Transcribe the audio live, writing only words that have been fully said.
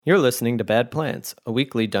You're listening to Bad Plans, a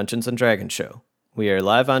weekly Dungeons & Dragons show. We are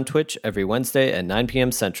live on Twitch every Wednesday at 9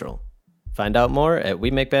 p.m. Central. Find out more at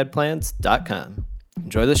wemakebadplans.com.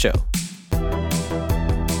 Enjoy the show.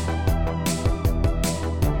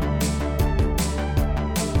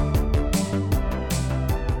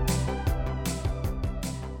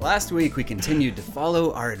 Last week, we continued to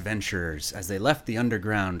follow our adventurers as they left the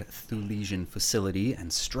underground Thulesian facility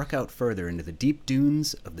and struck out further into the deep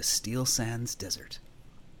dunes of the Steel Sands Desert.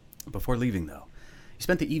 Before leaving, though, you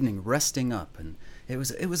spent the evening resting up, and it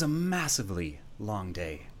was a massively long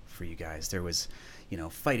day for you guys. There was,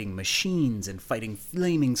 fighting machines and fighting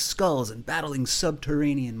flaming skulls and battling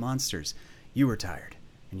subterranean monsters. You were tired,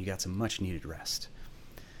 and you got some much-needed rest.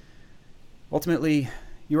 Ultimately,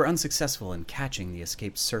 you were unsuccessful in catching the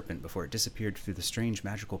escaped serpent before it disappeared through the strange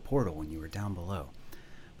magical portal when you were down below.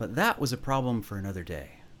 But that was a problem for another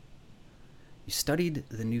day. You studied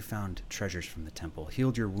the newfound treasures from the temple,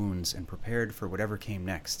 healed your wounds, and prepared for whatever came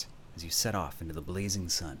next as you set off into the blazing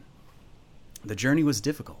sun. The journey was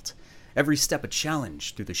difficult, every step a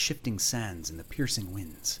challenge through the shifting sands and the piercing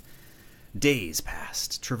winds. Days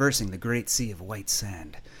passed, traversing the great sea of white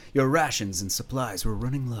sand. Your rations and supplies were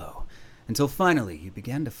running low, until finally you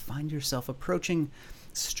began to find yourself approaching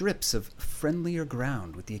strips of friendlier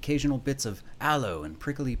ground with the occasional bits of aloe and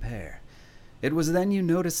prickly pear. It was then you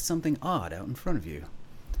noticed something odd out in front of you.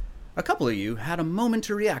 A couple of you had a moment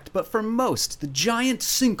to react, but for most, the giant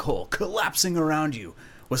sinkhole collapsing around you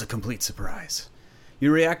was a complete surprise.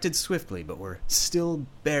 You reacted swiftly, but were still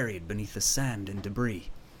buried beneath the sand and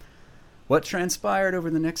debris. What transpired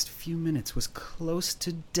over the next few minutes was close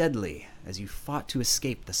to deadly as you fought to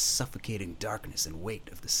escape the suffocating darkness and weight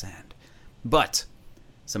of the sand. But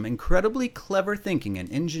some incredibly clever thinking and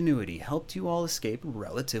ingenuity helped you all escape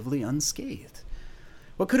relatively unscathed.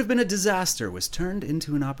 What could have been a disaster was turned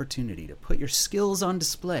into an opportunity to put your skills on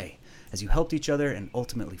display as you helped each other and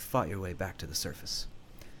ultimately fought your way back to the surface.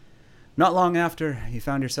 Not long after, you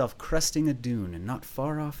found yourself cresting a dune, and not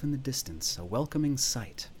far off in the distance, a welcoming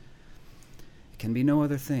sight. It can be no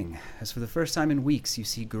other thing, as for the first time in weeks you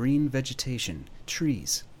see green vegetation,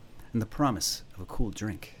 trees, and the promise of a cool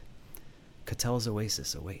drink. Catel's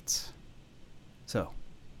oasis awaits. So,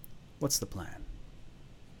 what's the plan?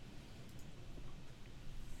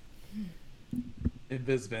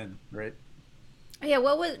 Invisven, right? Yeah,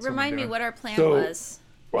 remind me what our plan was.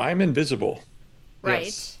 Well, I'm invisible. Right.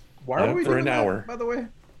 Yes. Why are we for doing an hour, that, by the way?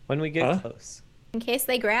 When we get close. In case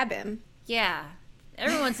they grab him. Yeah.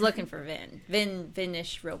 Everyone's looking for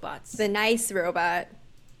Vinish robots. The nice robot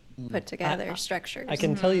put together structures. I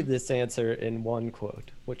can tell you this answer in one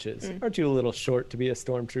quote, which is, aren't you a little short to be a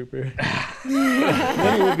stormtrooper?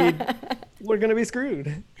 We're going to be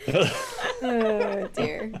screwed. Oh,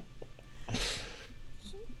 dear.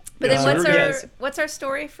 But then what's our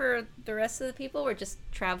story for the rest of the people? We're just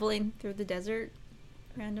traveling through the desert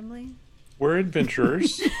randomly? We're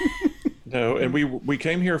adventurers. No, and we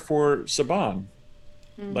came here for Saban.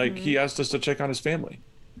 Like, he asked us to check on his family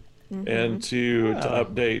and to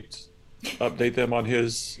update them on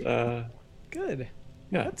his Good.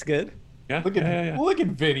 Yeah. That's good. Yeah. Look at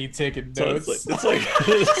Vinny taking notes. It's like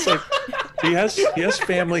he has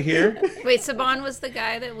family here. Wait, Saban was the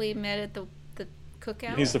guy that we met at the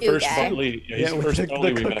cookout? He's the first Foley. Yeah, he's the first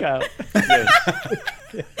Foley we cookout. met. Yes.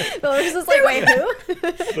 Well, it was just like, wait, who?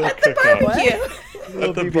 At the barbecue.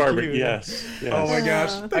 At the barbecue, yes. Oh my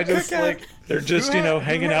gosh. I just like... They're just,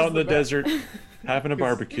 hanging out in the desert, having a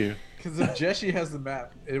barbecue. Because if Jessie has the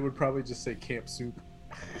map, it would probably just say Camp Soup.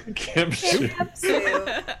 Camp Soup.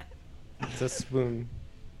 It's a spoon.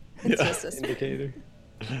 It's just a spoon. Indicator.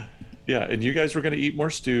 Yeah, and you guys were going to eat more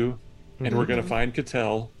stew, and we're going to find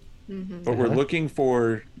Catel, but we're looking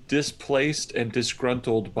for displaced and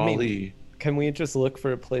disgruntled Bali. Can we just look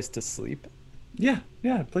for a place to sleep? Yeah,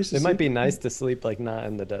 place to It sleep. might be nice to sleep, like, not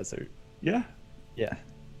in the desert. Yeah. Yeah.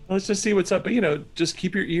 Let's just see what's up. But, just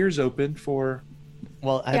keep your ears open for...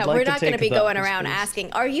 Well, I'd Yeah, like we're to not going to take be the- going around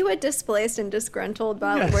asking, are you a displaced and disgruntled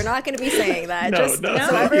Bali? Yes. We're not going to be saying that. No, just no.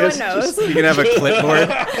 so everyone Yes, knows. You can have a clipboard,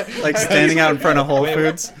 like standing out in front of Whole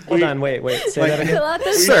Foods. Hold on, wait. Say that again. Fill out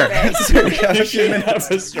the Sir, survey we have a few minutes.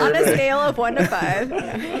 have a on a survey. scale of 1 to 5.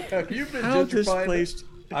 Have you been How gentrified displaced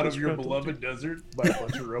out of your disgruntled? beloved desert by a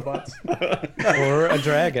bunch of robots? Or a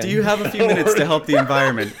dragon. Do you have a few minutes to help the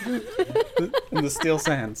environment in the Steel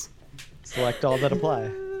Sands? Select all that apply.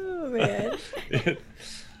 Oh, man.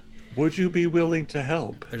 Would you be willing to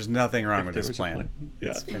help? There's nothing wrong with There this was a plan.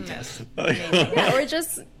 Yeah. It's fantastic. Yeah, we're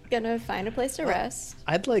just going to find a place to rest.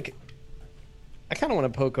 I kind of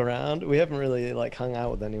want to poke around. We haven't really, hung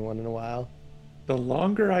out with anyone in a while. The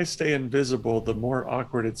longer I stay invisible, the more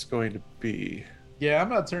awkward it's going to be. Yeah, I'm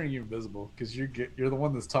not turning you invisible because you're the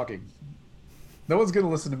one that's talking. No one's gonna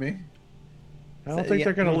listen to me. I don't think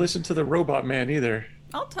they're going to listen to the robot man either.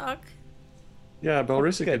 I'll talk. Yeah,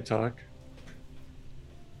 Belrissa can talk.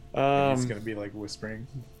 It's gonna be like whispering.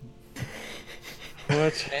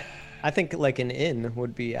 What? I think like an inn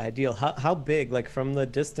would be ideal. How big, like from the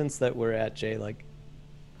distance that we're at, Jay, like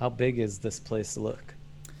how big is this place look?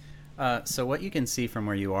 So what you can see from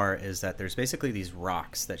where you are is that there's basically these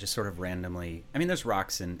rocks that just sort of randomly, I mean, there's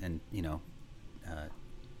rocks and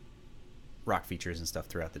rock features and stuff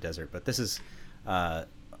throughout the desert, but this is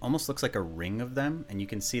almost looks like a ring of them, and you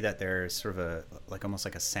can see that there's sort of almost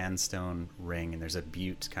like a sandstone ring, and there's a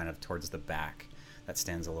butte kind of towards the back that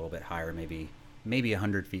stands a little bit higher, maybe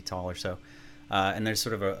 100 feet tall or so, and there's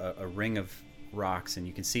sort of a ring of rocks, and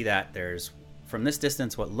you can see that there's from this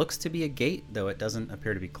distance what looks to be a gate, though it doesn't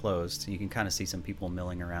appear to be closed. You can kind of see some people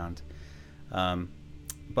milling around,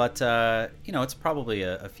 but it's probably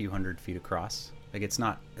a few hundred feet across. Like it's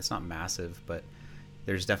not massive, but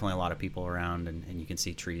there's definitely a lot of people around, and you can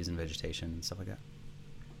see trees and vegetation and stuff like that.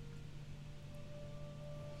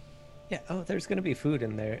 Yeah, there's gonna be food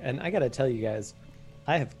in there, and I gotta tell you guys,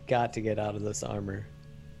 I have got to get out of this armor.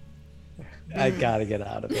 I gotta get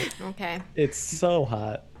out of it. Okay. It's so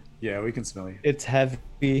hot. Yeah, we can smell you. It's heavy.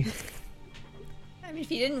 I mean,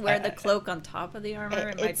 if you didn't wear the cloak on top of the armor,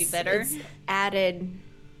 it might be better. It's added.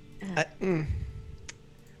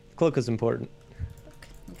 Cloak is important.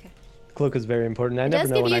 Okay. Cloak is very important. I It never does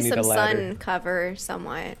know give when I you need some a ladder. sun cover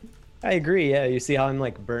somewhat. I agree. Yeah, you see how I'm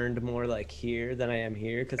like burned more like here than I am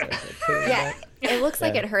here because I was like putting Yeah, that. it looks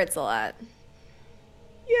like Yeah. it hurts a lot.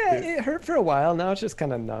 Yeah, it hurt for a while. Now it's just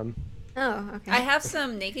kind of numb. Oh, okay. I have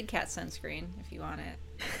some Naked Cat sunscreen if you want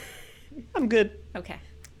it. I'm good. Okay.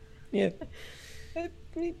 Yeah. I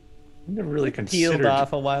never really Peeled considered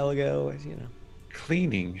off a while ago.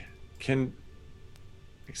 cleaning. I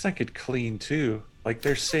guess I could clean too. Like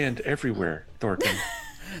there's sand everywhere, Thorkin.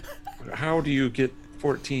 How do you get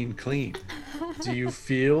 14 clean? Do you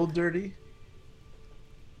feel dirty?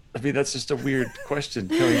 I mean, that's just a weird question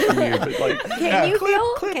coming from you, but like, Can you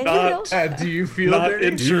feel? Can you not- feel? Do you feel not dirty?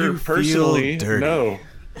 interpersonally, dirty? no.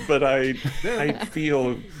 But I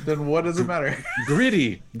feel Then what does it matter?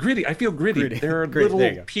 gritty. I feel gritty. Gritty. There are Grit, there you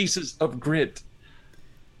little go. pieces of grit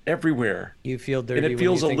everywhere. You feel dirty it when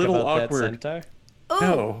feels you a think little about awkward. that centaur?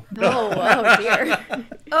 Oh, No, Dear.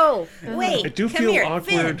 oh, wait. I do come feel here.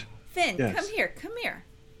 awkward. Finn, Yes. come here.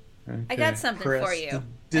 I Okay. got something for you.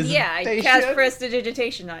 Prestidigitation? Yeah, I cast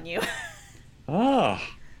prestidigitation on you. Ah,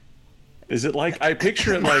 is it like I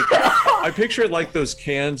picture it like those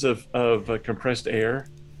cans of compressed air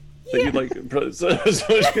that you like. So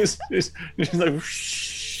she's like,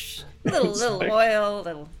 whoosh. little It's little like-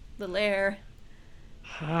 oil, little air.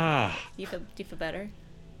 Ah, Do you feel better?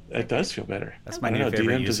 that does feel better. That's my I don't new know,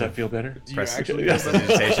 favorite DM, use does that of feel better? Do you Press actually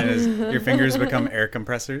prestidigitation is your fingers become air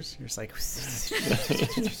compressors. You're just like,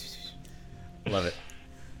 love it.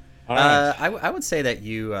 All right. I would say that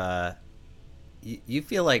you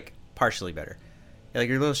feel like partially better. Like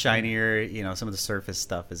you're a little shinier. Some of the surface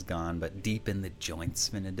stuff is gone, but deep in the joints,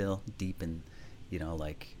 Minadil, deep in,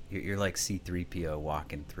 like you're like C-3PO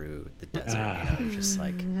walking through the desert. You're just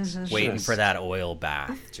like waiting for that oil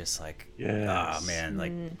bath. Just like, Yes. oh man,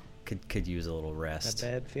 like could use a little A rest.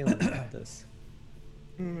 bad feeling about this.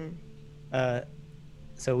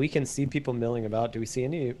 So we can see people milling about. Do we see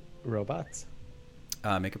any robots?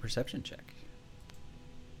 Make a perception check.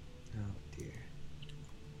 Oh dear.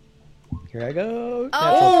 Here I go.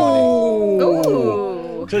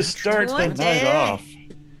 Oh, Ooh. To start the 20. night off.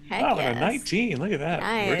 heck Oh, yes. a 19. Look at that.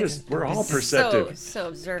 Nice. We're all perceptive. So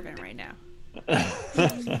observant right now.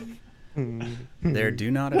 There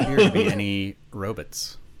do not appear to be any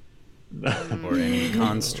robots or any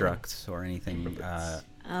constructs or anything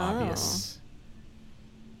obvious.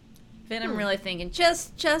 Finn, I'm really thinking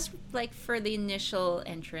just like for the initial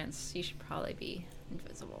entrance, you should probably be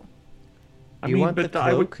invisible. I Do you mean, want the but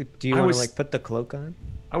I would- cloak? Do you I want was- to like put the cloak on?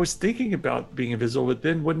 I was thinking about being invisible, but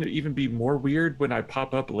then wouldn't it even be more weird when I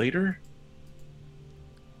pop up later?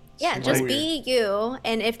 Yeah, Seems just weird. be you,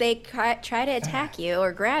 and if they try to attack you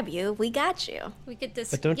or grab you, we got you. We could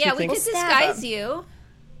But don't you yeah, we think- could We'll stab disguise 'em. you.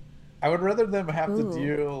 I would rather them have to Ooh.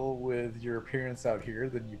 deal with your appearance out here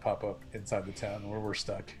than you pop up inside the town where we're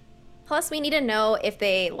stuck. Plus, we need to know if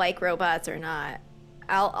they like robots or not.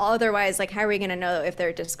 Otherwise, like, how are we gonna know if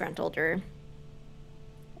they're disgruntled or?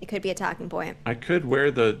 It could be a talking point. I could wear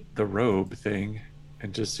the robe thing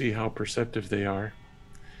and just see how perceptive they are.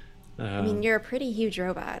 I mean, you're a pretty huge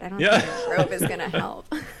robot. I don't Yeah. think a robe is gonna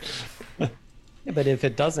help. Yeah, but if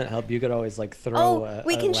it doesn't help, you could always like throw. Oh,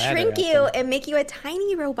 we can ladder shrink at you them. and make you a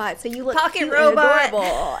tiny robot so you look Pocket cute robot. and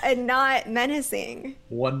adorable and not menacing.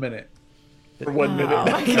 1 minute. For 1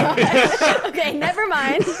 minute. Okay, never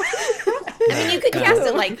mind. I mean, you could cast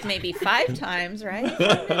it like maybe 5 times,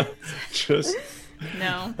 right? Just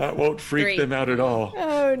No. that won't freak 3. them out at all.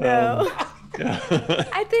 Oh no. Yeah.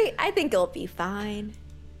 I think it'll be fine.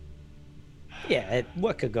 Yeah,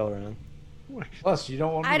 what could go wrong? Plus, you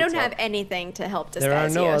don't want me I to don't talk. have anything to help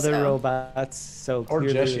disguise There are no you, other so. robots, so Or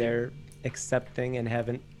clearly Jessie. they're accepting and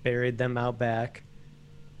haven't buried them out back.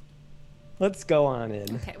 Let's go on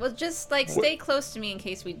in. Okay, well, just like stay close to me in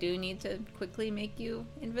case we do need to quickly make you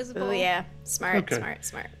invisible. Oh yeah, smart, Okay.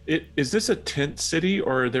 smart. Is this a tent city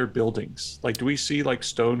or are there buildings? Like, do we see like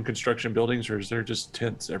stone construction buildings or is there just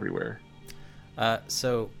tents everywhere?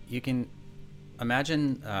 So you can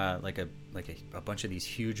imagine like a bunch of these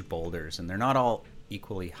huge boulders, and they're not all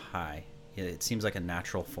equally high. It seems like a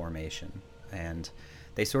natural formation, and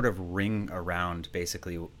they sort of ring around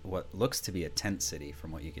basically what looks to be a tent city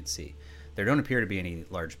from what you can see. There don't appear to be any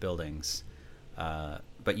large buildings,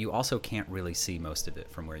 but you also can't really see most of it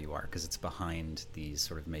from where you are because it's behind these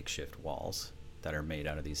sort of makeshift walls that are made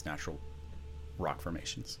out of these natural rock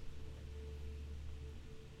formations.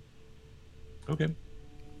 Okay.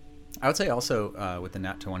 I would say also with the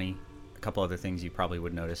Nat 20, a couple other things you probably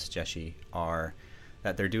would notice, Jessie, are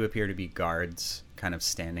that there do appear to be guards kind of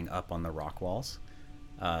standing up on the rock walls.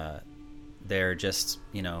 They're just,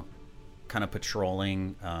 kind of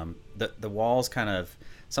patrolling. The walls kind of,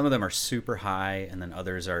 some of them are super high and then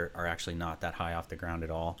others are actually not that high off the ground at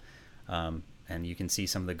all. And you can see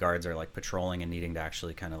some of the guards are like patrolling and needing to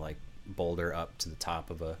actually kind of like boulder up to the top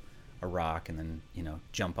of a rock and then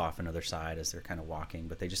jump off another side as they're kind of walking,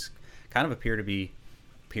 but they just kind of appear to be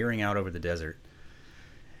peering out over the desert.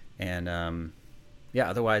 And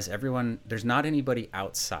otherwise there's not anybody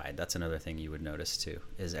outside. That's another thing you would notice too,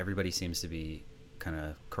 is everybody seems to be kind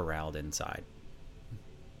of corralled inside.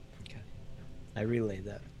 Okay. I relay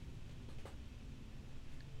that.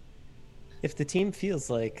 If the team feels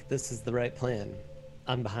like this is the right plan,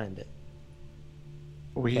 I'm behind it.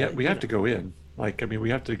 We have to go in. Like, I mean, we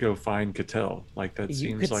have to go find Cattell. Like, that You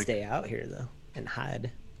seems could like stay out here though and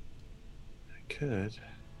hide. I could.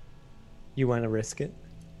 You want to risk it?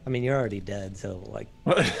 I mean, you're already dead, so like,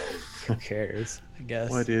 What? who cares? I guess.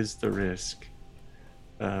 What is the risk?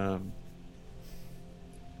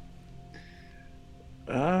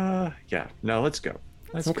 Yeah. No, let's go.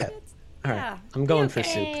 Let's Okay. go. All right. Yeah. I'm going for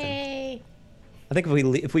soup then. Hey. I think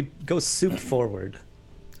if we go soup forward,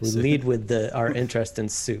 we lead with our interest in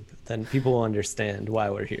soup, then people will understand why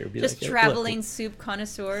we're here. Be Just like, traveling "Look, soup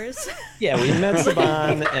connoisseurs. yeah, we met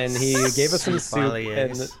Saban and he gave us some soup,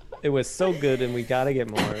 Sommeliers. and it was so good, and we gotta get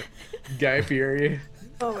more. Guy Fieri.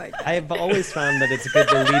 Oh my god. I've always found that it's good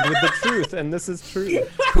to lead with the truth, and this is true.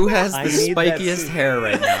 Who has I the need that spikiest soup. hair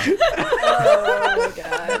right now? Oh my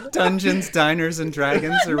god. Dungeons, Diners, and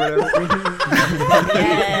Dragons or whatever.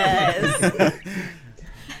 Yes.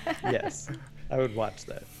 Yes, I would watch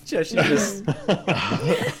that. Jessie just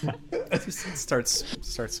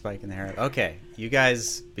starts spiking the hair. Okay, you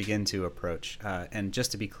guys begin to approach, and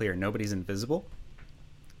just to be clear, nobody's invisible.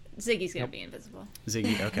 Ziggy's gonna be invisible.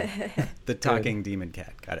 Ziggy, okay. The talking demon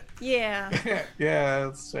cat, got it. Yeah. Yeah,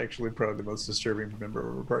 it's actually probably the most disturbing member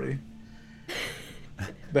of our party.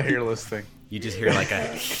 The hairless thing. You just hear like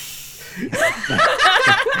a.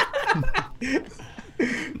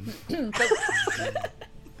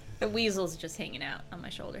 The weasel's just hanging out on my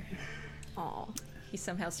shoulder. Aw. He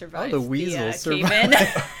somehow survived. the weasel cave-in.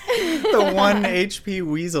 The 1 HP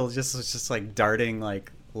weasel just was just like darting,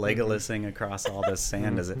 like Legolasing across all this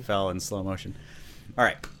sand as it fell in slow motion. All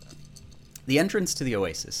right. The entrance to the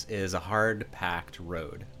oasis is a hard-packed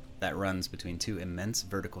road that runs between 2 immense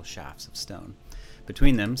vertical shafts of stone.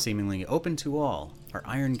 Between them, seemingly open to all, are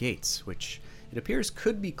iron gates, which it appears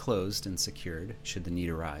could be closed and secured should the need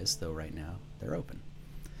arise, though right now they're open.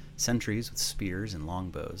 Sentries with spears and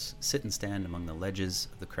longbows sit and stand among the ledges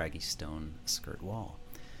of the craggy stone skirt wall.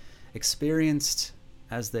 Experienced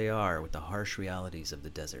as they are with the harsh realities of the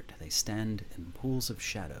desert, they stand in pools of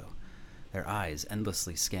shadow, their eyes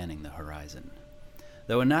endlessly scanning the horizon.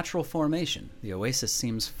 Though a natural formation, the oasis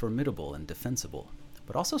seems formidable and defensible,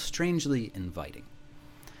 but also strangely inviting.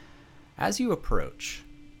 As you approach,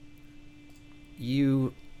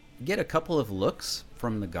 you get a couple of looks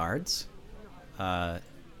from the guards.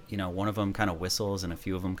 One of them kind of whistles and a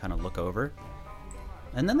few of them kind of look over.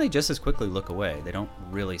 And then they just as quickly look away. They don't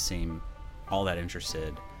really seem all that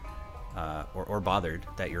interested or bothered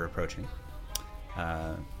that you're approaching.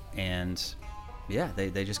 And yeah,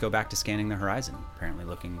 they just go back to scanning the horizon, apparently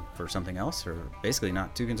looking for something else, or basically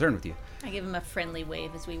not too concerned with you. I give him a friendly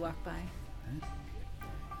wave as we walk by.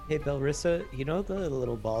 Hey, Belrissa, you know the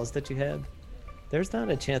little balls that you had? There's not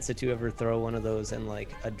a chance that you ever throw one of those and, like,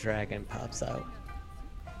 a dragon pops out.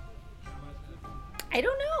 I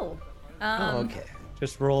don't know. Oh, okay.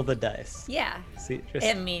 Just roll the dice. Yeah. See, just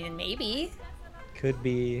I mean, maybe. could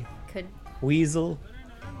be Could weasel.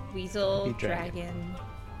 weasel, Be dragon. dragon.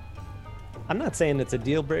 I'm not saying it's a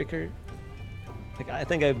deal breaker. Like, I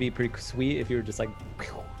think it'd be pretty sweet if you were just like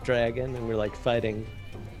dragon and we're like fighting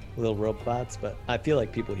little robots, but I feel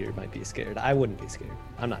like people here might be scared. I wouldn't be scared.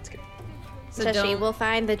 I'm not scared. So Shashi, don't, we'll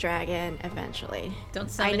find the dragon eventually. don't I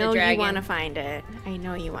summon know a dragon. you want to find it. I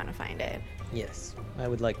know you want to find it. Yes, I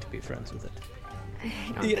would like to be friends with it.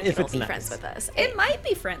 I don't Yeah, think if it'll it's be nice. friends with us. It might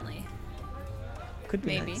be friendly. Could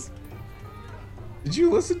be Maybe. nice. Did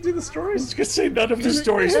you listen to the I was stories? gonna say none of the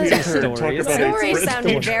stories we It's a heard talk story. about Stories it.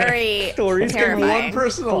 sounded very Stories can One terrifying.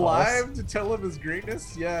 person False. alive to tell him his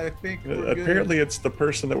greatness? Yeah, I think we're good. Apparently, it's the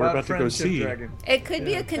person that we're about to go friendship, see. Dragon. It could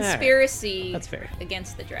be a conspiracy That's fair.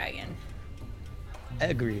 against the dragon.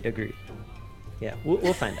 Agreed. Yeah,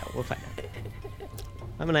 we'll find out. We'll find out.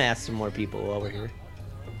 I'm gonna ask some more people while we're here.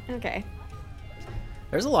 Okay.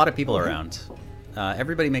 There's a lot of people around.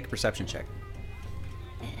 Everybody make a perception check.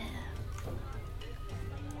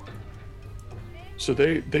 So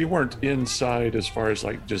they weren't inside as far as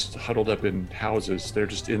like just huddled up in houses. They're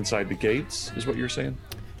just inside the gates, is what you're saying?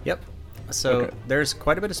 Yep. So Okay. there's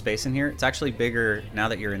quite a bit of space in here. It's actually bigger now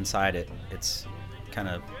that you're inside it. It's kind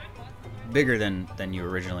of bigger than you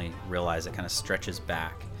originally realized. It kind of stretches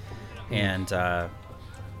back, and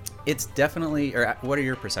it's definitely. Or what are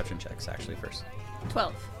your perception checks actually first?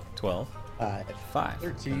 12. 12, 5,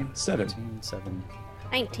 13. 7. 13, 7,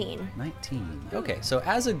 19. 19. Okay, so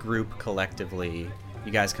as a group collectively,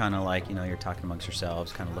 you guys kind of like, you're talking amongst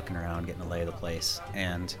yourselves, kind of looking around, getting a lay of the place,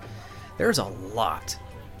 and there's a lot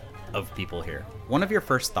of people here. One of your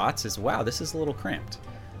first thoughts is, wow, this is a little cramped.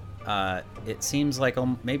 It seems like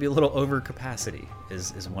maybe a little overcapacity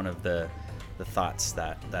is one of the thoughts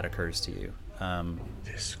that occurs to you.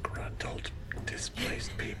 Disgruntled,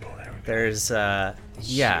 displaced people. There we go. There's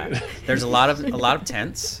there's a lot of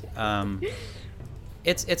tents.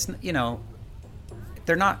 It's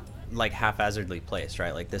they're not like haphazardly placed,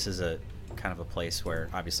 right? Like this is a kind of a place where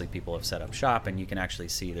obviously people have set up shop, and you can actually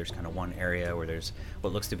see there's kind of one area where there's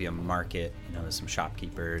what looks to be a market. There's some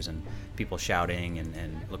shopkeepers and people shouting and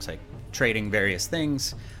it looks like trading various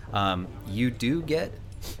things. You do get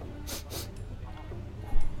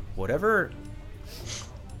whatever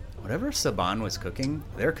Saban was cooking,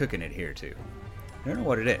 they're cooking it here too. I don't know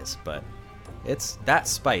what it is, but that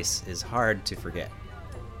spice is hard to forget.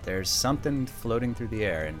 There's something floating through the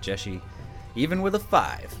air, and Jeshi, even with a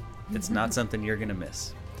 5, it's not something you're gonna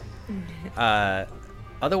miss.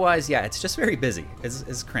 Otherwise, yeah, it's just very busy.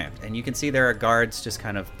 It's cramped, and you can see there are guards just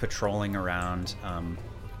kind of patrolling around.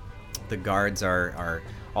 The guards are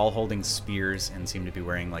all holding spears and seem to be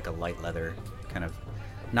wearing like a light leather, kind of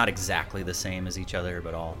not exactly the same as each other,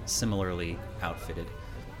 but all similarly outfitted.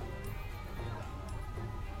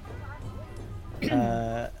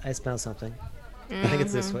 I smell something. I think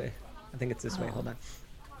it's this way. Hold on.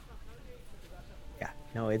 Yeah,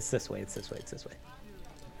 no, it's this way. It's this way.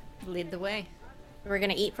 Lead the way. We're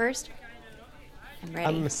going to eat first? I'm ready.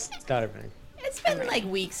 I'm starving. It's been like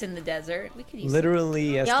weeks in the desert. We could use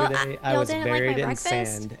Literally yesterday, I y'all was didn't like my buried in breakfast?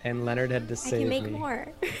 sand, and Leonard had to I save can make me. more.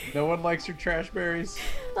 No one likes your trash berries.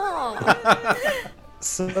 Oh,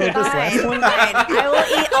 So this last fine, one, fine. I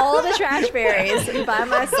will eat all the trash berries by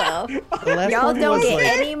myself. the last Y'all one don't was get like,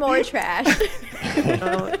 any more trash.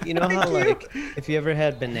 you know how like if you ever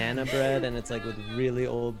had banana bread and it's like with really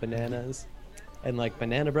old bananas, and like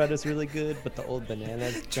banana bread is really good, but the old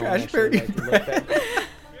bananas don't Trash actually, berry like, look that good.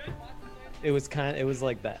 It was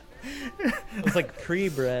like that. It was like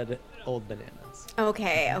pre-bred old bananas.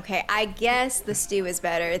 Okay. I guess the stew is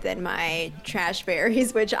better than my trash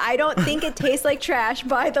berries, which I don't think it tastes like trash,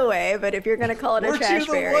 by the way. But if you're gonna call it a Weren't you trash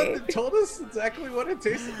the berry, one that told us exactly what it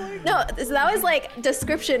tasted like? no, so that was like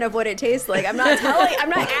description of what it tastes like. I'm not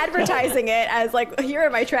advertising it as like, here are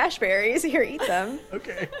my trash berries. Here, eat them.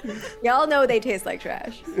 Okay. Y'all know they taste like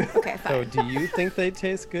trash. Okay, So fine. do you think they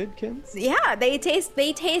taste good, Kins? Yeah, they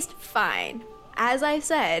taste fine. As I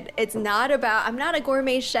said, it's not about. I'm not a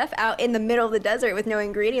gourmet chef out in the middle of the desert with no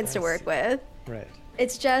ingredients to work with. Right.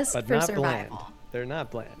 It's just But for not survival. bland. They're not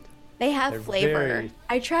bland. They have They're flavor. very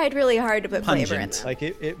I tried really hard to put flavor in pungent. them. Like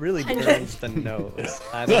it really burns the nose.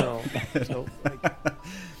 I don't know. So,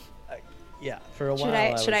 yeah, for a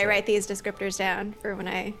while. Should I was write like, these descriptors down for when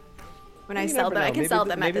I when I You sell never them. I know. can Maybe sell th-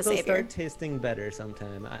 them at maybe the they'll Savior. start tasting better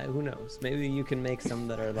sometime. Who knows? Maybe you can make some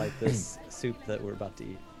that are like this soup that we're about to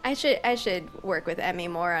eat. I should work with Emmy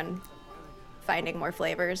more on finding more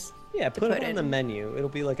flavors. Yeah, put put it on in. the menu. It'll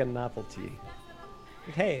be like a novelty.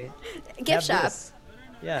 Like, hey, Gift have shop. this.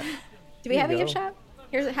 Yeah, Do we Here have a you gift go. shop?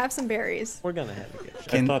 Have some berries. we're gonna have a gift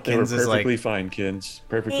shop. I thought they were Kins is like- perfectly fine, Kins.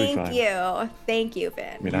 Perfectly fine. Thank you, I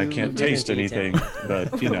Finn. mean, I can't taste can eat anything,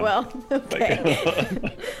 but you know. Well, okay.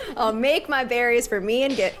 I'll make my berries for me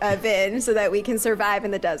and get Vin so that we can survive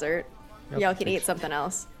in the desert. Y'all can eat something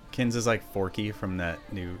else. Kins is like Forky from that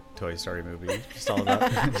new Toy Story movie. Just all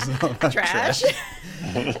about, just all about Trash.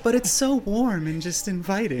 But it's so warm and just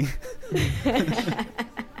inviting.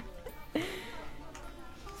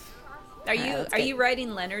 Are you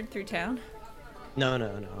riding Leonard through town? No.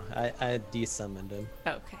 I de-summoned him.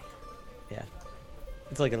 Oh, okay. Yeah,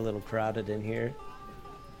 it's like a little crowded in here.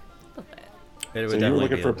 A little bit. It would So you were definitely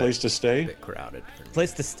looking be for a bit- place to stay, bit crowded.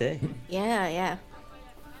 Place to stay. Yeah.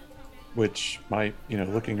 which might,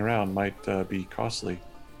 looking around might be costly.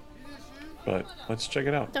 But let's check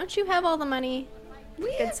it out. Don't you have all the money,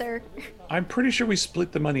 good sir? I'm pretty sure we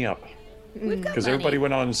split the money up We've got because money. everybody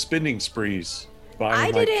went on spending sprees, buying I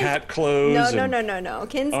like didn't- cat clothes. No. and-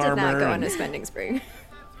 Kins did not armor go on and- a spending spree.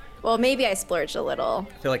 Well, maybe I splurged a little.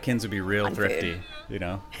 I feel like Kins would be real On thrifty, food. you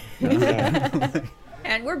know?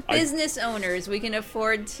 And we're business owners. We can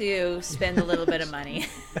afford to spend a little bit of money.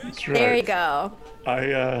 That's There you right.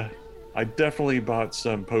 go. I definitely bought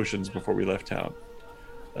some potions before we left town.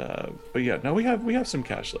 But yeah, no, we have some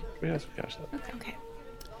cash left. We have some cash left. Okay.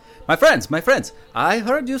 My friends, I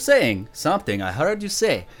heard you saying something. I heard you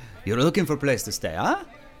say you're looking for a place to stay, huh?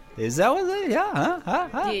 Is that what it is? Yeah,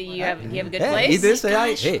 huh? Do you have a good Hey, place?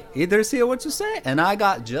 Idris hear what you say, and I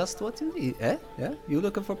got just what you need. Yeah, you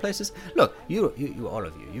looking for places? Look, you all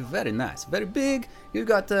of you, you're very nice, very big. You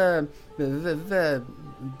got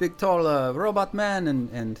big, tall robot man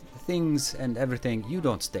and things and everything. You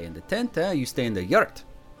don't stay in the tent, you stay in the yurt.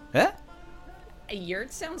 Huh? A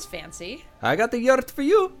yurt sounds fancy. I got the yurt for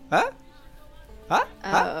you, huh?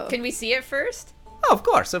 Oh. Can we see it first? Oh, of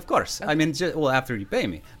course. I mean, after you pay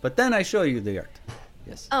me, but then I show you the yurt.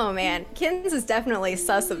 Yes. Oh man, Kins is definitely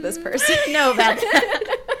sus of this person. No, about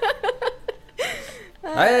that.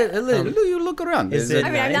 You look around. Is There's- it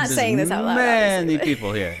I mean, I'm not there's saying this out loud, Many obviously,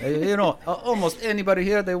 people here. Almost anybody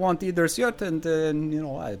here, they want either yurt, and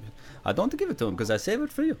I don't give it to them because I save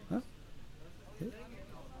it for you. Huh?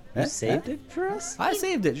 You saved it for us? I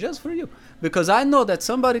saved it just for you because I know that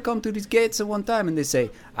somebody come to these gates at one time and they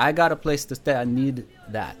say, "I got a place to stay. I need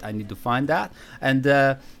that. I need to find that." And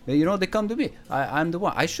they come to me. I'm the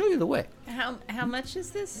one. I show you the way. How much is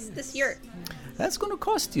this yurt? That's gonna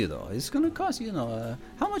cost you though. It's gonna cost you.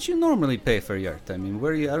 How much you normally pay for yurt? I mean,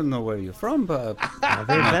 I don't know where you're from, but I've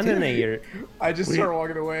been in a yurt. I just start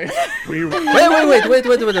walking away. We wait.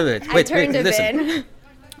 I turned to Listen. Vin.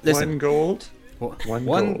 Listen. one gold. One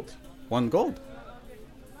gold. One gold.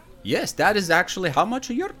 Yes, that is actually how much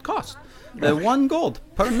a yurt costs. 1 gold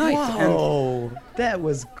per night. And Oh, that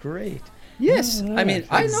was great. yes, I mean,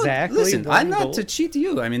 I know. Exactly Listen, 1 I'm not gold. to cheat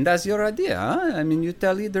you. I mean, that's your idea, huh? I mean, you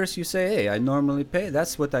tell leaders, you say, "Hey, I normally pay.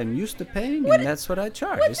 That's what I'm used to paying, and that's what I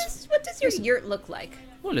charge." What does your yurt look like?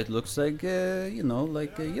 Well, it looks like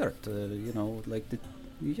like a yurt. Like the,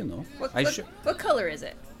 What color is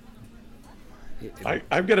it?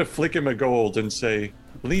 I'm gonna flick him a gold and say,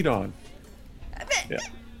 "Lead on." Yeah.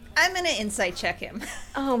 I'm gonna insight check him.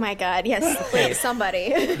 Oh my god, yes, please,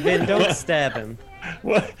 somebody. Vin, don't stab him.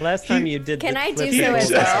 What? Last time you did Can the I do flip so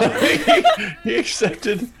thing. as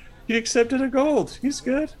well? He accepted a gold. He's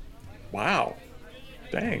good. Wow.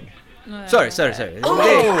 Dang. Sorry.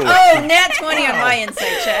 Oh, nat 20 on my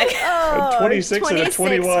insight check. Oh, A 26 and a 26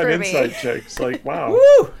 21 for me. insight checks. Like, wow.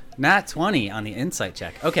 Woo! Nat 20 on the insight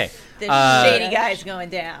check. Okay. The shady guy's going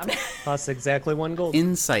down. Costs exactly 1 gold.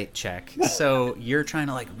 Insight check. So you're trying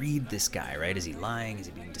to read this guy, right? Is he lying? Is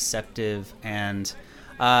he being deceptive? And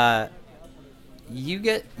you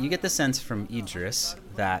get the sense from Idris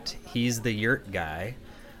that he's the yurt guy.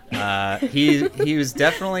 He was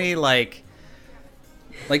definitely like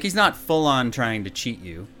he's not full on trying to cheat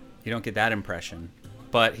you. You don't get that impression.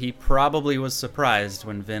 But he probably was surprised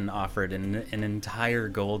when Vin offered an entire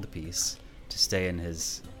gold piece to stay in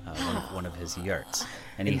his one of his yurts,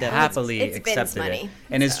 and he happily It's Vin's accepted money, it,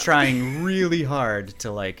 and is trying really hard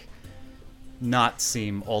to not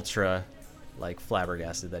seem ultra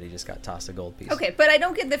flabbergasted that he just got tossed a gold piece. Okay, but I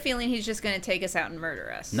don't get the feeling he's just going to take us out and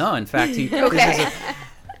murder us. No, in fact, he. Okay.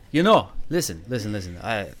 Listen.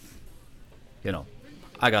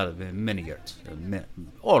 I got many yurts,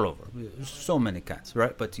 all over, so many cats,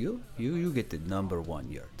 right? But you get the number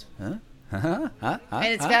 1 yurt, huh? And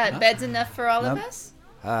it's got beds enough for all of us?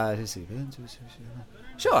 Let's see.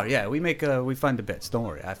 Sure, yeah, we find the beds. Don't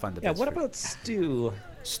worry, I find the Yeah, beds. what for you. about stew?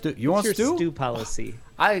 stew? You want What's your stew? stew policy?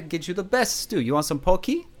 I get you the best stew. You want some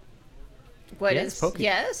pokey? What Yes, is? poke.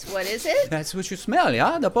 Yes, what is it? That's what you smell,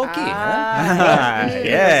 yeah? The pokey. Ah. huh? It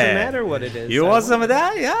yeah. doesn't matter what it is. You I want some of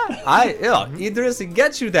that? Yeah. Idris will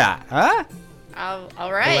get you that, huh?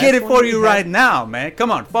 All right. Get it one for we you had- right now, man.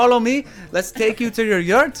 Come on, follow me. Let's take you to your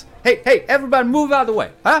yurt. Hey, everybody move out of the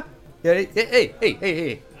way, huh? Yeah,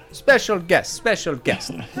 hey. Special guest.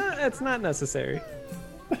 It's not necessary.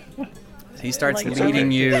 He starts Like-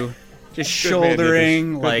 leading you, just Good man, shouldering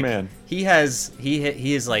Idris. Good like man. he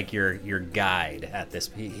is like your guide at this.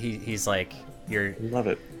 He's like your. Love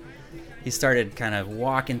it. He started kind of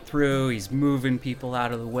walking through. He's moving people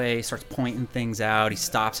out of the way. He starts pointing things out. He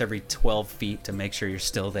stops every 12 feet to make sure you're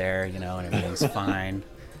still there, and everything's fine.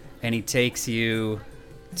 And he takes you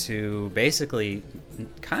to basically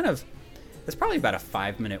kind of. It's probably about a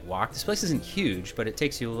 5-minute walk. This place isn't huge, but it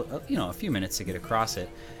takes you, a few minutes to get across it.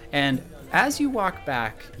 And as you walk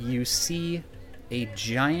back, you see a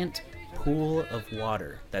giant pool of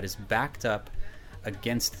water that is backed up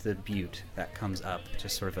against the butte that comes up,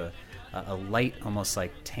 just sort of a light, almost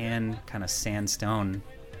like tan kind of sandstone,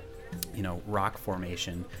 rock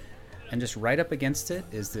formation. And just right up against it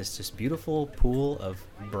is this just beautiful pool of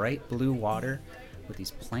bright blue water with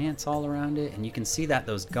these plants all around it. And you can see that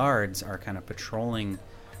those guards are kind of patrolling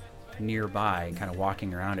nearby, kind of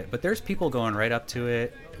walking around it. But there's people going right up to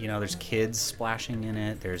it. There's kids splashing in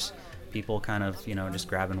it. There's people kind of, just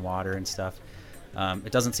grabbing water and stuff.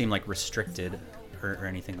 It doesn't seem like restricted or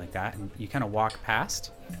anything like that. And you kind of walk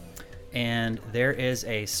past, and there is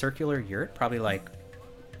a circular yurt, probably like,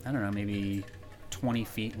 I don't know, maybe 20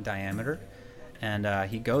 feet in diameter. And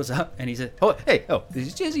he goes up and he said,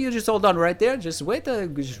 you just hold on right there. Just wait.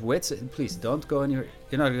 Please don't go anywhere.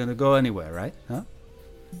 You're not going to go anywhere, right? Huh?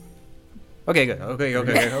 Okay, good.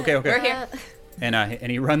 Okay. We're here.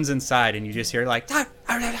 And he runs inside, and you just hear like,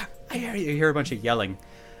 you hear a bunch of yelling.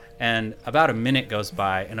 And about a minute goes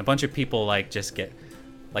by, and a bunch of people like just get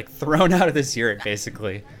like thrown out of this yurt,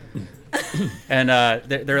 basically. And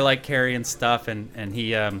they're like carrying stuff, and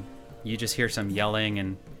he you just hear some yelling,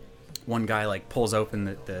 and one guy like pulls open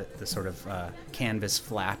the sort of canvas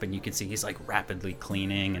flap, and you can see he's like rapidly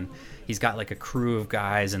cleaning, and he's got like a crew of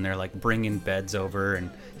guys, and they're like bringing beds over, and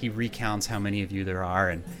he recounts how many of you there are,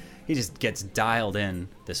 and he just gets dialed in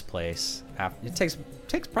this place.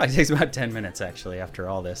 It probably takes about 10 minutes actually after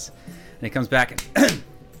all this, and he comes back and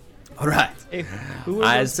all right, Hey, who were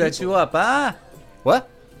I those set people? you up, huh? What?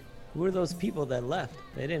 Who were those people that left?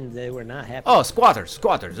 They were not happy. Oh, squatters.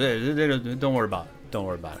 Don't worry about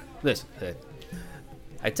it. Listen,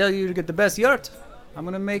 I tell you to get the best yurt. I'm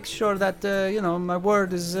gonna make sure that my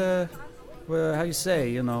word is how you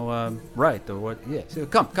say right or what? Yeah. So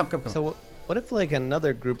come. So what if like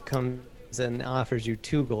another group comes and offers you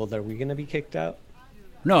 2 gold? Are we gonna be kicked out?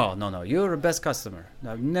 No. You're a best customer.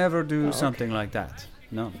 I'll never do something like that.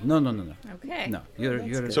 No. Okay. No. You're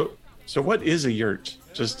good. So what is a yurt?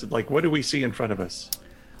 Just like, what do we see in front of us?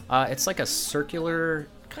 It's like a circular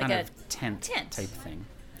kind Like of a tent tent. type thing.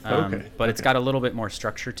 Okay, But it's okay. got a little bit more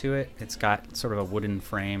structure to it. It's got sort of a wooden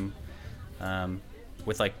frame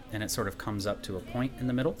with and it sort of comes up to a point in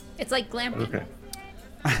the middle. It's like glamping. Okay.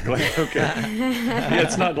 Okay. Yeah,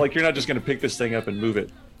 it's not like you're not just going to pick this thing up and move it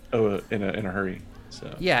in a hurry.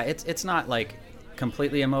 So Yeah, it's not like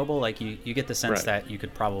completely immobile. Like you get the sense Right. that you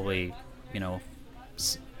could probably,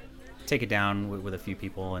 take it down with a few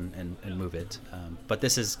people and move it. But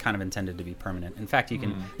this is kind of intended to be permanent. In fact,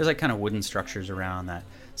 there's like kind of wooden structures around that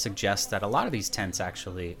suggest that a lot of these tents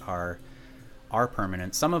actually are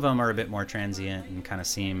permanent. Some of them are a bit more transient and kind of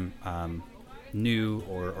seem new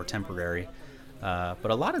or temporary. But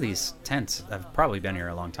a lot of these tents have probably been here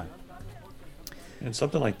a long time. And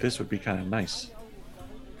something like this would be kind of nice.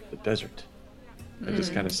 The desert. I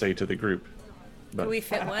just kind of say to the group. But Do we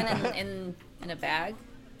fit one in a bag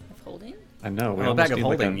of holding? I know. Well, a bag of need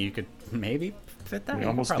like holding, you could maybe fit that. we You could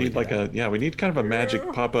almost probably need do like that. we need kind of a magic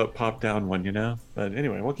pop up, pop down one, But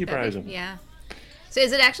anyway, we'll keep our eyes open. Yeah. So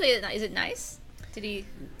is it nice? Did he?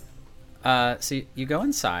 So you go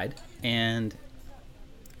inside, and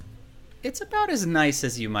it's about as nice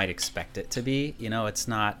as you might expect it to be. It's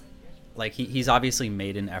not like he's obviously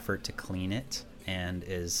made an effort to clean it, and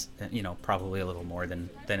is probably a little more than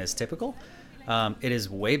is typical. It is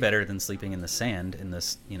way better than sleeping in the sand in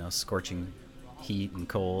this scorching heat and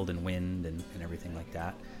cold and wind and everything like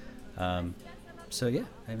that. So yeah,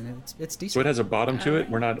 I mean it's decent. So it has a bottom to it.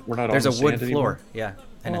 We're not There's on a the wood sand floor, anymore? yeah,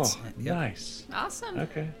 and Oh, it's yep. nice. Awesome.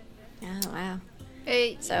 Okay. Oh wow.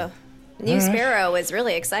 Hey, So New Sparrow was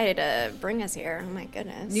really excited to bring us here. Oh my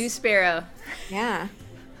goodness. New Sparrow. Yeah.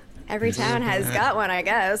 Every town has got one, I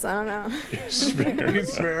guess. I don't know.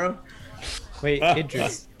 Sparrow Wait,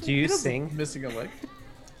 Idris, do you sing? missing a leg.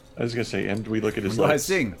 I was gonna say, and we look at his Do I legs.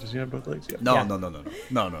 sing? Does he have both legs? Yeah. No, Yeah.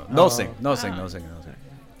 no sing, no sing.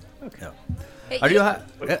 Okay. Hey, Are you?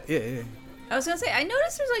 Yeah. I was gonna say, I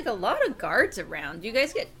noticed there's like a lot of guards around. Do you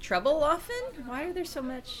guys get trouble often? Why are there so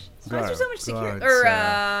much? Why is there so much security?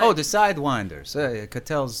 Guards, oh, the Sidewinders.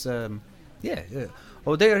 Catel's. Yeah.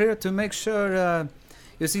 Oh, they are here to make sure.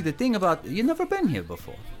 You see, the thing about you never been here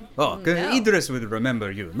before. Oh, No. Idris would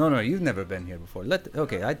remember you. No, you've never been here before.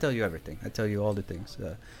 Okay, I tell you everything. I tell you all the things.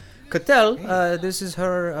 Catel, this is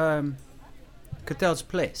her. Catel's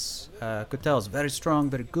place. Catel's very strong,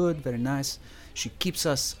 very good, very nice. She keeps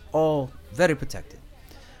us all very protected.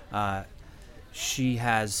 She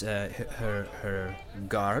has her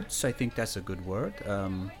guards. I think that's a good word.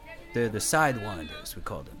 They're the Sidewinders, we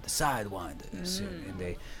call them. The Sidewinders.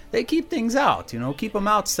 And they keep things out, keep them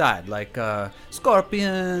outside, like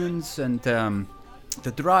scorpions and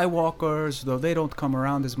the dry walkers, though they don't come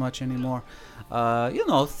around as much anymore.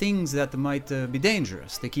 Things that might be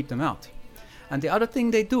dangerous. They keep them out. And the other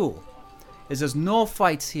thing they do is there's no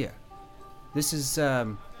fights here. This is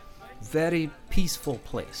very peaceful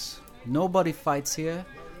place. Nobody fights here.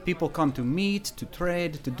 People come to meet, to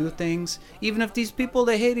trade, to do things. Even if these people,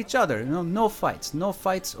 they hate each other. No fights. No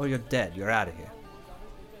fights or you're dead. You're out of here.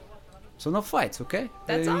 So no fights, okay?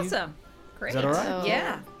 That's awesome. Great. that all right? So,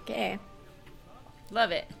 Yeah. Okay. Love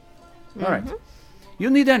it. All right. You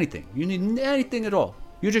need anything. You need anything at all.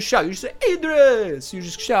 You just shout. You just say, Idris! You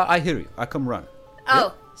just shout. I hear you. I come running.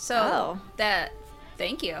 Oh, so Oh. that.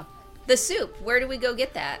 Thank you. The soup. Where do we go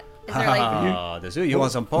get that? Is there like? Oh, you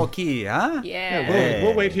want some pokey, huh? Yeah.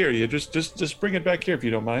 We'll wait here. You just bring it back here if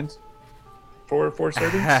you don't mind. Four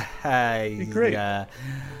servings. Be great.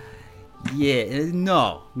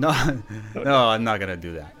 No, I'm not gonna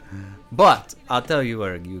do that. But I'll tell you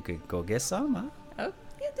where you could go get some, huh? Oh,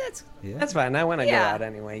 yeah, that's. That's fine. I want to go Yeah. out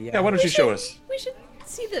anyway. Yeah, why don't you show us? We should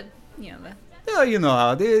see the. The. Yeah, you know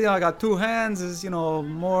how I got 2 hands. Is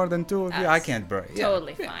more than 2 of you. I That's can't break. Yeah.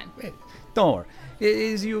 Totally fine. Don't worry. It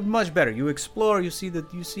is you much better. You explore. You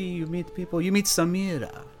meet people. You meet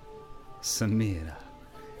Samira.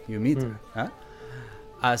 You meet her, huh?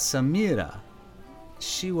 Samira.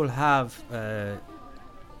 She will have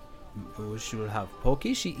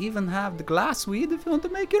pokey. She even have the glass weed if you want to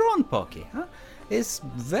make your own pokey, huh? It's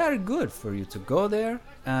very good for you to go there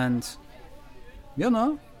and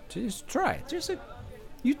just try it.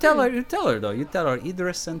 You tell her though. You tell her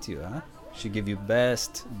Idris sent you, huh? She give you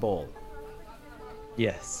best bowl.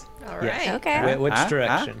 Yes. All right. Yes. Okay. Which Huh?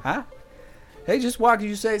 direction? Huh? Hey, just walk.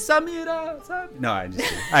 You say Samira. No,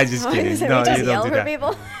 I just kidding. So No, we just you yell don't do for that.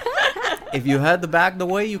 people. If you head back the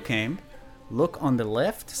way you came, look on the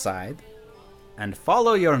left side, and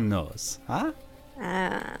follow your nose. Huh? All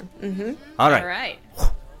right. All right.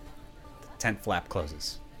 Tent flap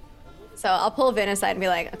closes. So I'll pull Vin aside and be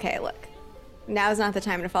like, okay, look, now's not the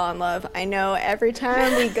time to fall in love. I know every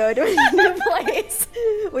time we go to a new place,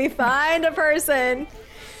 we find a person.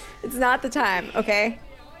 It's not the time, okay?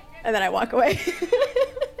 And then I walk away.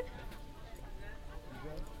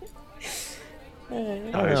 I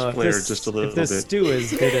don't Eyes know, flare if just a little if this bit. stew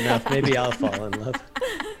is good enough, maybe I'll fall in love.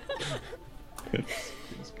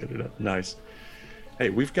 It's good enough. Nice. Hey,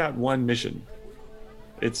 we've got one mission.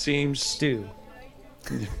 It seems Stew.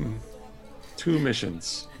 2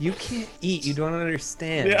 missions. You can't eat. You don't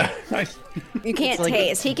understand. Yeah. You can't like-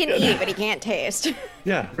 taste. He can eat, but he can't taste.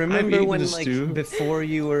 Yeah. I've Remember eaten when, the like, stew. before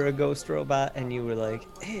you were a ghost robot and you were like,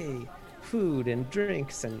 hey, food and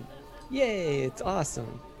drinks and yay, it's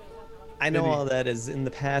awesome. I know Maybe- all that is in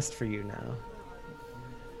the past for you now.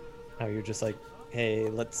 Now you're just like, hey,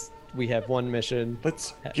 we have one mission.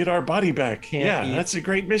 Let's get our body back. Can't Yeah, eat. that's a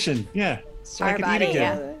great mission. Yeah. So I Our can body, eat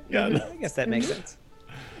again. Yeah. I guess that makes sense.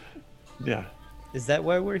 Yeah. Is that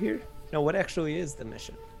why we're here? No, what actually is the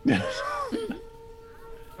mission? Yeah.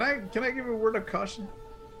 Can I give a word of caution?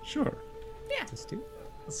 Sure. This too?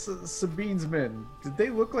 Sabine's men, did they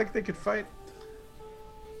look like they could fight?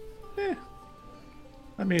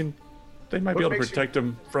 I mean, they might be What able to makes you- protect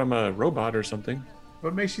them from a robot or something.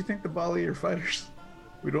 What makes you think the Bali are fighters?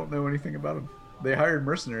 We don't know anything about them. They hired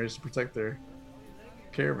mercenaries to protect their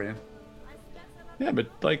caravan. Yeah, but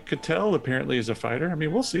like Cattell apparently is a fighter. I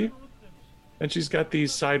mean, we'll see. And she's got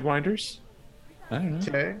these sidewinders. I don't know.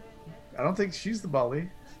 Okay. I don't think she's the Bali.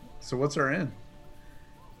 So what's our end?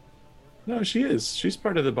 No, she is. She's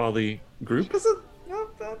part of the Bali group. She doesn't I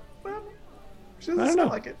don't sound know.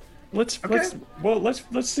 like it. Let's Okay.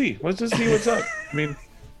 see. Let's just see what's up. I mean,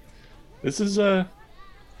 This is our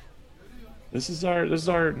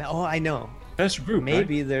Oh, I know. best group.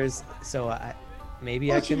 Maybe right? there's maybe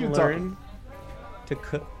Why I don't you can do learn to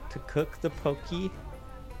cook the pokey.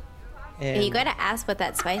 And You gotta ask what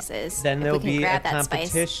that spice is. then if there'll we can be a grab that spice.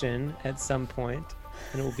 competition at some point,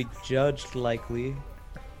 and it will be judged likely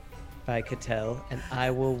by Cattell, and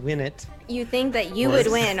I will win it. You think that you would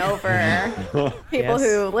win over people Yes.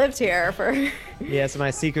 who lived here for? Yes,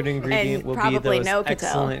 my secret ingredient will be probably those no Cattell.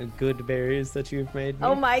 excellent good berries that you've made me.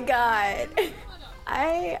 Oh my god.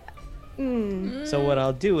 So what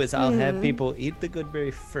I'll do is I'll have people eat the good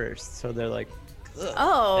berry first, so they're like,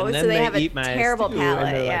 Oh, And so then they they have a eat my terrible stew, and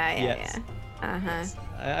palate. they're Yeah, like, yeah, yes. yeah.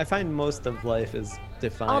 Uh-huh. I find most of life is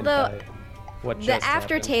defined Although, by what the just happened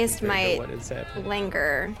aftertaste compared to might what is happening.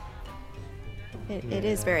 Linger. It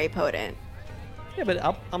is very potent. Yeah, but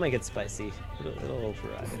I'll make it spicy. It'll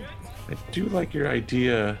override it. I do like your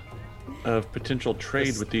idea of potential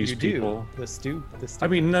trade with these You do. people. The stew. I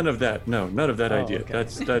mean, none of that. No, none of that Oh, idea. okay.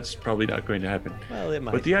 That's probably not going to happen. Well, it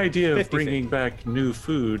might. But the idea of 50-50. bringing back new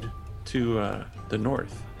food to the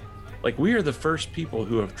north, like we are the first people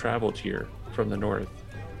who have traveled here from the north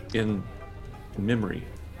in memory.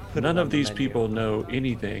 Put it None on of the these menu. people know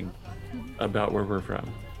anything about where we're from.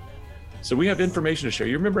 So we have information to share.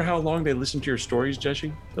 You remember how long they listened to your stories,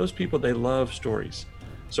 Jesse? Those people, they love stories.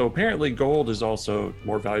 So apparently gold is also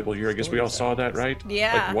more valuable here. I guess we all saw that, right?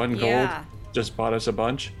 Yeah, Like 1 gold yeah. just bought us a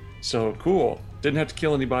bunch. So cool. Didn't have to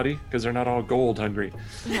kill anybody because they're not all gold hungry.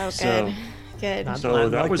 Oh, good. So Good. Not- So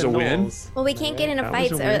not that like was the a win. Knolls. Well, we can't get into That was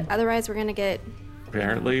fights, a win. otherwise we're gonna get.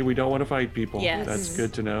 apparently we don't want to fight people. Yes. That's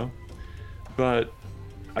good to know. But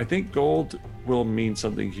I think gold will mean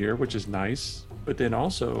something here, which is nice. But then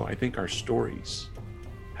also, I think our stories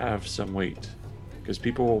have some weight because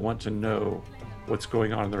people will want to know what's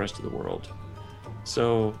going on in the rest of the world.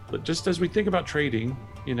 So, but just as we think about trading,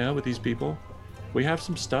 you know, with these people, we have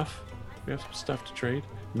some stuff. We have some stuff to trade.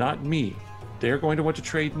 Not me. They're going to want to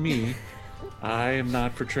trade me. I am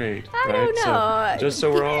not for trade. I right? don't know. So, just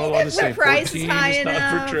so we're all on the same. price is 14 high is not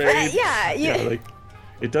enough. for trade. Yeah, like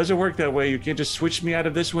it doesn't work that way. You can't just switch me out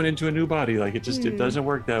of this one into a new body. Like it just it doesn't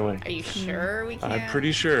work that way. Are you sure we can't? I'm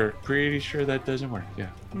pretty sure that doesn't work. Yeah.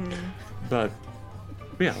 But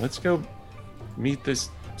yeah, let's go meet this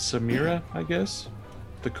Samira, I guess,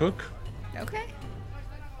 the cook. Okay.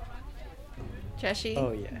 Jeshi,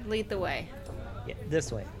 Oh, yeah. lead the way. Yeah,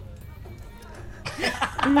 this way.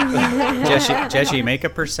 Jeshi, make a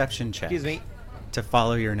perception check Excuse me. to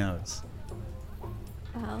follow your nose.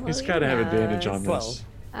 He's got to have advantage on this.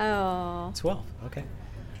 12. Oh. 12. Okay.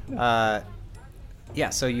 Yeah,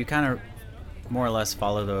 so you kind of more or less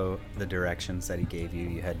follow the directions that he gave you.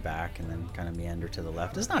 You head back and then kind of meander to the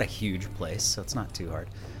left. It's not a huge place, so it's not too hard.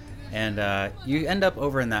 And you end up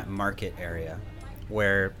over in that market area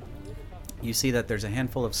where you see that there's a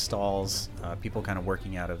handful of stalls, people kind of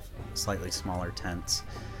working out of slightly smaller tents.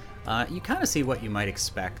 You kind of see what you might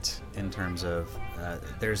expect in terms of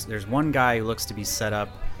there's one guy who looks to be set up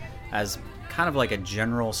as kind of like a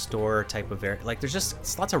general store type of area. Like there's just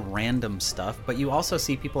it's lots of random stuff, but you also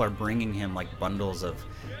see people are bringing him like bundles of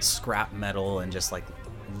scrap metal and just like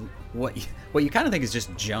what you kind of think is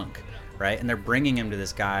just junk, right? And they're bringing him to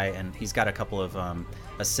this guy, and he's got a couple of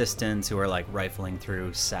assistants who are like rifling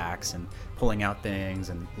through sacks and pulling out things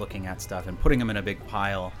and looking at stuff and putting them in a big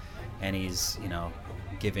pile, and he's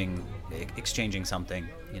exchanging something,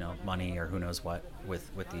 money or who knows what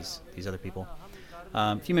with these other people.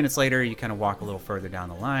 A few minutes later, you kind of walk a little further down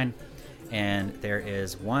the line, and there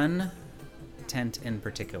is one tent in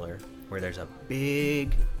particular where there's a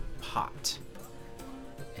big pot,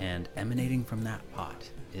 and emanating from that pot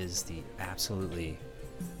is the absolutely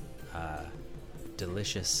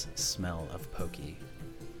delicious smell of pokey.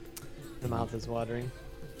 The mouth is watering.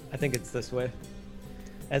 I think it's this way.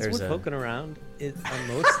 As There's we're poking around, are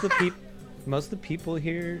most of the people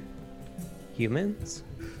here humans?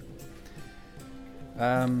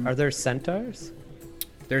 Are there centaurs?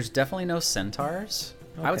 There's definitely no centaurs.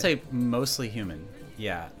 I would Okay. say mostly human.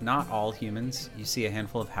 Yeah, not all humans. You see a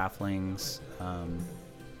handful of halflings,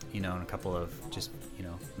 and a couple of just,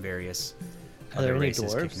 various Are there other any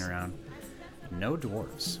races dwarves? kicking around. No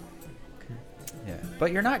dwarves. Yeah,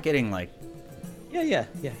 but you're not getting like, Yeah.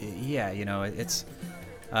 it's,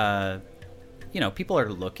 people are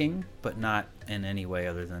looking, but not in any way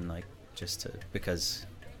other than like because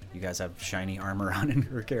you guys have shiny armor on and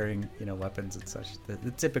are carrying, weapons and such.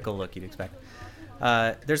 The typical look you'd expect.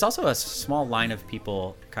 There's also a small line of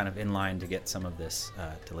people kind of in line to get some of this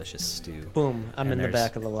delicious stew. Boom! I'm And in the there's-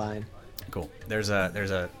 back of the line. Cool. There's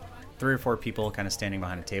a 3 or 4 people kind of standing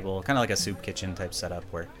behind a table, kind of like a soup kitchen type setup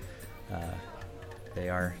where They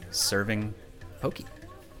are serving pokey.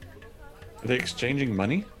 Are they exchanging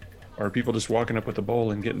money? Or are people just walking up with a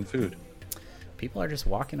bowl and getting food? People are just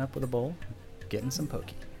walking up with a bowl, getting some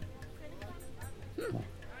pokey.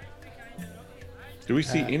 Do we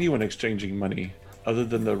see anyone exchanging money other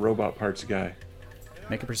than the robot parts guy?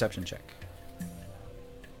 Make a perception check.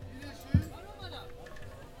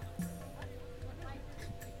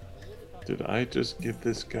 Did I just give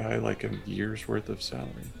this guy like a year's worth of salary?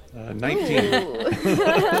 19.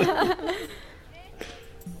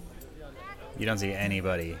 You don't see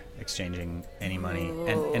anybody exchanging any money.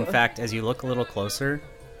 And in fact, as you look a little closer,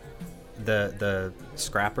 the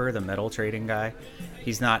scrapper, the metal trading guy,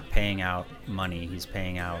 he's not paying out money. He's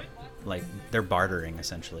paying out, like, they're bartering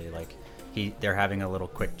essentially. Like, they're having a little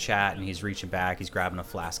quick chat, and he's reaching back. He's grabbing a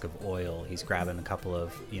flask of oil. He's grabbing a couple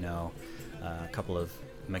of, a couple of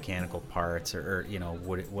mechanical parts or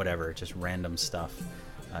whatever, just random stuff.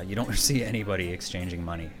 You don't see anybody exchanging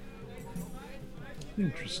money.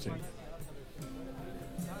 Interesting.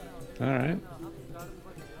 All right.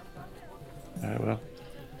 Well,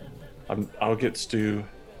 I'll get Stu,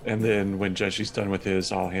 and then when Jesse's done with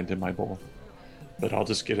his, I'll hand him my bowl. But I'll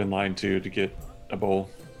just get in line too to get a bowl.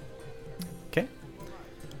 Okay.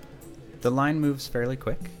 The line moves fairly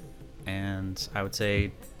quick, and I would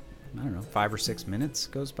say, 5 or 6 minutes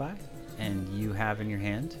goes by, and you have in your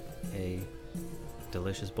hand a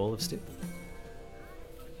delicious bowl of stew.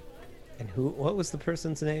 And what was the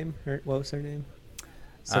person's name? What was her name?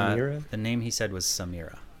 Samira? The name he said was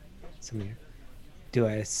Samira. Samira. Do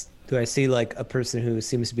I see like a person who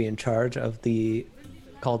seems to be in charge of the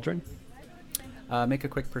cauldron? Make a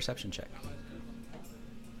quick perception check.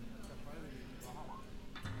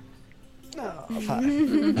 Oh,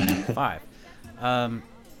 5. 5.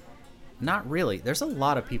 Not really. There's a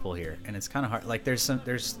lot of people here, and it's kind of hard. Like,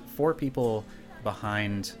 there's 4 people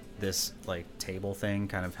behind this like table thing,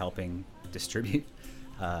 kind of helping distribute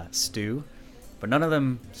stew, but none of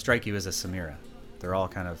them strike you as a Samira. They're all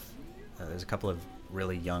kind of. There's a couple of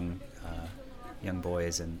really young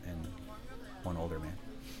boys and one older man.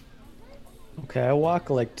 Okay, I walk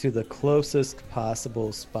like to the closest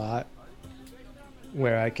possible spot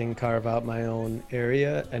where I can carve out my own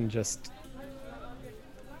area and just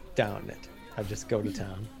down it. I just go to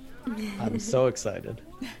town. I'm so excited.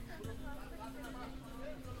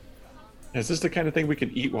 Is this the kind of thing we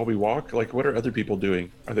can eat while we walk? Like, what are other people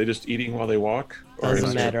doing? Are they just eating while they walk?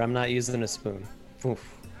 Doesn't matter. I'm not using a spoon.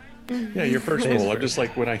 Oof. Yeah, your first bowl. I'm just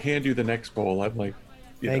like, when I hand you the next bowl, I'm like,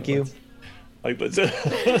 Thank you. Let's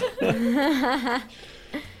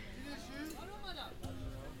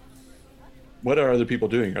What are other people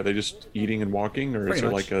doing? Are they just eating and walking, or Pretty is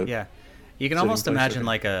there much, like a yeah? You can sitting almost place, imagine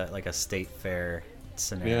okay. like a state fair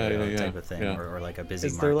scenario Yeah, type of thing, yeah. or like a busy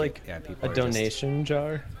Is market. there like People a are just- donation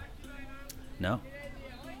jar? No.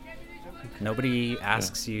 Nobody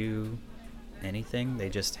asks you anything. They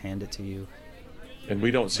just hand it to you. And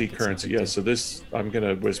we don't see Like it's no currency. big Yeah, deal. so this, I'm going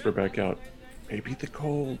to whisper back out. Maybe the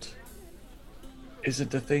gold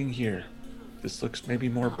isn't the thing here. This looks maybe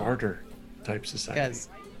more barter type society. Guys,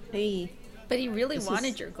 Hey. But he really This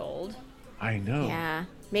wanted is- your gold. I know. Yeah.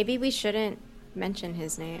 Maybe we shouldn't mention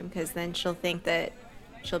his name, because then she'll think that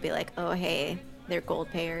she'll be like, oh, hey, they're gold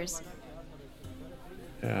payers.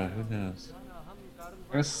 Yeah, who knows? I'm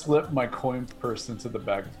gonna slip my coin purse into the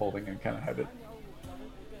bag of holding and kind of hide it.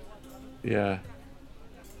 Yeah.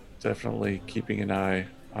 Definitely keeping an eye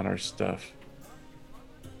on our stuff.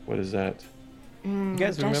 What is that? you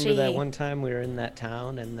guys remember that Joshi. one time we were in that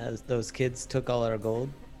town and those kids took all our gold?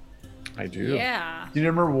 I do. Yeah. Do you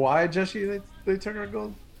remember why, Jesse, they took our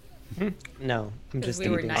gold? No, I'm 'Cause just we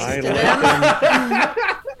were eating. nice I to let them,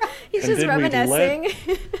 He's And just then we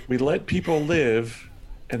reminiscing. we let people live,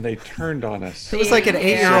 and they turned on us. It was like an Yeah.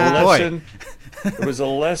 8-year-old A boy. lesson- It was a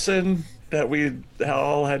lesson that we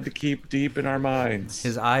all had to keep deep in our minds.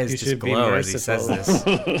 His eyes You just should be glow as he says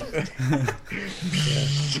merciful. this.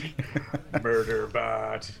 Murder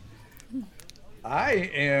bot. I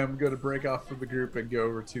am going to break off from the group and go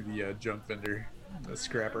over to the junk vendor, the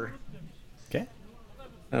scrapper. Okay.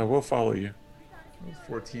 We'll follow you.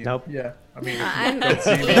 14. Nope. Yeah. I mean, I'm eating next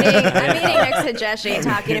to Jeshi,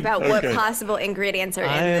 talking about what Okay. possible ingredients are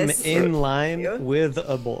I in am this. in line with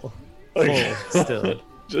a bowl. Okay. Full still.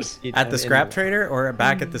 Just At the scrap trader or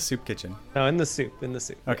back at the soup kitchen? No, in the soup.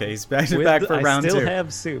 Okay, he's back With back the- for round I still 2.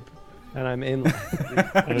 have soup, and I'm in line.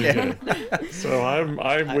 okay. So I'm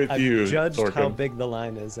with I've you, judged how Thorkin. big the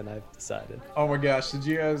line is, and I've decided. oh my gosh, did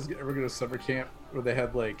you guys ever go to summer camp where they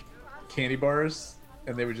had like candy bars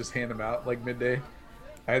and they would just hand them out like midday?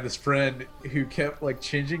 I had this friend who kept like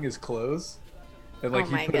changing his clothes And like Oh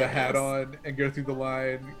you my put a hat goodness. on and go through the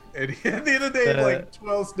line, and at the end of the day, The- like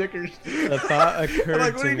 12 Snickers. The thought I'm occurred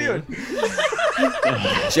like, what to are you me. doing?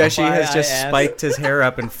 Jesse Why has I just asked- spiked his hair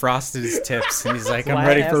up and frosted his tips, and he's like, Why "I'm I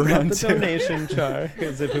ready asked for about round the 2." donation jar,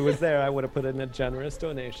 because if it was there, I would have put in a generous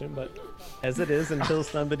donation. But as it is, until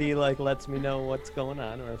somebody like lets me know what's going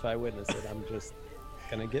on, or if I witness it, I'm just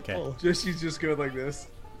gonna get Okay. full. She's just going like this.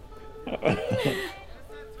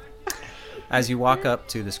 As you walk up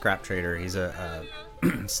to the scrap trader, he's a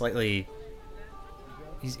slightly.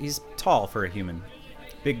 He's tall for a human,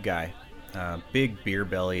 big guy, big beer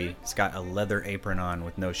belly. He's got a leather apron on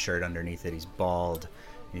with no shirt underneath it. He's bald.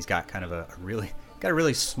 He's got kind of a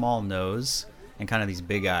really small nose and kind of these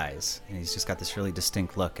big eyes, and he's just got this really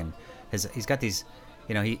distinct look. And he's got these,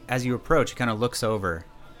 as you approach, he kind of looks over,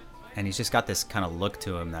 and he's just got this kind of look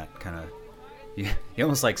to him that kind of. You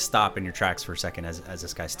almost like stop in your tracks for a second as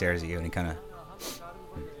this guy stares at you, and he kind of,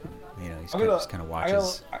 just kind of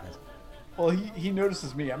watches. Well, he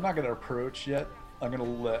notices me. I'm not gonna approach yet. I'm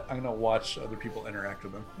gonna watch other people interact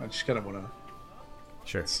with him. I just kind of want to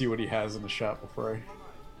Sure. see what he has in the shop before I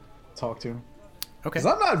talk to him. Okay. Because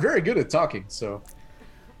I'm not very good at talking, so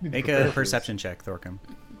need to Make prepare a for this. perception check, Thorcum.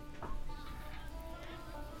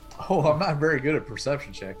 Oh, I'm not very good at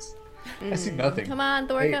perception checks. I see nothing. Come on,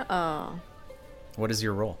 Thorka. Hey. Oh. What is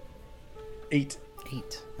your roll? 8.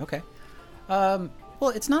 8. Okay. Well,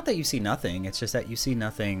 it's not that you see nothing. It's just that you see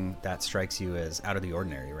nothing that strikes you as out of the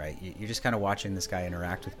ordinary, right? You're just kind of watching this guy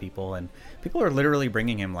interact with people, and people are literally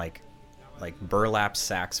bringing him like burlap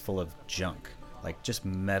sacks full of junk, like just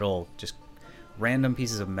metal, just random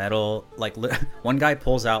pieces of metal. Like one guy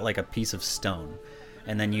pulls out like a piece of stone,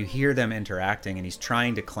 and then you hear them interacting, and he's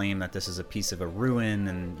trying to claim that this is a piece of a ruin,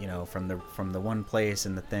 and from the one place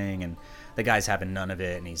and the thing, and the guy's having none of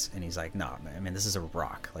it, and he's like, "No, man, I mean, this is a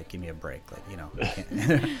rock. Like, give me a break. Like, I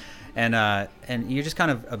can't." and you're just kind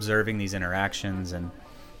of observing these interactions, and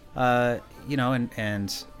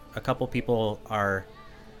and a couple people are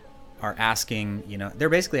asking, they're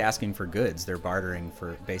basically asking for goods. They're bartering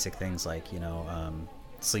for basic things like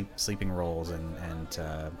sleeping rolls and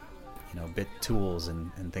bit tools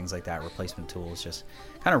and things like that, replacement tools, just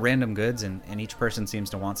kind of random goods, and each person seems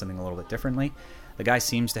to want something a little bit differently. The guy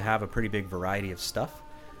seems to have a pretty big variety of stuff,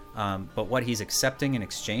 but what he's accepting in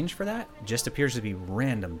exchange for that just appears to be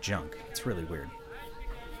random junk. It's really weird.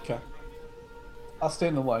 Okay. I'll stay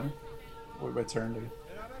in the line. Wait my turn to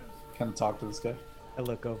kind of talk to this guy. I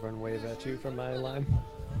look over and wave at you from my line.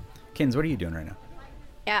 Kins, what are you doing right now?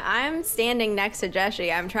 Yeah, I'm standing next to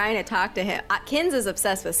Jessie. I'm trying to talk to him. Kins is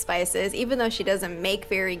obsessed with spices, even though she doesn't make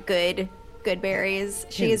very good berries.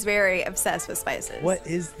 She Kins. is very obsessed with spices. What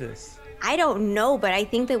is this? I don't know, but I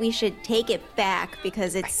think that we should take it back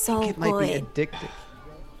because it's so it might be good.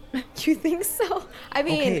 addictive. You think so? I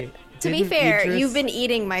mean, Okay, to be didn't fair, Idris- you've been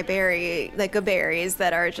eating my good berries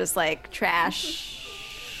that are just like trash,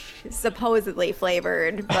 supposedly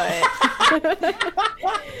flavored, but Is I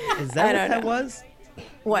that what don't that know. was?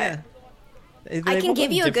 what? Yeah. They I can both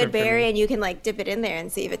give look you a good different for berry me. and you can like dip it in there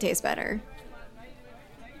and see if it tastes better.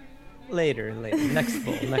 Later. Next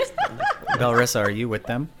bowl. Next bowl. Belrissa, are you with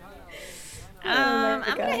them? I'm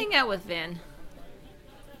forgot. gonna hang out with Vin.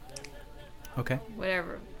 Okay.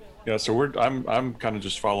 Whatever. Yeah, so I'm kind of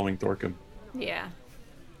just following Thorcum. Yeah.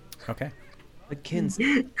 Okay. But Kins,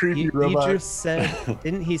 Creepy he robot. just said,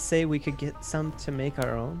 didn't he say we could get some to make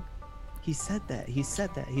our own? He said that. He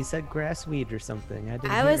said grass weed or something. I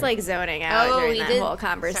hear was it. like zoning out during that whole Sorry,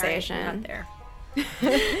 conversation. not there.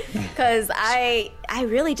 Because I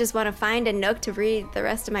really just want to find a nook to read the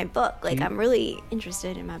rest of my book. Like I'm really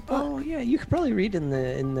interested in my book. Oh yeah, you could probably read in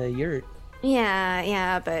the yurt.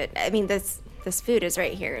 Yeah, but I mean this food is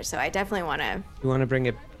right here, so I definitely want to. You want to bring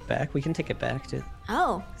it back? We can take it back to.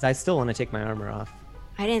 Oh, Cause I still want to take my armor off.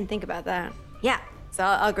 I didn't think about that. Yeah, so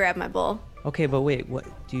I'll grab my bowl. Okay, but wait, what?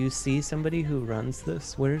 Do you see somebody who runs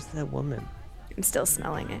this? Where's that woman? I'm still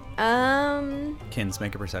smelling it. Kins,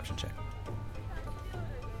 make a perception check.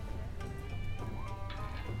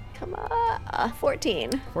 Come on,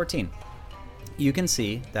 14. 14. You can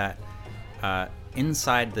see that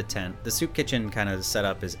inside the tent, the soup kitchen kind of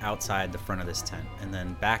setup is outside the front of this tent, and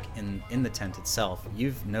then back in the tent itself,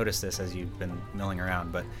 you've noticed this as you've been milling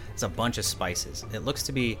around, but it's a bunch of spices. It looks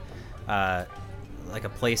to be like a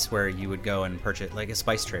place where you would go and purchase, like a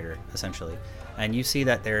spice trader, essentially. And you see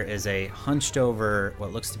that there is a hunched over,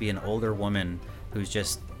 what looks to be an older woman who's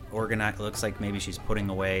just organized. Looks like maybe she's putting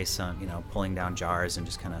away some, pulling down jars and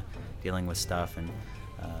just kind of dealing with stuff. And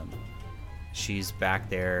she's back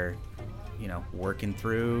there, working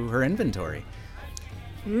through her inventory.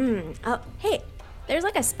 Oh, hey, There's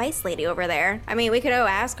like a spice lady over there. I mean, we could go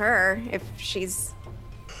ask her if she's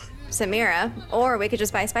Samira, or we could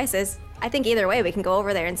just buy spices. I think either way, we can go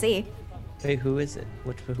over there and see. Wait, who is it?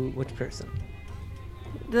 Which person?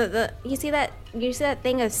 You see that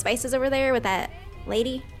thing of spices over there with that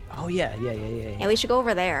lady? Oh yeah. Yeah, we should go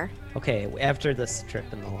over there. Okay, after this trip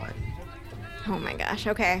in the line. Oh my gosh.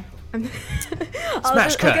 Okay.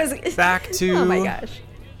 Smash cut. Back to Oh my gosh.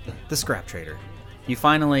 the scrap trader. You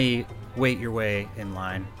finally wait your way in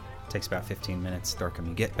line. Takes about 15 minutes. Thorcom,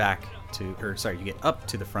 you get you get up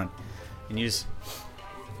to the front, and you just.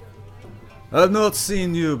 I've not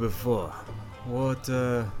seen you before. What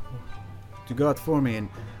you got for me? And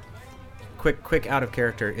quick out of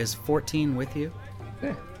character. Is 14 with you?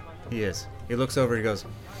 Yeah. He is. He looks over. He goes.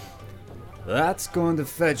 That's going to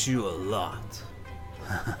fetch you a lot.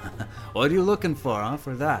 What are you looking for, huh?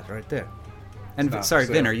 For that right there. And sorry,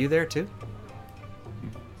 Vin, are you there too?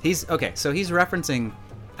 He's okay. So he's referencing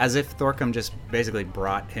as if Thorcom just basically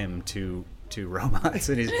brought him to robots,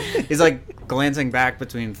 and he's like glancing back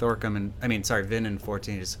between Thorcom and Vin and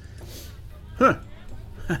 14. Just, huh?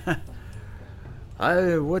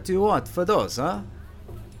 What do you want for those, huh?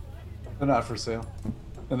 They're not for sale.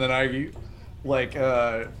 And then I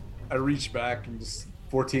reach back and just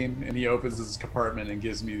 14, and he opens his compartment and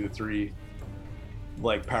gives me the 3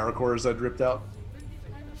 like power cores I'd ripped out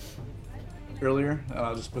earlier, and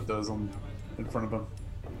I'll just put those in front of him.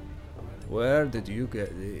 Where did you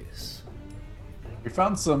get these? We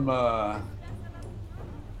found some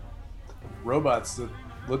robots that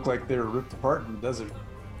looked like they were ripped apart in the desert.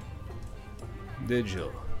 Did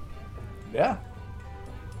you? Yeah.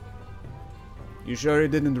 You sure you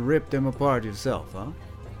didn't rip them apart yourself, huh?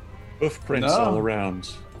 Hoof prints No. all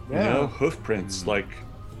around. Yeah. You know, hoof prints like,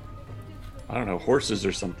 I don't know, horses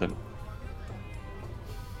or something.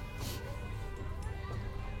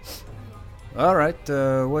 All right,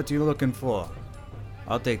 what are you looking for?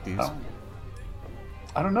 I'll take these.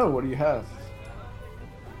 I don't know. What do you have?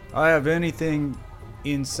 I have anything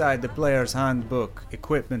inside the player's handbook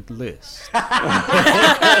equipment list.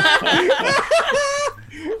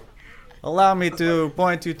 Allow me to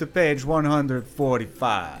point you to page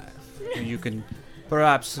 145. You can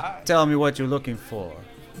perhaps tell me what you're looking for.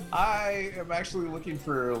 I am actually looking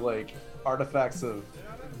for like artifacts of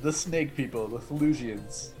the snake people, the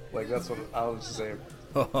Thelusians. Like that's what I was just saying.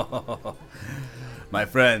 My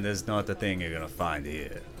friend, that's not the thing you're gonna find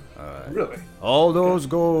here. Really? All those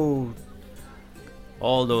go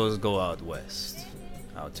out west,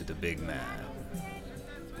 out to the big man.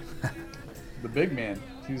 The big man.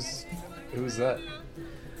 Who's that?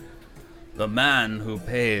 The man who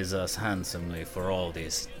pays us handsomely for all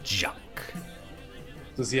this junk.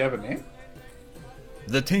 Does he have a name?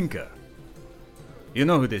 The Tinker. You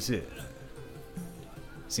know who this is?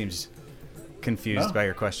 Seems confused No. by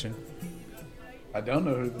your question. I don't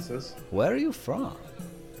know who this is. Where are you from?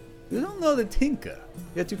 You don't know the Tinker,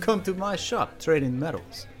 yet you come to my shop trading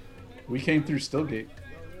metals. We came through Stillgate.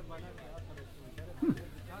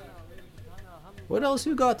 What else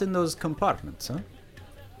you got in those compartments, huh?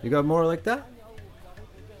 You got more like that?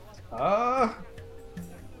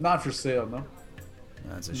 Not for sale, no.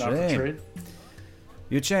 That's a Not for shame. trade.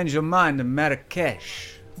 You change your mind in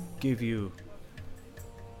Marrakesh. Give you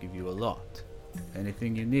a lot.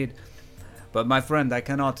 Anything you need. But my friend, I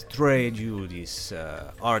cannot trade you these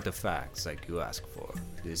artifacts like you ask for.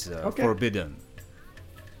 This Okay. forbidden.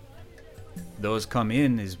 Those come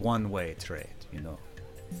in is one-way trade, you know.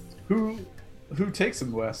 Who takes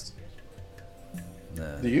them west?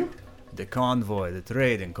 Do you? The convoy, the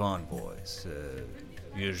trading convoys.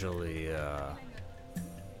 Usually,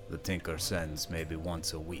 the Tinker sends maybe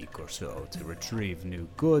once a week or so to retrieve new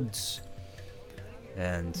goods.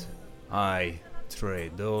 And I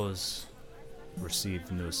trade those, receive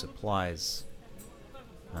new supplies,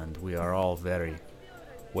 and we are all very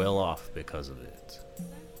well off because of it.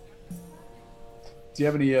 Do you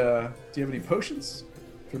have any potions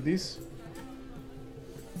for these?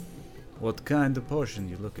 What kind of potion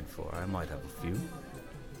you looking for? I might have a few.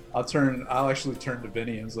 I'll actually turn to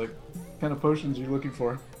Vinny and was like, what kind of potions are you looking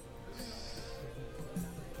for?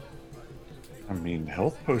 I mean,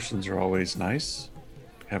 health potions are always nice.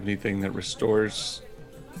 Have anything that restores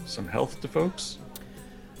some health to folks?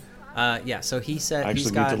 Yeah, so he said I actually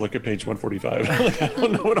he's need got... to look at page 145. Like, I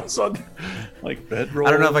don't know what else on there. Like bedrolls.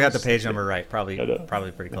 I don't know if I got the page number right. Probably I know.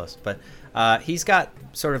 pretty close. But he's got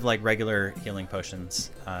sort of like regular healing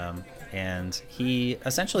potions, and he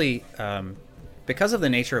essentially, because of the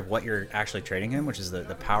nature of what you're actually trading him, which is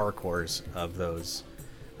the power cores of those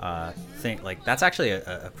like that's actually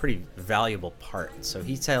a pretty valuable part. So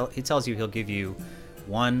he tells you he'll give you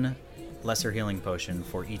one lesser healing potion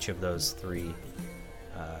for each of those 3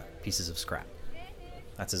 pieces of scrap.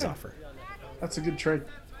 That's his offer. That's a good trade.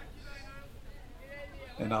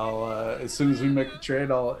 And I'll, as soon as we make the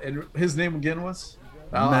trade, and his name again was?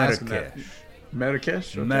 I'll ask him that.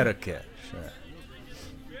 Marrakesh? Okay. Marrakesh.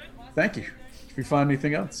 Thank you. If you find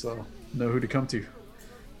anything else, I'll know who to come to.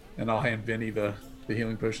 And I'll hand Vinny the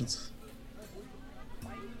healing potions.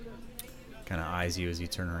 Kind of eyes you as you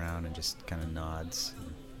turn around and just kind of nods.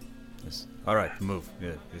 Just, all right, move.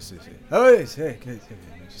 Yeah,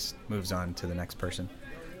 just moves on to the next person.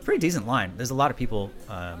 Pretty decent line. There's a lot of people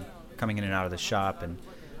coming in and out of the shop and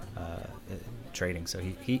trading. So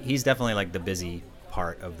he's definitely like the busy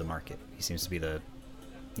part of the market. He seems to be the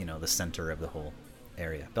center of the whole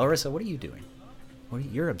area. Belrissa, what are you doing?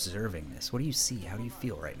 You're observing this. What do you see? How do you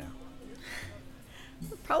feel right now?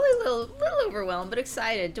 Probably a little overwhelmed, but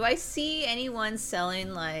excited. Do I see anyone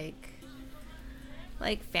selling like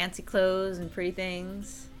fancy clothes and pretty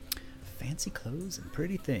things? Fancy clothes and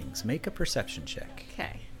pretty things. Make a perception check.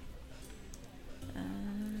 Okay.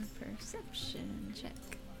 Perception check.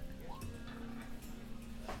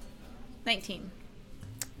 19.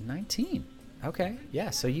 19. Okay. Yeah.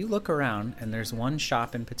 So you look around, and there's one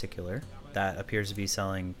shop in particular that appears to be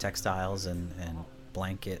selling textiles and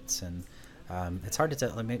blankets, and it's hard to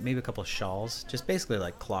tell. Like maybe a couple of shawls, just basically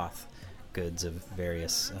like cloth goods of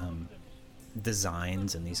various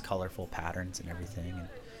designs and these colorful patterns and everything. And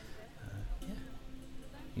yeah,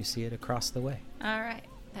 you see it across the way. All right,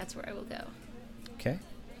 that's where I will go. Okay.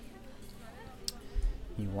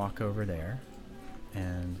 You walk over there,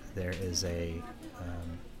 and there is a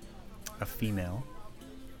female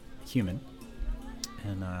human,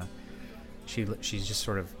 and she's just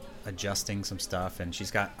sort of adjusting some stuff, and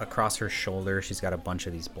she's got across her shoulder, she's got a bunch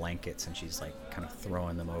of these blankets, and she's like kind of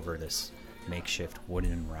throwing them over this makeshift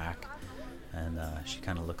wooden rack, and she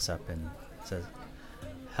kind of looks up and says,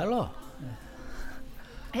 "Hello."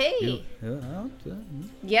 Hey.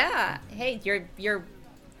 Yeah. Hey,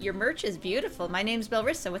 your merch is beautiful. My name's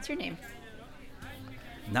Belrissa. What's your name?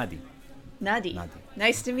 Nadi. Nadi.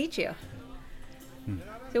 Nice to meet you.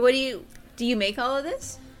 So what do you make all of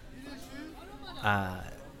this?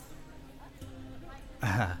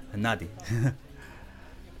 Nadi.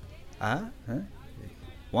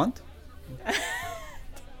 Want?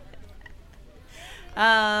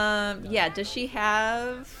 Yeah, does she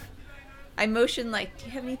have... I motion like, do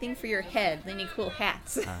you have anything for your head? Any cool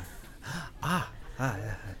hats?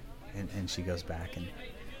 And she goes back and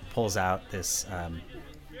pulls out this,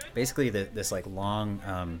 basically this like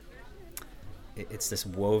long, it's this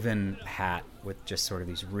woven hat with just sort of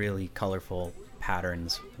these really colorful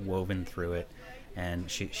patterns woven through it. And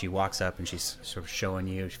she walks up and she's sort of showing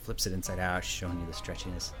you, she flips it inside out, she's showing you the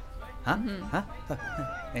stretchiness. Huh? Mm-hmm. Huh?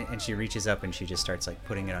 And she reaches up and she just starts like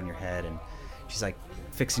putting it on your head, and she's like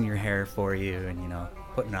fixing your hair for you and,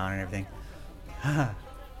 putting it on and everything.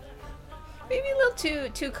 Maybe a little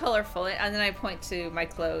too colorful. And then I point to my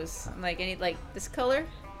clothes. I'm like, this color?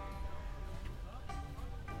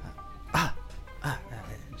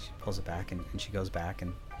 She pulls it back and she goes back,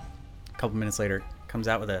 and a couple minutes later comes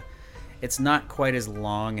out with it's not quite as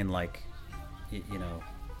long and like, I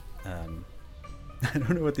don't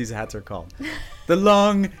know what these hats are called. The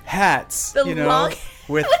long hats,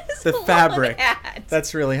 with the fabric. Hat?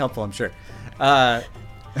 That's really helpful, I'm sure.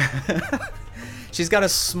 She's got a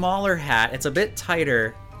smaller hat. It's a bit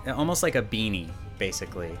tighter, almost like a beanie,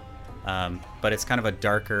 basically. But it's kind of a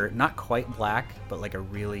darker, not quite black, but like a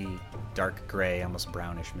really dark gray, almost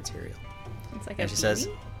brownish material. It's like and a she beanie? says,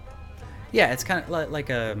 yeah, it's kind of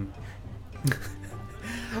like a...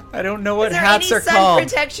 I don't know what hats are sun called.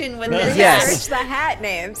 Protection with this? Yes. Search the hat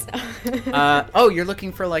names. You're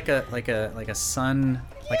looking for like a sun,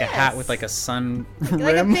 like a hat with like a sun Like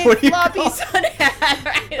a rim. big What do you floppy call it? sun hat.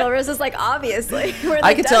 Right? Belrissa's like, obviously.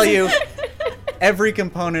 I can tell you every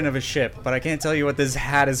component of a ship, but I can't tell you what this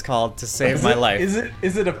hat is called to save my life.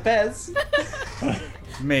 Is it a fez?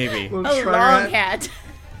 Maybe. A long hat.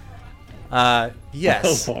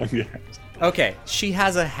 Yes. Oh, yeah. Okay, she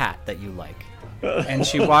has a hat that you like, and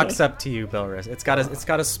she walks up to you, Belris. It's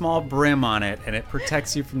got a small brim on it, and it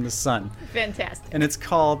protects you from the sun. Fantastic. And it's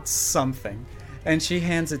called something. And she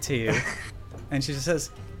hands it to you, and she just says,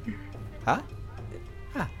 "Huh?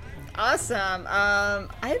 Awesome. I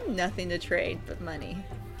have nothing to trade but money.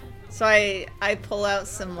 So I pull out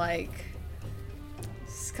some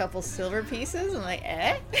couple silver pieces. I'm like,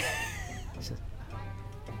 eh? She says,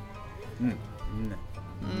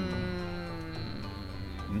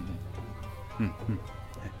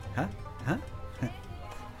 Huh?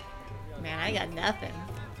 Man, I got nothing.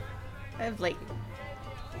 I have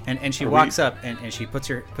And she Are walks we- up and she puts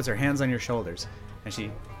her hands on your shoulders and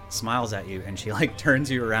she smiles at you and she like turns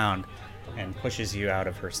you around and pushes you out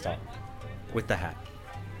of her stall with the hat.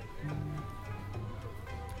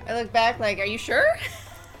 I look back like, are you sure?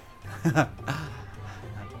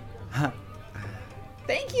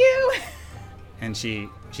 Thank you. And she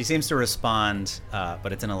seems to respond,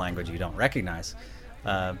 but it's in a language you don't recognize.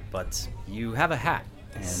 But you have a hat,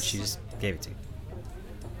 and she just gave it to you.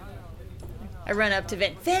 I run up to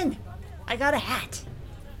Vin. Vin, I got a hat.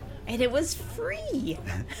 And it was free.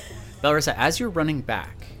 Belrissa, as you're running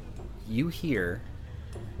back, you hear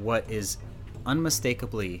what is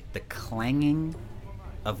unmistakably the clanging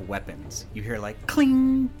of weapons. You hear like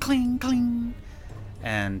cling, cling, cling.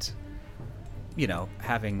 And, you know,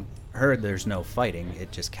 having heard there's no fighting,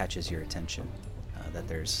 it just catches your attention that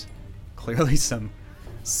there's clearly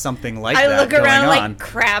something like I that look going around on. like,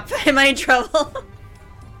 crap, am I in trouble?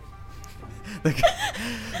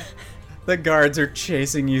 The guards are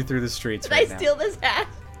chasing you through the streets Did right I now. steal this hat?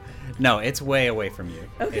 No, it's way away from you.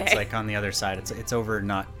 Okay. It's like on the other side. It's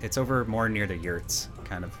over more near the yurts,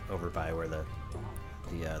 kind of over by where the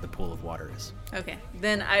pool of water is. Okay,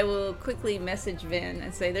 then I will quickly message Vin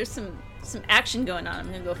and say there's some action going on. I'm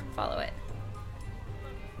gonna go follow it.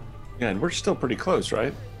 Yeah, and we're still pretty close,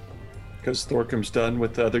 right? Because Thorkum's done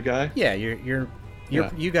with the other guy. Yeah,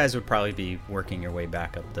 Yeah. you guys would probably be working your way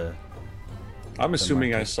back up the. I'm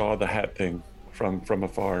assuming I market. saw the hat thing from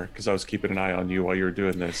afar because I was keeping an eye on you while you were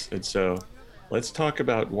doing this. And so, let's talk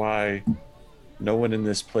about why no one in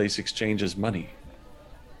this place exchanges money.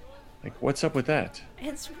 Like, what's up with that?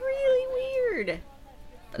 It's really weird.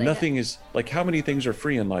 But Nothing is like, how many things are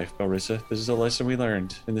free in life, Barissa? This is a lesson we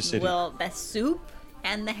learned in the city. Well, the soup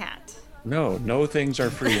and the hat. No things are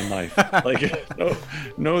free in life. Like,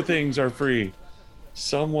 no things are free.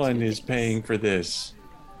 Someone is paying for this.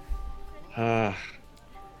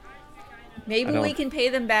 Maybe I we don't- can pay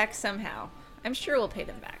them back somehow. I'm sure we'll pay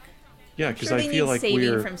them back. Yeah, I'm because sure I they feel need like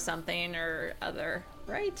saving from something or other,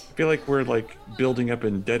 right? I feel like we're like building up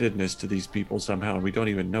indebtedness to these people somehow, and we don't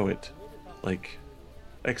even know it. Like,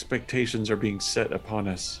 expectations are being set upon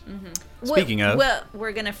us. Speaking of- well,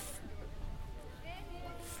 we're gonna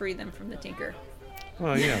free them from the Tinker.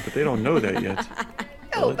 Well, yeah, but they don't know that yet.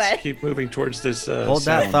 No, Let's but keep moving towards this. Hold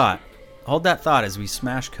that sound. thought. Hold that thought as we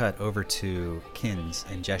smash cut over to Kins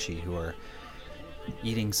and Jeshi, who are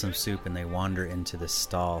eating some soup, and they wander into this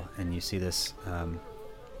stall, and you see this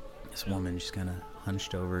this woman just kind of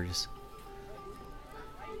hunched over, just.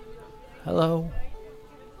 Hello.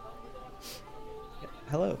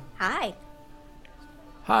 Hello. Hi.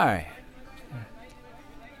 Hi.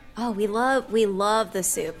 Oh, we love the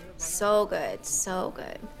soup. So good, so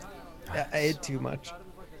good. I ate too much.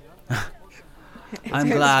 I'm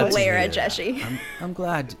glad to glare hear at that. Jeshi. I'm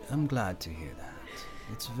glad to hear that.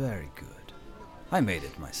 It's very good. I made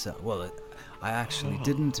it myself. Well, I actually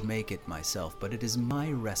didn't make it myself, but it is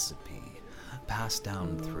my recipe, passed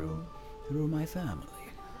down through my family.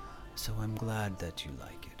 So I'm glad that you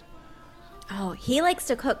like it. Oh, he likes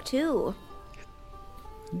to cook too.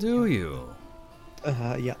 Do you?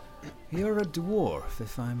 Yeah. You're a dwarf,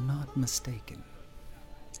 if I'm not mistaken.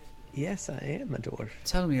 Yes, I am a dwarf.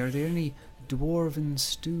 Tell me, are there any dwarven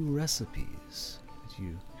stew recipes that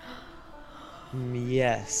you...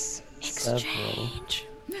 Yes. Several.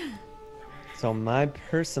 So my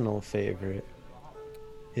personal favorite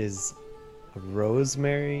is a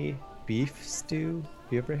rosemary beef stew.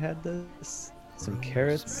 Have you ever had this? Some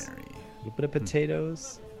carrots, Rosemary. a little bit of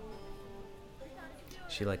potatoes.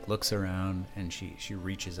 She like looks around and she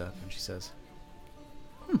reaches up and she says,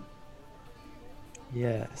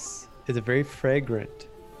 Yes. It's very fragrant.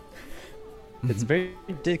 It's very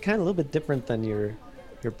kind of a little bit different than your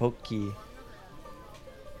poki.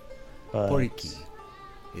 But Poriki.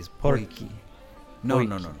 Is Porky. poriki. No.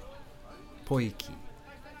 Poiki.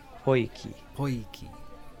 Poiki. Poiki.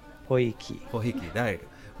 Poiki. Poiki. There you go.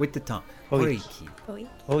 With the tongue. Poiki. Poriki.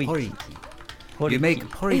 Poiki. Poriki. You make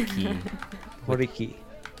poriki Poiki.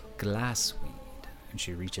 glass weed. And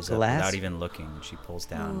she reaches up Glass? without even looking. She pulls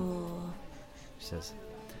down. She says,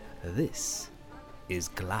 "This is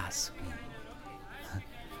glass weed.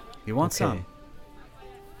 You want Okay. some?"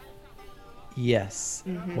 Yes.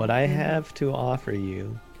 What I have to offer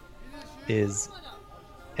you is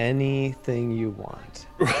anything you want.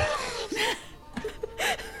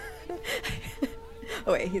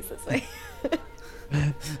 Oh wait, he's this way.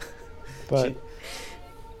 But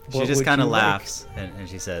She what just would kind of you like? laughs and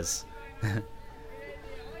she says,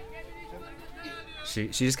 she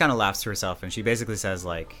just kind of laughs to herself and she basically says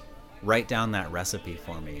like, write down that recipe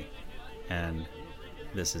for me, and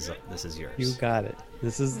this is yours. You got it.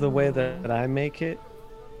 This is the way that I make it,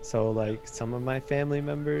 So like some of my family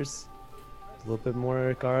members, a little bit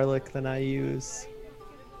more garlic than I use,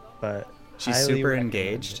 but She's highly super recommend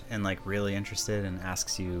engaged it. and like really interested and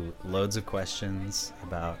asks you loads of questions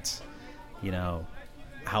about,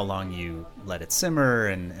 how long you let it simmer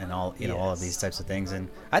and all, all of these types of things. And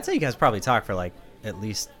I'd say you guys probably talk for like at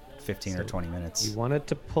least 15 or 20 minutes. You want it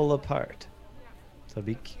to pull apart. So it'd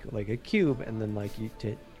be like a cube, and then like you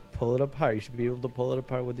pull it apart. You should be able to pull it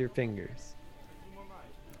apart with your fingers.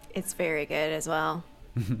 It's very good as well.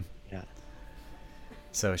 Yeah.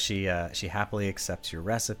 So she happily accepts your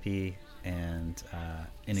recipe and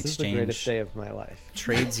in This is the greatest exchange day of my life.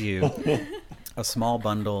 trades you a small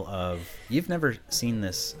bundle of. You've never seen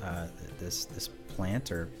this this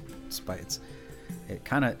plant or spice. It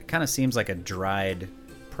kind of seems like a dried,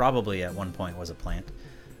 probably at one point was a plant.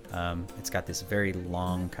 It's got this very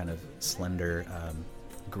long, kind of slender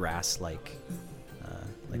grass-like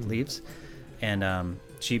leaves, and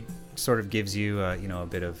she sort of gives you a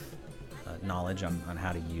bit of knowledge on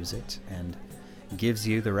how to use it, and gives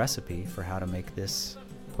you the recipe for how to make this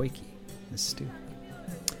poiki, this stew.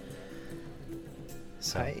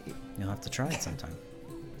 So you'll have to try it sometime.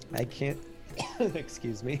 I can't.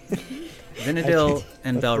 Excuse me. Vinadil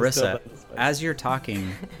and Let's just go Belrissa, about this way. as you're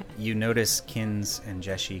talking, you notice Kins and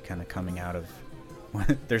Jeshi kind of coming out of.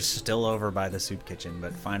 They're still over by the soup kitchen,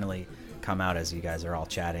 but finally come out as you guys are all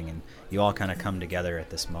chatting, and you all kind of come together at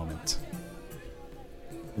this moment.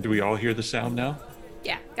 Do we all hear the sound now?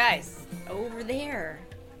 Yeah, guys, over there.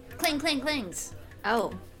 Cling, cling, clings.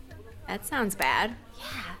 Oh, that sounds bad. Yeah.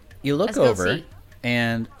 You look Let's go over, see.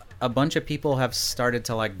 and a bunch of people have started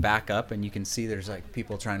to like back up, and you can see there's like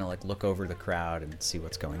people trying to like look over the crowd and see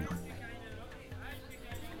what's going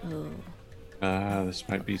on. Oh. This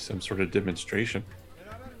might be some sort of demonstration.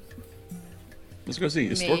 Let's go see.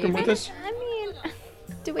 Is Maybe. Thorkum with us? I mean,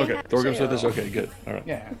 do we Okay, have Thorkum's to? with us. Okay, good. All right.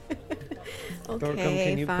 Yeah. Okay, Thorkum,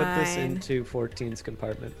 can you fine. put this into 14's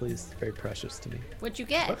compartment, please? It's very precious to me. What'd you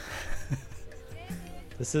get?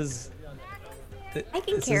 This is. I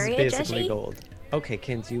can this carry is it, basically Jeshi. gold. Okay,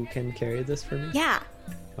 Kins, you can carry this for me? Yeah.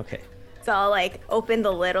 Okay. So I'll like open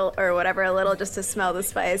the little or whatever a little just to smell the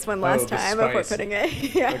spice one last the time before spice. putting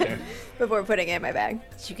it. Yeah. Okay. Before putting it in my bag.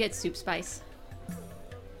 Did you get soup spice?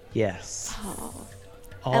 Yes. Oh.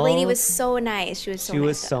 That lady All- was so nice. She was so She nice.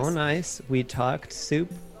 was to so us. nice. We talked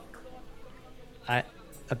soup.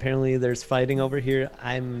 Apparently there's fighting over here.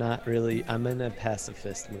 I'm in a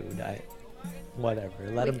pacifist mood. Whatever.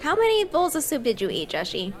 Let him. How many bowls of soup did you eat,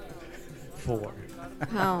 Jeshi? 4.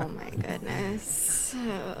 Oh my goodness.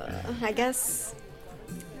 I guess.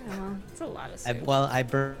 It's a lot of soup. I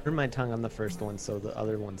burned my tongue on the first one, so the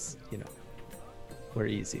other ones, were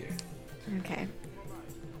easier. Okay.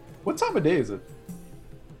 What time of day is it?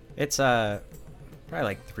 It's probably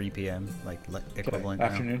like 3 p.m. like equivalent now.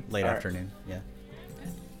 Afternoon? Late All right. afternoon. Yeah,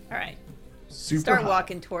 All right. Super Start hot.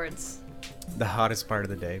 walking towards. the hottest part of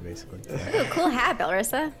the day, basically. Ooh, cool hat,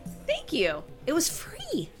 Belrissa. Thank you. It was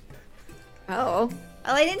free. Oh.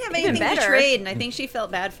 Well, I didn't have Even anything to better. trade, and I think she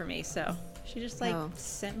felt bad for me, so she just Oh.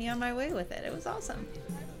 sent me on my way with it. It was awesome.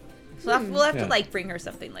 So we'll have Yeah. to bring her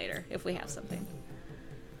something later if we have something.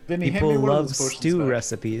 Vinny, hand me People one of love those potions stew back.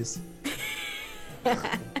 recipes.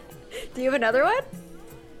 Do you have another one?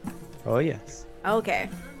 Oh yes. Okay.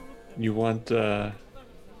 You want a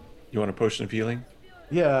potion of healing?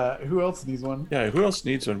 Yeah. Who else needs one? Yeah. Who else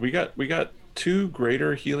needs one? We got 2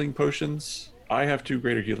 greater healing potions. I have 2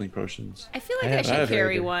 greater healing potions. I feel like I I have- should I have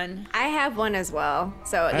carry either. one. I have one as well.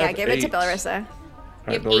 So yeah, have give it to 8. Belrissa. All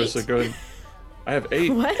right, have Larissa, 8? go ahead. I have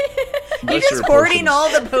 8. What? You're just hoarding all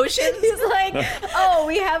the potions? He's like, oh,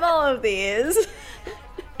 we have all of these.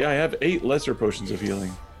 Yeah, I have 8 lesser potions of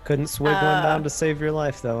healing. Couldn't swig one down to save your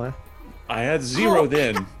life, though, huh? I had 0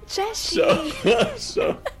 then. Jeshi.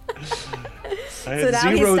 So I had now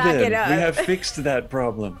he's 0 stocking then. up. We have fixed that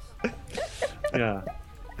problem. Yeah.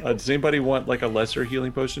 Does anybody want like a lesser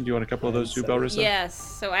healing potion? Do you want a couple of those too, Belrissa? Yes.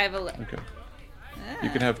 So I have a. Okay. You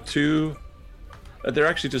can have 2. They're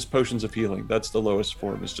actually just potions of healing. That's the lowest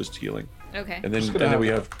form. It's just healing. Okay. And then, Just and gonna then we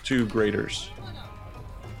have- have 2 graders.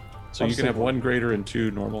 So I'm you can have simple. 1 greater and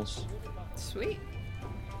 2 normals. Sweet.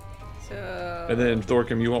 So. And then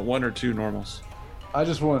Thorkum, you want 1 or 2 normals? I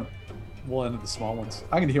just want one of the small ones.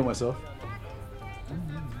 I can heal myself.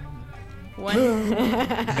 One.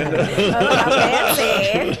 How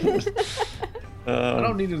fancy. I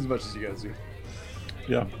don't need it as much as you guys do.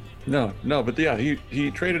 Yeah. No, but yeah,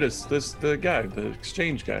 he traded us the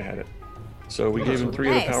exchange guy had it. So we gave him 3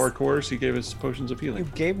 of Nice. the power cores. He gave us potions of You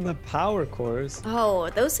healing. gave him the power cores. Oh,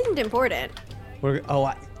 those seemed important.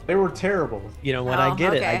 They were terrible. You know what? I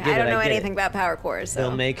get it. I get it. I don't know get anything it. about power cores. So.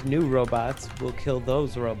 They'll make new robots. We'll kill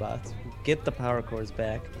those robots. Get the power cores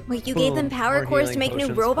back. Wait, you gave them Boom. power More cores to healing make new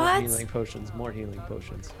potions, robots? More healing potions. More healing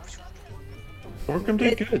potions. Orcam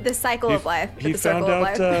did good. The cycle of life. He the found circle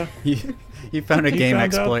out. of life. You found a He game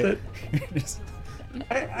found out exploit.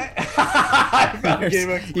 I found game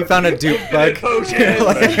exploit. You found a dupe bug.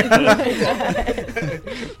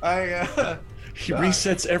 He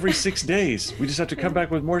resets every 6 days. We just have to come back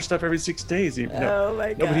with more stuff every 6 days. Oh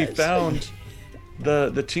my No, but he gosh. found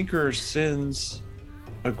the Tinkerer sends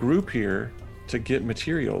a group here to get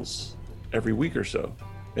materials every week or so,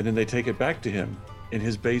 and then they take it back to him in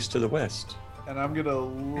his base to the west. And I'm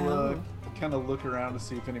gonna kind of look around to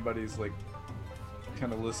see if anybody's like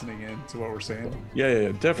kind of listening in to what we're saying. Yeah,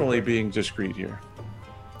 definitely being discreet here.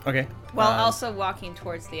 Okay. While also walking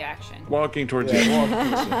towards the action. Walking towards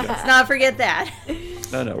Let's not forget that.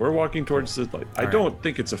 No, we're walking towards the light. I right. don't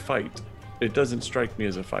think it's a fight. It doesn't strike me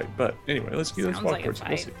as a fight. But anyway, let's Sounds walk like a towards it.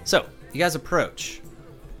 We'll fight. see. So you guys approach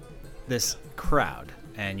this crowd,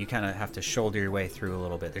 and you kind of have to shoulder your way through a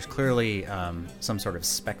little bit. There's clearly some sort of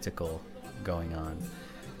spectacle going on.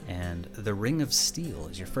 And the Ring of Steel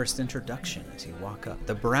is your first introduction as you walk up.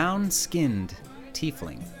 The brown-skinned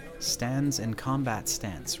tiefling stands in combat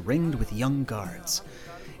stance, ringed with young guards.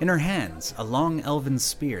 In her hands, a long elven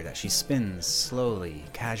spear that she spins slowly,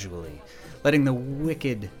 casually, letting the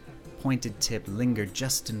wicked pointed tip linger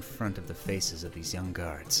just in front of the faces of these young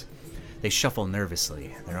guards. They shuffle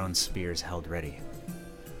nervously, their own spears held ready.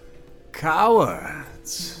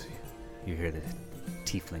 Cowards! You hear the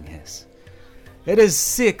tiefling hiss. It is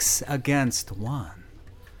 6 against 1.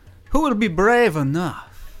 Who will be brave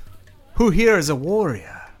enough? Who here is a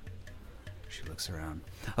warrior? She looks around.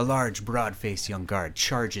 A large, broad-faced young guard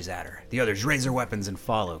charges at her. The others raise their weapons and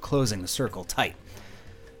follow, closing the circle tight.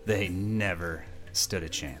 They never stood a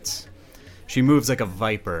chance. She moves like a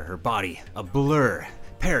viper, her body a blur.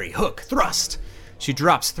 Parry, hook, thrust. She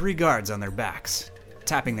drops 3 guards on their backs,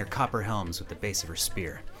 tapping their copper helms with the base of her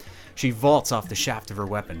spear. She vaults off the shaft of her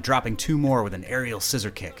weapon, dropping 2 more with an aerial scissor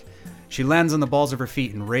kick. She lands on the balls of her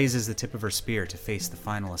feet and raises the tip of her spear to face the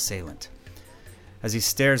final assailant. As he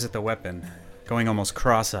stares at the weapon, going almost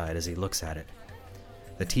cross-eyed as he looks at it,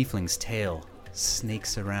 the tiefling's tail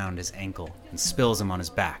snakes around his ankle and spills him on his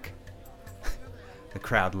back. The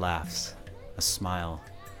crowd laughs. A smile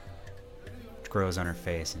grows on her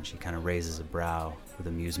face, and she kind of raises a brow with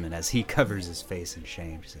amusement as he covers his face in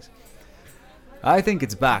shame. She says, I think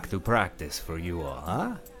it's back to practice for you all,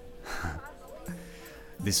 huh?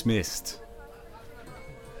 Dismissed.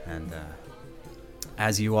 And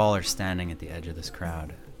as you all are standing at the edge of this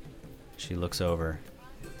crowd, she looks over.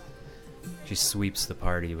 She sweeps the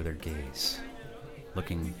party with her gaze,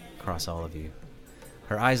 looking across all of you.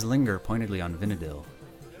 Her eyes linger pointedly on Vinadil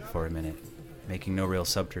for a minute, making no real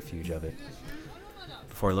subterfuge of it,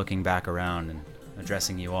 before looking back around and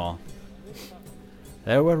addressing you all.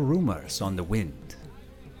 There were rumors on the wind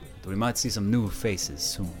that we might see some new faces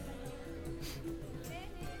soon.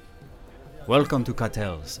 Welcome to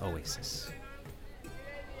Catel's Oasis.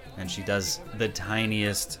 And she does the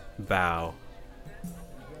tiniest bow,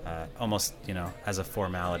 almost, as a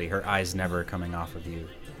formality, her eyes never coming off of you,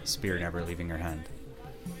 spear never leaving her hand.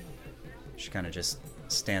 She kind of just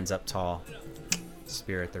stands up tall,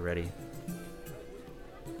 spear at the ready.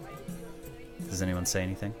 Does anyone say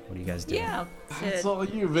anything? What do you guys do? Yeah. It's all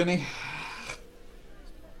you, Vinny.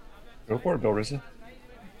 Go for it, Belrissa.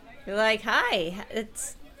 You're like, hi.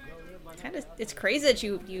 It's crazy that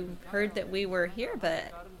you heard that we were here,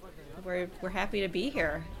 but we're happy to be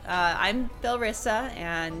here. I'm Belrissa,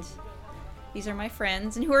 and these are my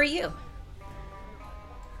friends. And who are you?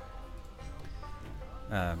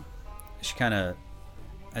 She kind of,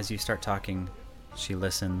 as you start talking, she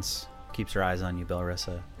listens, keeps her eyes on you,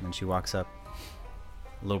 Belrissa, and then she walks up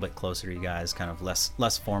a little bit closer to you guys, kind of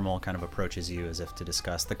less formal, kind of approaches you as if to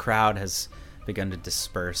discuss. The crowd has begun to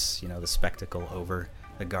disperse, the spectacle over.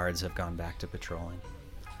 The guards have gone back to patrolling.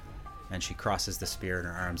 And she crosses the spear in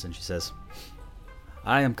her arms and she says,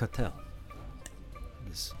 I am Catel.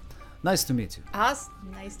 It's nice to meet you.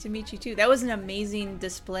 Nice to meet you too. That was an amazing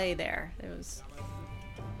display there. It was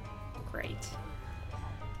great.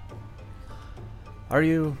 Are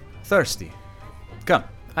you thirsty? Come,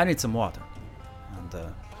 I need some water.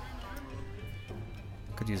 And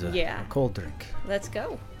could use a cold drink. Let's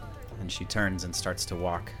go. And she turns and starts to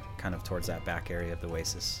walk kind of towards that back area of the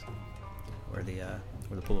oasis where the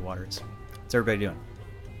pool of water is. What's everybody doing?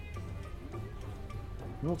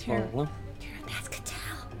 No problem. That's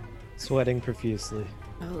Catel. Sweating profusely.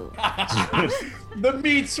 Oh. The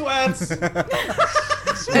meat sweats.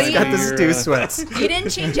 So He's got the your, stew sweats. You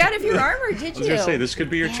didn't change out of your armor, did I was you? gonna say this could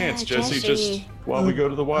be your Yeah, chance, Jesse. Jesse. Just while we go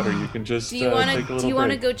to the water, you can just Do you want take a to? little Do you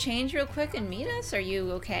want to break. go change real quick and meet us? Are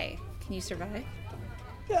you okay? Can you survive?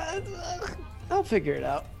 I'll figure it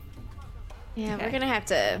out. Yeah, Okay. we're gonna have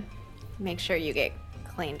to make sure you get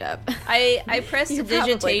cleaned up. I pressed You're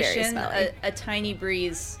probably very digitation, smelly. a tiny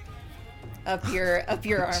breeze up your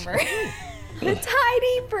armor. A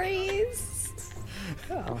tiny breeze.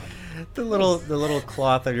 Oh, The little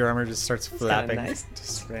cloth of your armor just starts kinda flapping nice.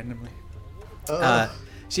 just randomly.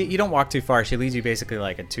 You don't walk too far. She leads you basically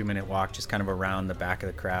like a 2-minute walk, just kind of around the back of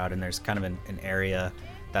the crowd, and there's kind of an area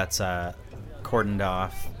that's cordoned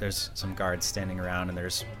off. There's some guards standing around, and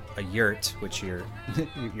there's a yurt which you're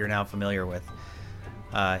now familiar with.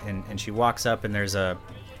 And she walks up, and there's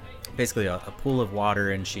basically a pool of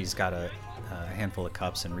water, and she's got a handful of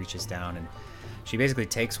cups and reaches down, and she basically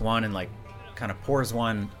takes one and like kind of pours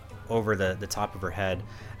one over the top of her head.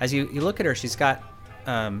 As you look at her, she's got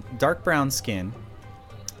dark brown skin,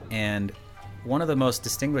 and one of the most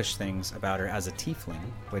distinguished things about her as a tiefling,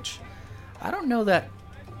 which I don't know that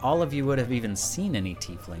all of you would have even seen any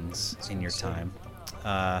tieflings in your time.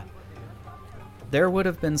 There would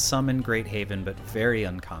have been some in Great Haven, but very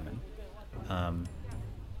uncommon.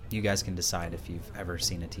 You guys can decide if you've ever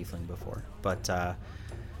seen a tiefling before. But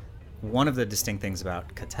one of the distinct things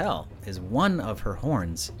about Cattell is one of her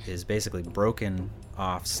horns is basically broken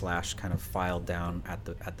off / kind of filed down at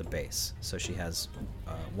the base. So she has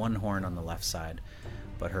one horn on the left side,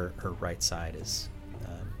 but her right side is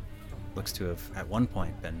looks to have at one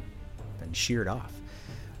point been sheared off.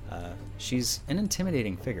 She's an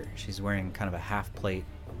intimidating figure. She's wearing kind of a half plate,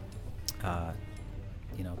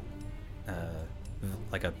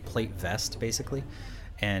 like a plate vest basically,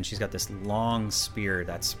 and she's got this long spear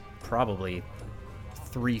that's probably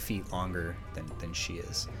 3 feet longer than she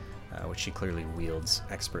is, which she clearly wields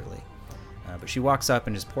expertly. But she walks up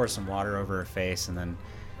and just pours some water over her face, and then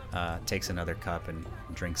takes another cup and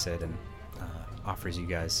drinks it, and offers you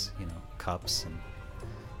guys, cups, and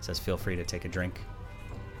says, "Feel free to take a drink."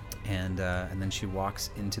 And then she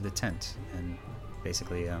walks into the tent and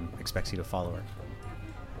basically expects you to follow her.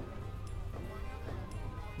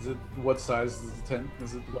 What size is the tent?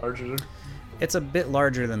 Is it larger? It's a bit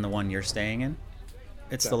larger than the one you're staying in.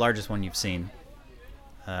 It's the largest one you've seen,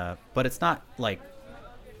 but it's not like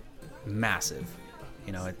massive.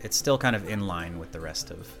 It's still kind of in line with the rest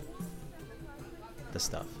of the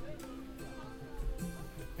stuff.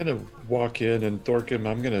 I'm gonna walk in, and Thorkim,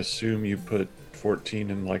 I'm gonna assume you put 14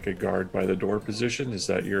 in like a guard by the door position. Is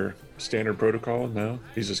that your standard protocol? No,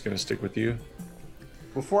 he's just gonna stick with you.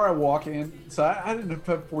 Before I walk in, so I didn't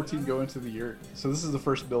have 14 go into the yurt. So this is the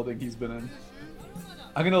first building he's been in.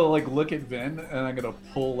 I'm gonna look at Vin, and I'm gonna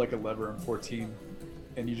pull like a lever on 14,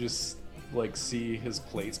 and you just see his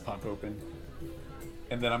plates pop open,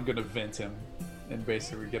 and then I'm gonna vent him, and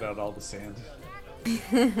basically get out all the sand.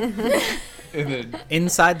 And then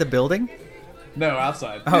Inside the building? no,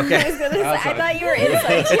 outside. Okay. I was gonna say, I Outside. thought you were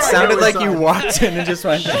inside. It sounded like you walked in and just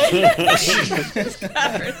went.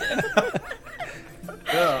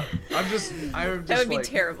 Yeah, I'm just That would be like,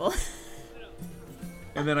 terrible.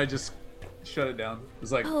 And then I just shut it down.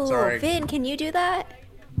 It's like, Oh, sorry, Vin, can you do that?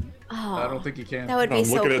 Oh, I don't think you can. that would be I'm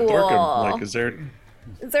so looking cool. at Thorkim. Like, is there?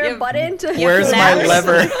 Is there a button to? Where's my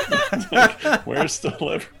Snaps? lever? Where's the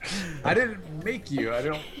lever? I didn't make you. I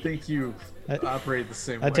don't think you operate the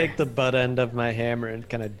same way. I take the butt end of my hammer and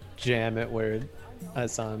kind of jam it where I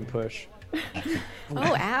saw him push.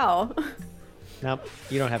 Oh, ow! Nope,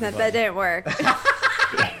 you don't have a That button. didn't work.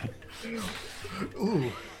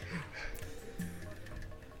 Ooh.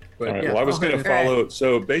 But All right. yeah, Well, I was going to okay. follow.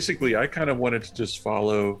 So basically, I kind of wanted to just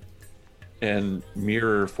follow and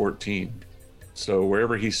mirror 14. So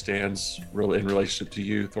wherever he stands in relationship to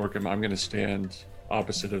you, Thorkim, I'm going to stand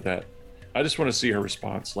opposite of that. I just want to see her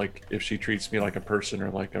response, like if she treats me like a person or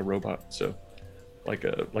like a robot. So like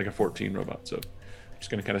a 14 robot. So I'm just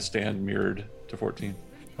going to kind of stand mirrored to 14.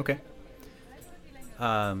 Okay.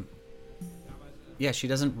 Yeah, she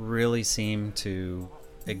doesn't really seem to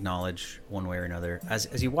acknowledge one way or another.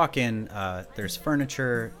 As you walk in, there's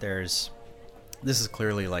furniture. This is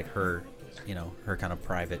clearly like her, her kind of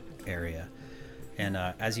private area. And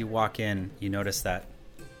as you walk in, you notice that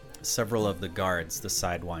several of the guards, the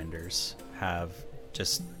sidewinders, have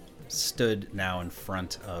just stood now in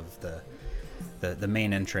front of the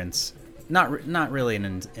main entrance. Not really in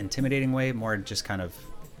an intimidating way, more just kind of,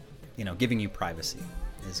 giving you privacy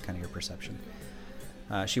is kind of your perception.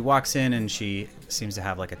 She walks in and she seems to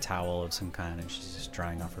have like a towel of some kind, and she's just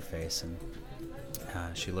drying off her face, and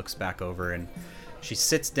she looks back over and she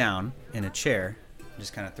sits down in a chair,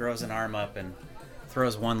 just kind of throws an arm up and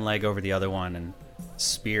throws one leg over the other one, and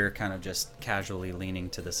spear kind of just casually leaning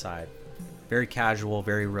to the side. Very casual,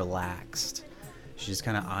 very relaxed. She's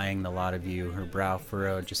kind of eyeing the lot of you, her brow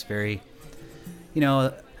furrowed, just very,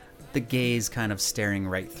 the gaze kind of staring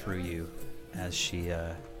right through you as she,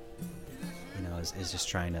 is just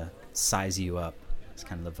trying to size you up. It's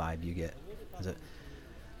kind of the vibe you get. There's a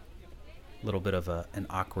little bit of an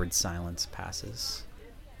awkward silence passes.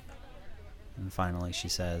 And finally she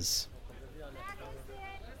says,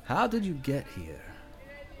 "How did you get here?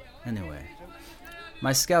 Anyway,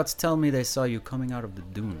 my scouts tell me they saw you coming out of the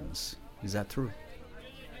dunes. Is that true?"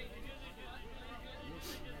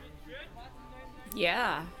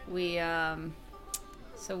 Yeah, we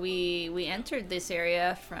entered this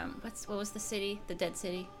area from what was the city? The dead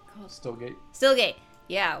city called? Stillgate. Stillgate.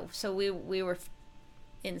 Yeah. So we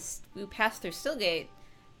passed through Stillgate,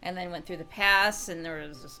 and then went through the pass, and there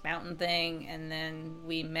was this mountain thing, and then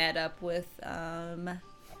we met up with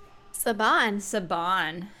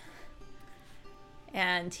Saban.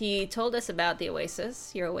 And he told us about the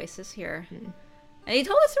oasis, your oasis here. And he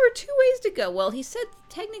told us there were 2 ways to go. Well, he said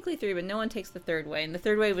technically 3, but no one takes the 3rd way. And the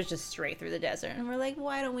 3rd way was just straight through the desert. And we're like,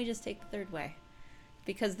 why don't we just take the 3rd way?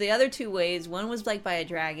 Because the other 2 ways, one was like by a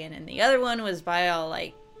dragon, and the other one was by all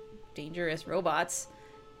like dangerous robots.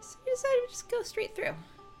 So we decided to just go straight through.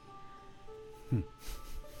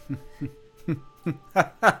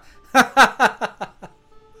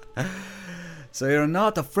 So you're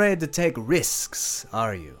not afraid to take risks,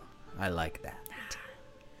 are you? I like that.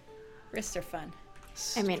 Risks are fun.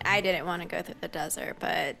 I mean, I didn't want to go through the desert,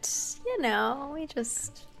 but, we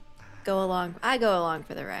just go along. I go along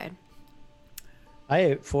for the ride. I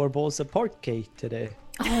ate 4 bowls of pork cake today.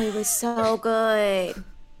 Oh, it was so good.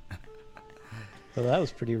 So that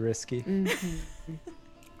was pretty risky. Mm-hmm.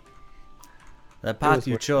 The path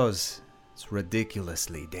you chose is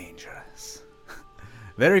ridiculously dangerous.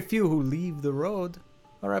 Very few who leave the road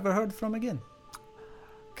are ever heard from again.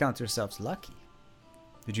 Count yourselves lucky.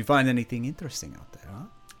 Did you find anything interesting out there, huh?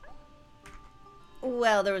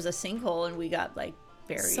 Well, there was a sinkhole, and we got like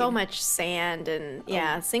buried. So much sand, and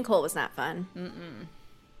sinkhole was not fun.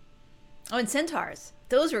 Oh, and centaurs.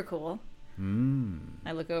 Those were cool.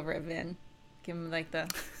 I look over at Vin, give him like the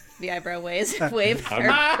eyebrow wave.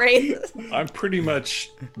 I'm pretty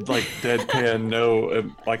much like deadpan.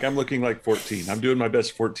 No, like I'm looking like 14. I'm doing my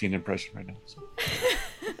best 14 impression right now. So.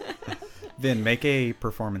 Vin, make a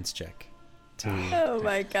performance check to Oh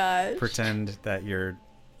my gosh. pretend that you're.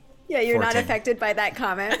 Yeah, you're not 14. affected by that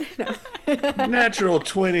comment. No. Natural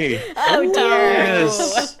 20. Oh dear.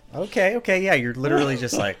 Yes. Okay. Yeah, you're literally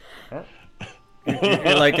just like.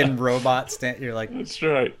 You're like in robot stand. You're like. That's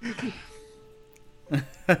right.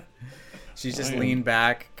 She's just leaned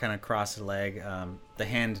back, kind of crossed the leg. The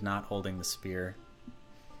hand not holding the spear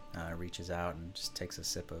reaches out and just takes a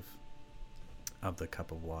sip of the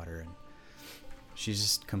cup of water, and she's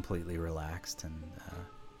just completely relaxed. And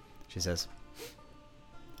she says,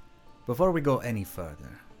 "Before we go any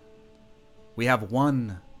further, we have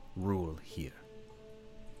one rule here.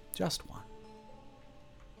 Just one.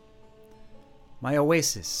 My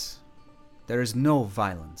oasis, there is no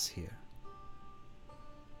violence here.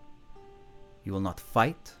 You will not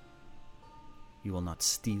fight. You will not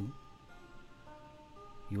steal.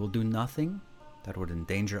 You will do nothing that would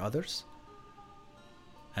endanger others.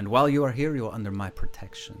 And while you are here, you are under my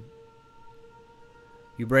protection.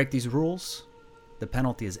 You break these rules, the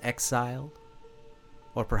penalty is exile,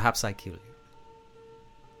 or perhaps I kill you.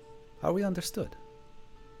 Are we understood?"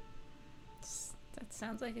 That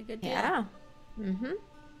sounds like a good deal. Yeah. Mm-hmm.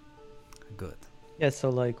 Good. Yeah, so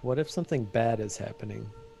like, what if something bad is happening?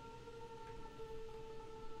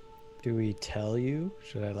 Do we tell you?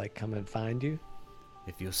 Should I like come and find you?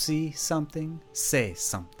 If you see something, say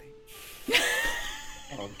something.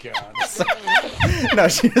 Oh God. No,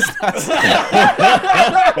 she does not.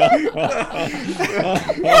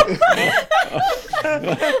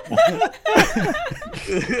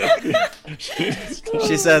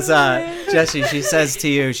 She says, Jesse, she says to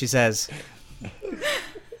you, she says,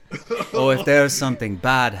 "Oh, if there's something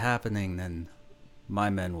bad happening, then my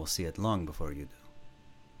men will see it long before you do."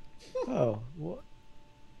 Oh, what?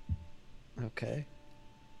 Okay.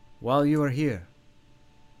 While you are here,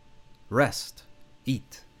 rest,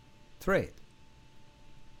 eat, trade,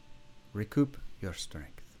 recoup your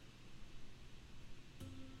strength.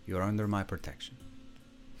 You are under my protection.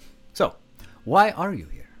 So, why are you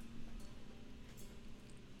here?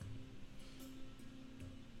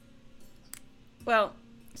 Well,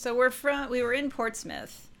 so we were in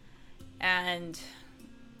Portsmouth, and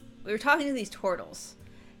we were talking to these turtles,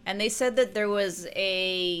 and they said that there was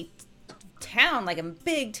a town, like a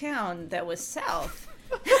big town that was south.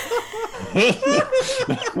 And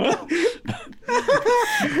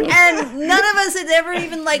none of us had ever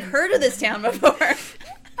even like heard of this town before.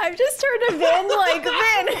 I've just heard of Vin, like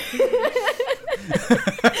Vin.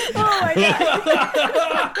 Oh my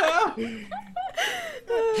god.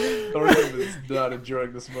 Thornton is not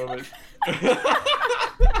enjoying this moment.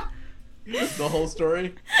 The whole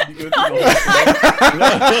story? You go through the whole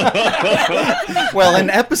story? Well, in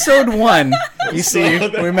episode 1, you see,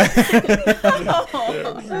 we met.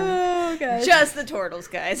 Oh god. Just the turtles,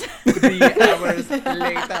 guys. 3 hours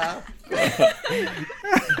later.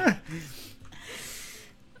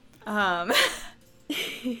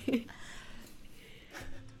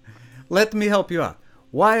 Let me help you out.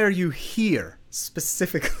 Why are you here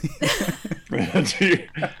specifically?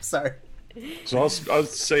 Sorry. So I'll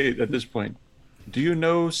say at this point, do you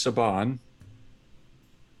know Saban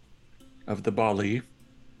of the Bali?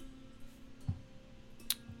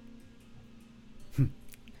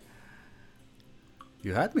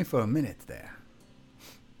 You had me for a minute there.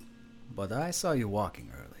 But I saw you walking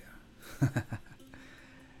earlier.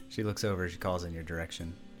 She looks over, she calls in your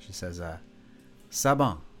direction. She says,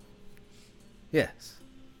 Saban. Yes,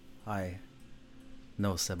 I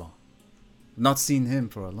know Saban. Not seen him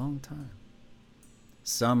for a long time.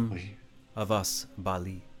 Some of us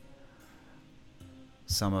Bali.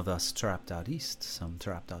 Some of us trapped out east, some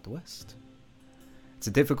trapped out west. It's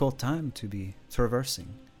a difficult time to be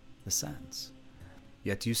traversing the sands.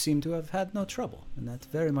 Yet you seem to have had no trouble, and that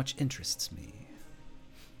very much interests me.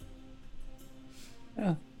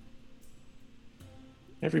 Yeah.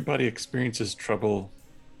 Everybody experiences trouble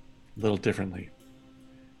a little differently.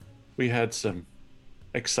 We had some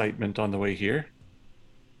excitement on the way here.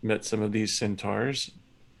 Met some of these centaurs.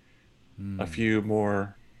 A few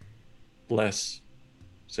more, less,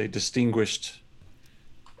 say, distinguished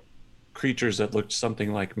creatures that looked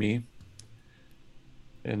something like me.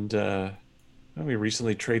 And we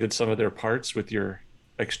recently traded some of their parts with your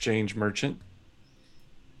exchange merchant.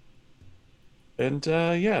 And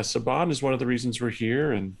Saban is one of the reasons we're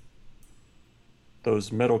here, and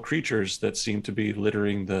those metal creatures that seem to be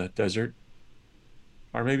littering the desert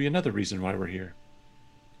are maybe another reason why we're here.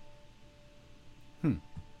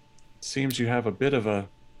 Seems you have a bit of a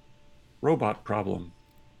robot problem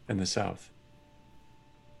in the south.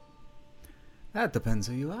 That depends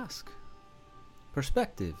who you ask.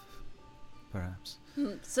 Perspective, perhaps.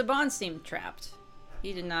 Saban seemed trapped.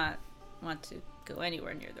 He did not want to go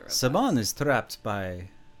anywhere near the robots. Saban is trapped by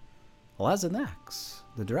Lazanax,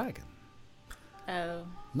 the dragon. Oh.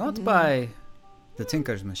 Not by the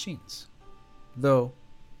Tinker's machines. Though,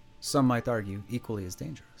 some might argue, equally as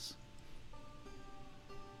dangerous.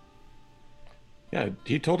 Yeah,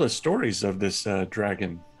 he told us stories of this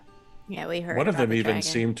dragon. Yeah, we heard One of about them the even dragon.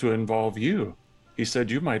 seemed to involve you. He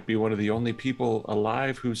said you might be one of the only people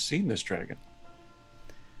alive who's seen this dragon.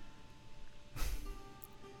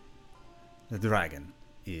 The dragon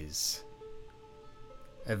is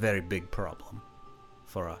a very big problem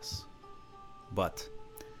for us. But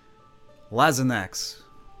Lazanax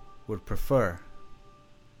would prefer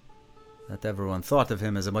that everyone thought of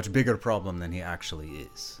him as a much bigger problem than he actually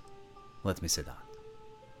is. Let me say that.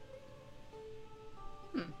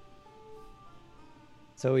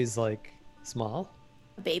 So he's like small?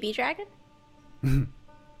 A baby dragon?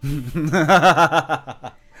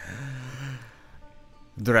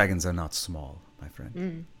 Dragons are not small, my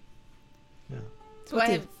friend. No. So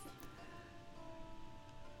why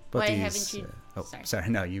But Why he's, haven't you- sorry. sorry.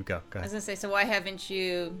 No, you go. Go I was ahead. gonna say, so why haven't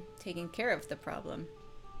you taken care of the problem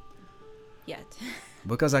yet?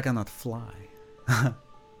 Because I cannot fly.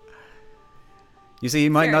 You see, he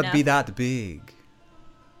might Fair not be enough. that big,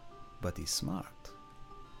 but he's smart.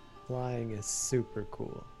 Flying is super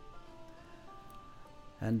cool.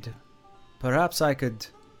 And perhaps I could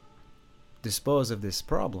dispose of this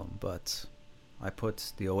problem, but I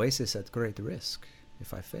put the Oasis at great risk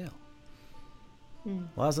if I fail.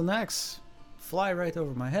 Lazanax, fly right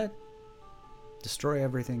over my head, destroy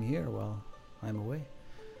everything here while I'm away.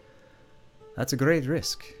 That's a great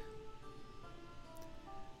risk.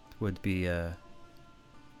 It would be a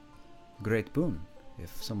great boon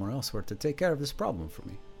if someone else were to take care of this problem for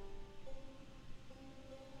me.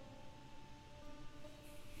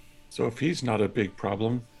 So if he's not a big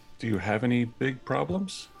problem, do you have any big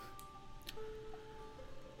problems?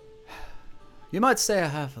 You might say I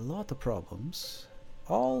have a lot of problems,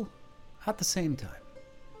 all at the same time.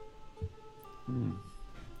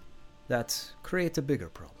 That create a bigger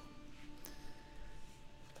problem.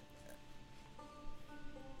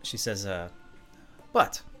 She says,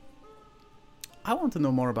 but I want to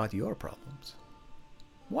know more about your problems.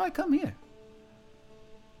 Why come here?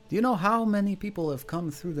 Do you know how many people have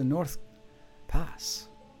come through the North Pass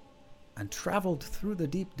and traveled through the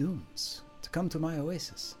deep dunes to come to my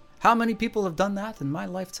oasis? How many people have done that in my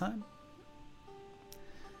lifetime?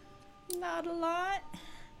 Not a lot.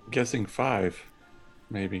 Guessing 5,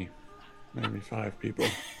 maybe 5 people.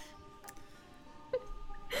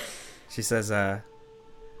 She says,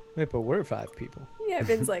 Wait, but we're 5 people. Yeah,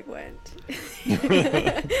 Vin's like, what?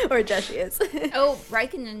 Or Jesse is. Oh,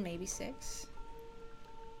 Raikkonen maybe 6.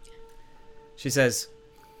 she says,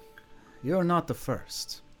 you're not the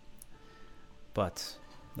first, but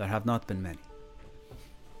there have not been many.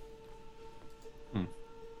 Hmm.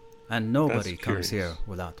 And nobody That's comes curious. here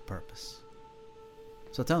without purpose.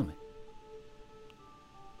 So tell me.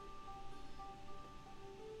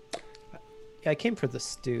 Yeah, I came for the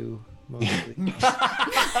stew mostly.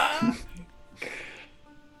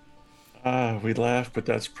 We laugh, but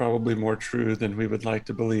that's probably more true than we would like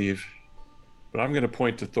to believe. But I'm going to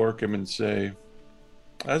point to Thorkim and say,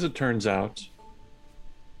 as it turns out,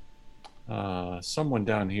 someone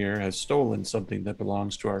down here has stolen something that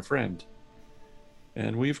belongs to our friend.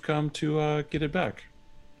 And we've come to get it back.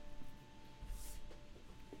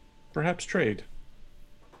 Perhaps trade.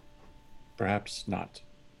 Perhaps not.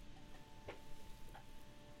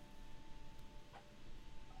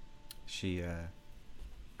 She,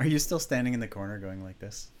 are you still standing in the corner going like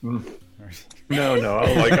this? Or- No,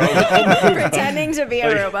 I'll Pretending to be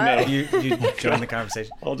a robot. no. you join the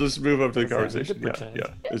conversation? I'll just move up to the Pretend. conversation. Yeah, Pretend.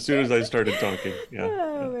 yeah. As soon as I started talking, yeah.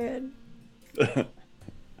 Oh, man.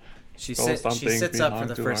 She Stole sits something up for belonged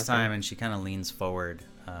the to first our time friend. and she kind of leans forward.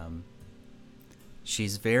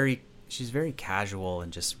 She's very casual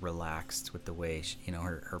and just relaxed with the way she,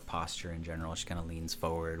 her posture in general. She kind of leans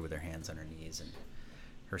forward with her hands on her knees, and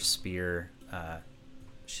her spear,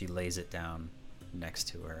 she lays it down next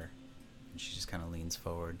to her, and she just kind of leans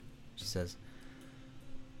forward. She says,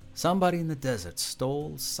 somebody in the desert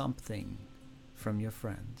stole something from your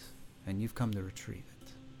friend, and you've come to retrieve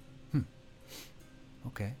it.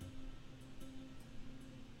 Okay.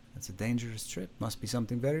 That's a dangerous trip. Must be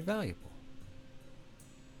something very valuable.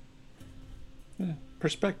 Yeah,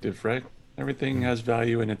 perspective, right? Everything has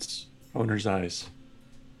value in its owner's eyes.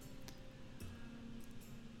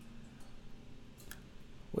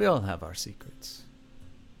 We all have our secrets.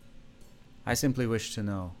 I simply wish to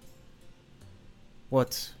know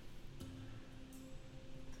what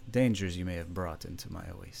dangers you may have brought into my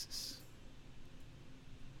oasis.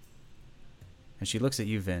 And she looks at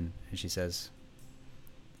you, Vin, and she says,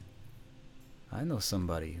 I know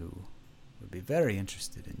somebody who would be very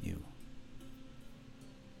interested in you.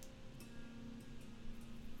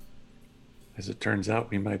 As it turns out,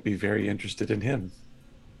 we might be very interested in him.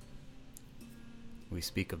 We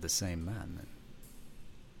speak of the same man, then.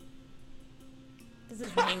 Does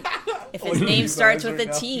his name, if his name starts with a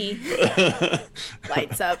T.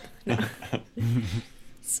 Lights up. No.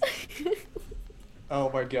 Oh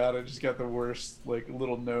my god, I just got the worst like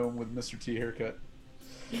little gnome with Mr. T haircut.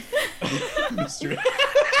 Mr.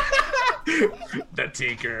 The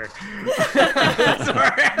Tinker.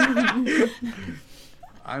 Sorry.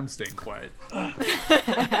 I'm staying quiet.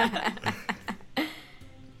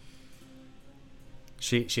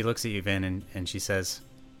 She looks at you, Vin, and she says,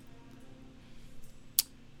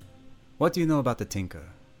 what do you know about the Tinker?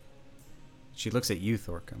 She looks at you,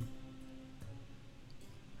 Thorkim.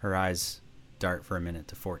 Her eyes dart for a minute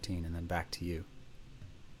to 14, and then back to you.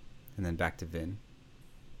 And then back to Vin.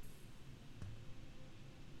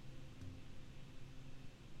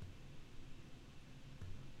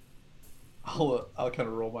 I'll kind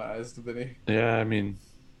of roll my eyes to Vinny. Yeah, I mean,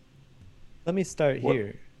 Let me start What-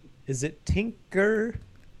 here. Is it Tinker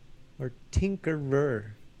or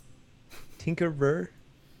Tinkerer? Tinkerer?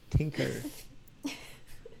 Tinker.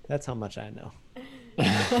 That's how much I know.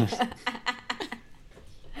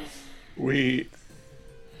 we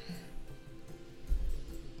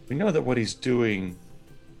know that what he's doing,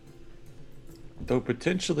 though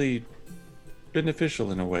potentially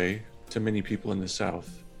beneficial in a way to many people in the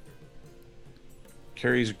South,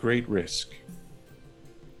 carries great risk.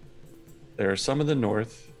 There are some in the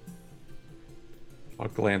North, I'll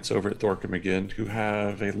glance over at Thorkim again, who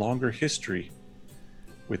have a longer history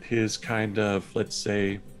with his kind of, let's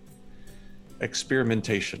say,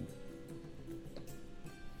 experimentation.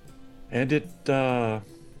 And it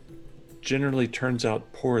generally turns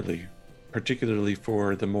out poorly, particularly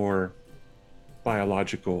for the more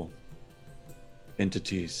biological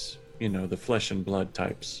entities, the flesh and blood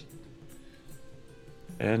types.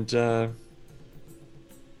 And,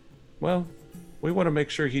 well, we want to make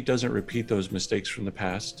sure he doesn't repeat those mistakes from the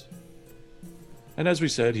past. And as we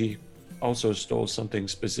said, he also stole something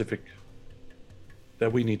specific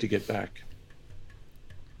that we need to get back.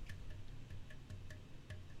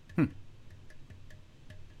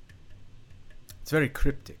 It's very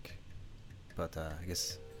cryptic, but I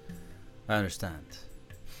guess I understand.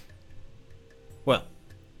 Well,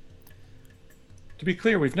 To be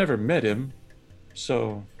clear, we've never met him,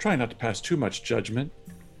 so try not to pass too much judgment.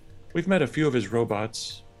 We've met a few of his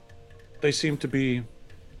robots. They seem to be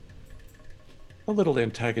a little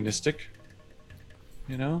antagonistic,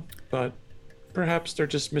 you know, but perhaps they're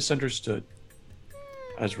just misunderstood,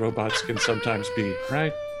 as robots can sometimes be,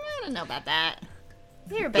 right? I don't know about that.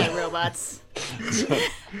 They're bad robots.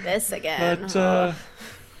 This again. But,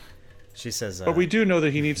 she says, but we do know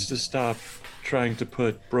that he needs to stop trying to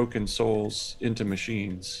put broken souls into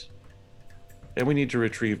machines. And we need to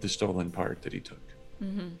retrieve the stolen part that he took.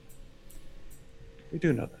 Mm-hmm. We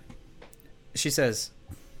do know that. She says,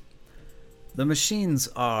 the machines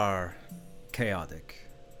are chaotic.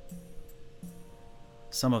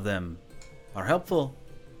 Some of them are helpful,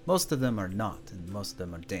 most of them are not, and most of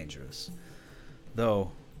them are dangerous.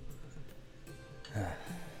 Though,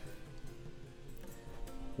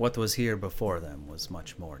 what was here before them was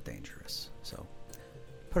much more dangerous. So,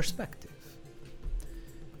 perspective.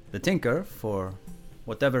 The Tinker, for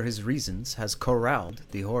whatever his reasons, has corralled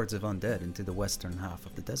the hordes of undead into the western half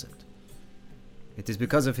of the desert. It is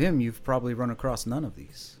because of him you've probably run across none of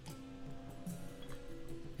these.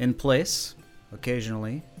 In place,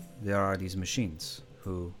 occasionally, there are these machines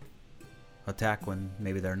who attack when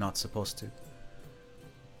maybe they're not supposed to.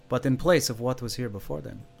 But in place of what was here before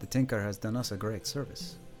them, the Tinker has done us a great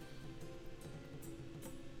service.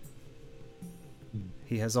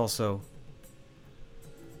 He has also...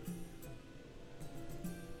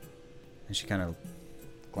 And she kind of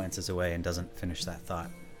glances away and doesn't finish that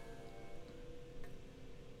thought.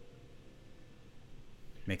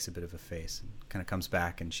 Makes a bit of a face and kind of comes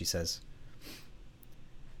back and she says,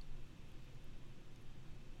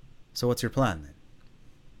 so what's your plan then?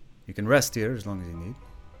 You can rest here as long as you need.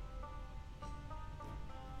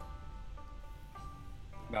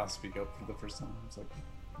 Now speak up for the first time. It's like,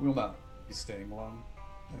 we will not be staying long,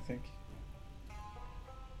 I think.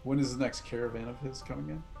 When is the next caravan of his coming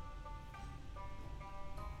in?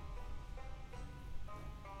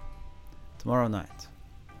 Tomorrow night.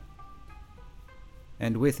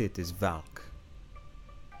 And with it is Valk,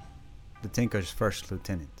 the Tinker's first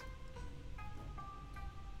lieutenant.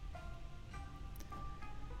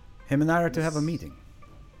 Him and I are to have a meeting.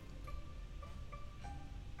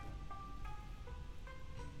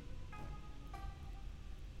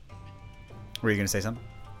 Were you going to say something?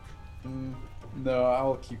 No,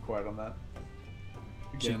 I'll keep quiet on that.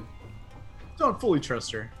 Again, Don't fully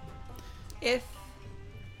trust her. If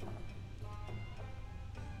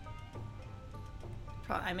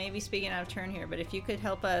I may be speaking out of turn here, but if you could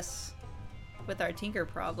help us with our Tinker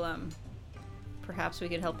problem, perhaps we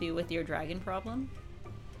could help you with your dragon problem.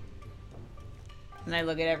 And I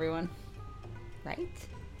look at everyone. Right?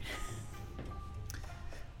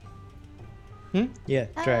 Yeah,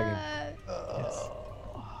 dragon. Yes.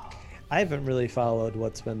 I haven't really followed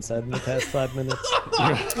what's been said in the past 5 minutes.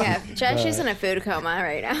 Yeah, she's in a food coma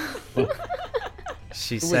right now.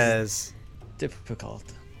 She says, Difficult.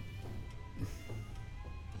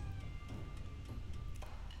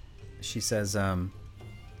 she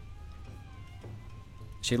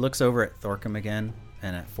looks over at Thorcum again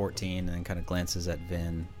and at 14 and then kind of glances at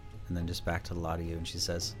Vin and then just back to a lot of you and she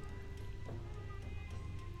says,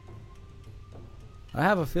 I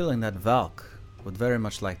have a feeling that Valk would very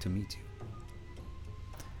much like to meet you.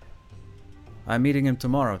 I'm meeting him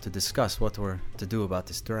tomorrow to discuss what we're to do about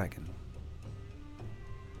this dragon.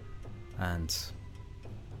 And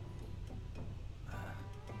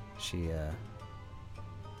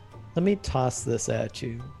Let me toss this at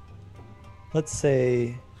you. Let's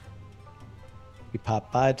say we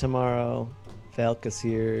pop by tomorrow. Valk is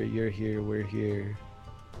here, you're here, we're here.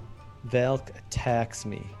 Valk attacks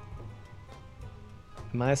me.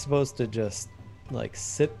 Am I supposed to just like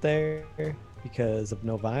sit there because of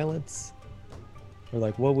no violence? Or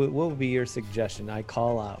like what would be your suggestion? I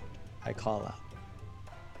call out.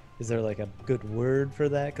 Is there like a good word for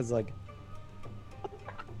that? Because like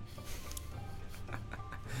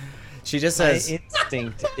she just my says,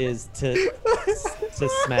 instinct is to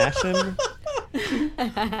smash him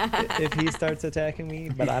if he starts attacking me,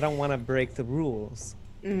 but I don't want to break the rules.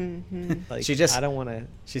 Mm-hmm. Like I don't want to.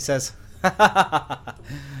 she says,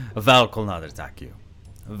 Valk will not attack you.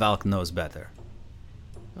 Valk knows better.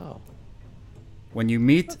 Oh, When you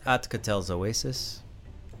meet at Catel's Oasis,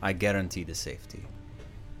 I guarantee the safety.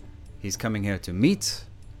 He's coming here to meet.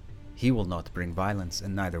 He will not bring violence,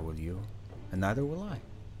 and neither will you, and neither will I.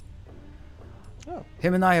 Oh.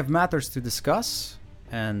 Him and I have matters to discuss.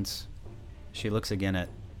 And she looks again at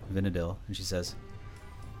Vinadil and she says,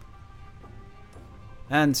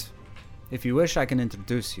 and if you wish, I can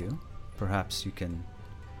introduce you. Perhaps you can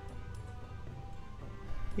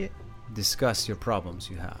discuss your problems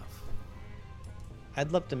you have.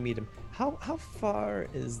 I'd love to meet him. How far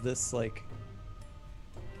is this, like...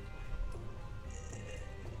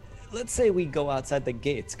 Let's say we go outside the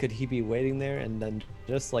gates. Could he be waiting there and then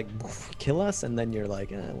just, like, kill us? And then you're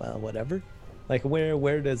like, well, whatever. Like,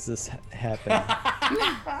 where does this happen?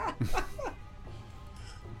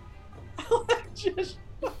 Just,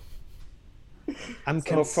 I'm How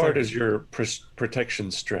concerned. far does your protection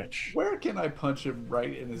stretch? where can I punch him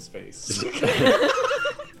right in his face?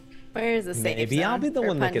 Where is the safe Maybe I'll zone be the for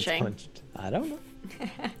one that punching? gets punched. I don't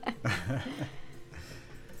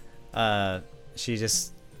know.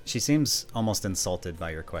 She seems almost insulted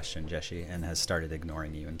by your question, Jeshi, and has started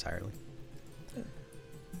ignoring you entirely.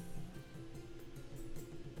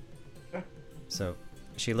 So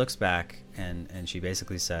she looks back and she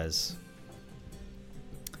basically says,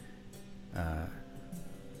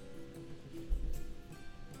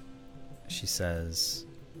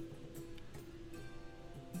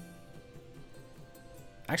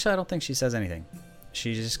 actually, I don't think she says anything.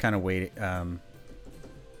 She just kind of waited.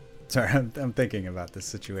 Sorry, I'm thinking about this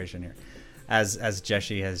situation here. As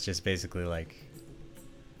Jeshi has just basically, like,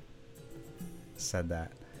 said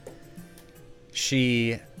that.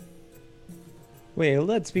 She... Wait,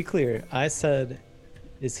 let's be clear. I said,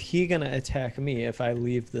 is he going to attack me if I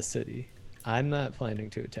leave the city? I'm not planning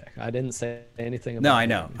to attack. I didn't say anything about No, I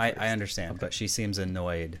know. him first. I understand. Okay. But she seems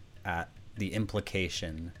annoyed at the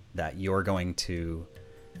implication that you're going to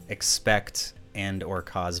expect and or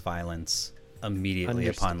cause violence immediately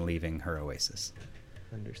upon leaving her oasis.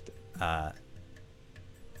 Understood.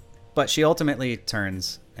 But she ultimately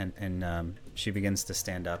turns and she begins to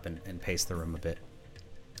stand up and pace the room a bit.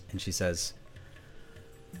 And she says,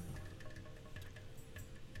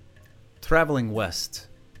 traveling west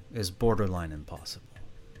is borderline impossible.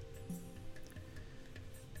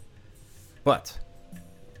 But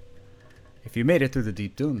if you made it through the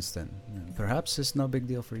deep dunes, then perhaps it's no big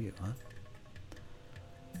deal for you, huh?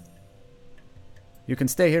 You can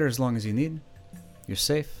stay here as long as you need. You're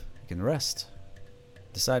safe. You can rest.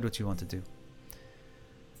 Decide what you want to do.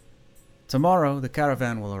 Tomorrow, the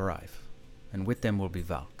caravan will arrive, and with them will be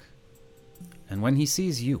Valk. And when he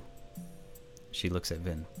sees you, she looks at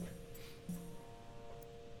Vin,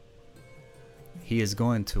 he is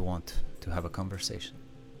going to want to have a conversation.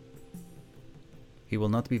 He will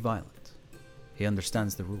not be violent. He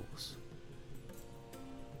understands the rules.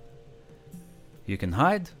 You can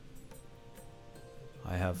hide.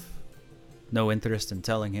 I have no interest in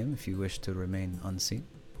telling him if you wish to remain unseen.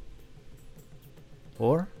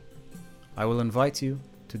 Or I will invite you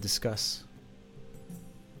to discuss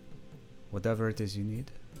whatever it is you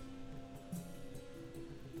need.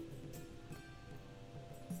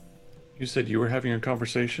 You said you were having a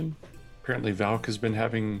conversation? Apparently Valk has been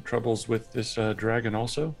having troubles with this dragon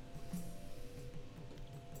also?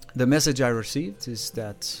 The message I received is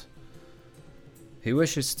that he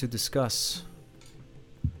wishes to discuss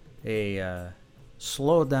a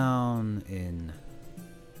slowdown in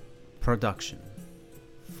production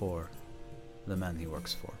for the man he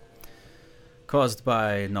works for, caused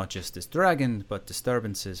by not just this dragon, but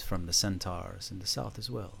disturbances from the centaurs in the south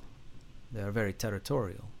as well. They are very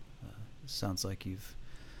territorial. Sounds like you've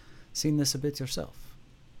seen this a bit yourself.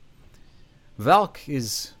 Valk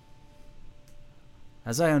is,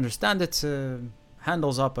 as I understand it,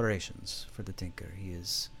 handles operations for the Tinker. He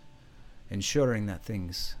is ensuring that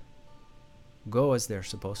things go as they're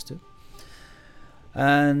supposed to.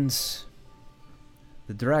 And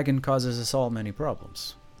the dragon causes us all many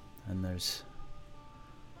problems. And there's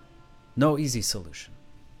no easy solution.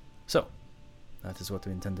 So, that is what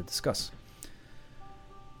we intend to discuss.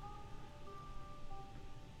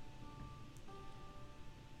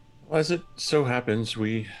 Well, as it so happens,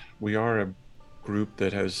 we are a group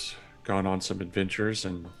that has gone on some adventures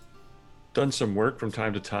and done some work from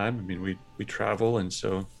time to time. I mean, we travel, and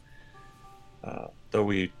so though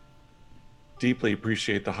we deeply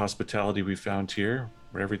appreciate the hospitality we found here,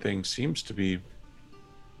 where everything seems to be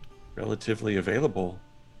relatively available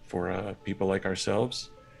for people like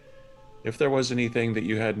ourselves, if there was anything that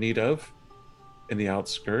you had need of in the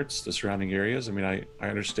outskirts, the surrounding areas, I mean, I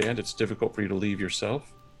understand it's difficult for you to leave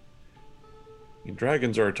yourself. I mean,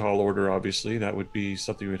 dragons are a tall order, obviously. That would be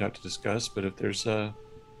something we'd have to discuss. But if there's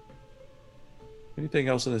anything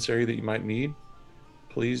else in this area that you might need,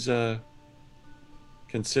 please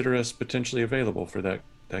consider us potentially available for that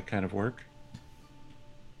kind of work.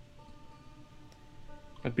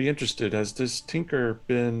 I'd be interested. Has this tinker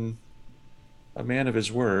been a man of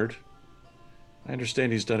his word? I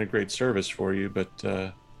understand he's done a great service for you,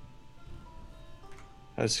 but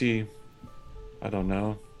has he, I don't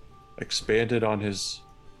know, expanded on his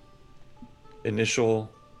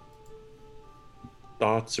initial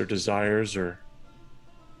thoughts or desires or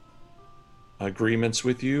agreements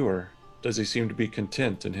with you, or does he seem to be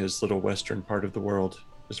content in his little western part of the world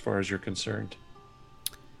as far as you're concerned?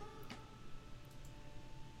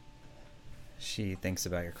 She thinks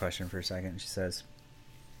about your question for a second. She says,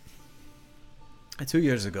 2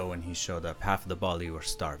 years ago when he showed up, half of the Bali were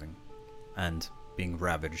starving and being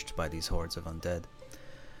ravaged by these hordes of undead.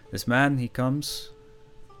 This man, he comes,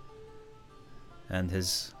 and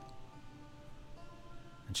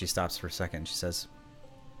she stops for a second. She says,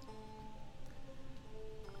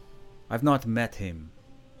 I've not met him.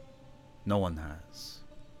 No one has.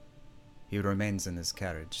 He remains in his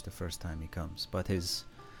carriage the first time he comes, but his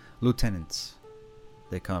lieutenants,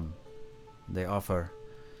 they come. They offer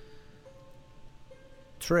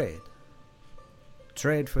trade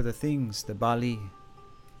for the things the Bali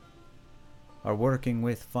are working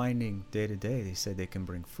with, finding day to day. They say they can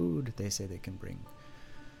bring food, they say they can bring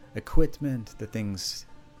equipment, the things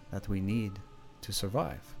that we need to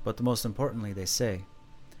survive. But most importantly, they say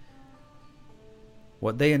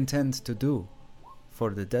what they intend to do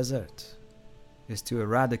for the desert is to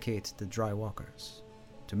eradicate the dry walkers,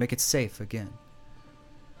 to make it safe again,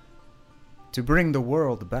 to bring the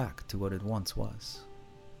world back to what it once was,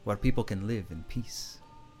 where people can live in peace,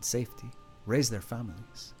 safety, raise their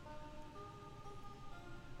families.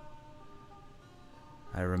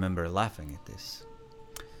 I remember laughing at this.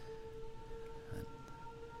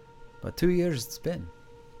 But 2 years it's been.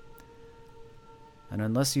 And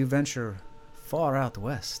unless you venture far out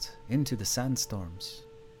west into the sandstorms,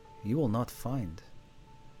 you will not find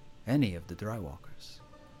any of the dry walkers.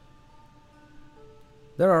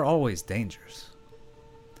 There are always dangers,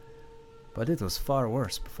 but it was far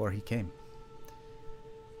worse before he came.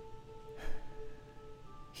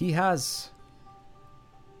 He has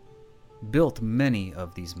built many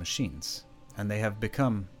of these machines, and they have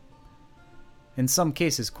become, in some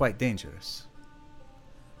cases, quite dangerous.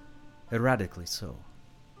 Erratically so.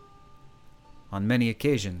 On many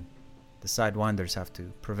occasions, the Sidewinders have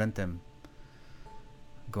to prevent them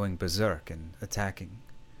going berserk and attacking.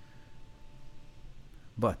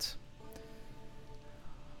 But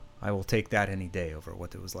I will take that any day over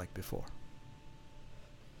what it was like before.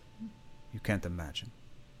 You can't imagine.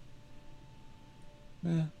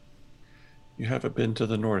 Yeah. You haven't been to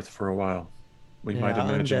the north for a while. We Yeah, might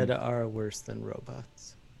imagine. undead are worse than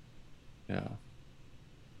robots. Yeah.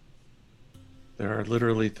 There are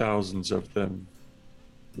literally thousands of them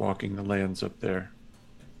walking the lands up there.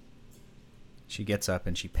 She gets up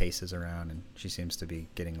and she paces around, and she seems to be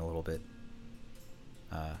getting a little bit,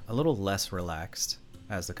 a little less relaxed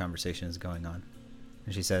as the conversation is going on.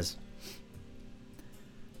 And she says,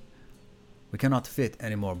 "We cannot fit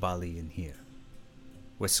any more Bali in here.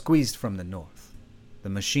 We're squeezed from the north. The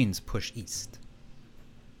machines push east.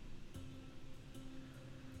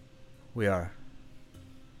 We are..."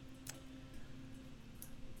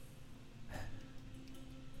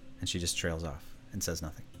 And she just trails off and says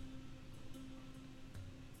nothing.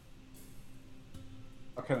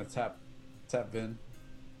 I'll kind of tap Vin,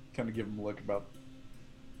 kind of give him a look about.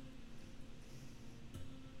 I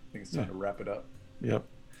think it's time to wrap it up. Yep.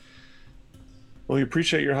 Well, we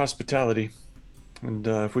appreciate your hospitality. And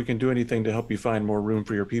if we can do anything to help you find more room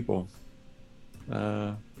for your people,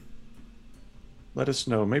 let us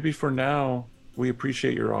know. Maybe for now, we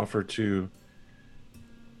appreciate your offer to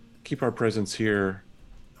keep our presence here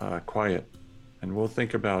quiet. And we'll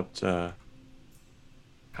think about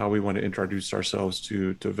how we want to introduce ourselves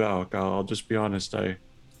to Valk. I'll just be honest. I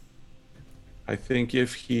think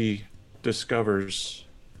if he discovers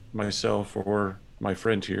myself or my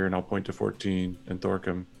friend here, and I'll point to 14 and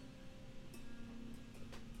Thorcum,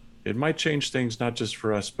 it might change things not just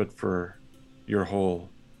for us, but for your whole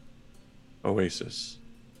oasis.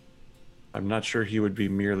 I'm not sure he would be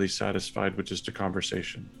merely satisfied with just a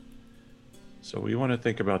conversation. So we want to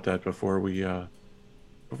think about that before we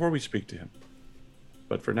speak to him.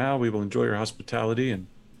 But for now, we will enjoy your hospitality and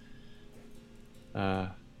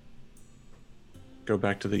go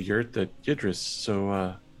back to the yurt that Yidris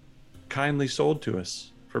so kindly sold to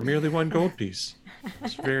us for merely 1 gold piece.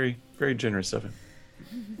 It's very, very generous of him.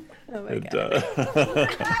 Oh my god.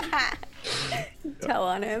 Tell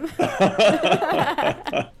on him.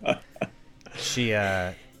 She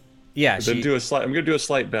I'm I'm going to do a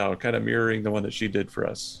slight bow, kind of mirroring the one that she did for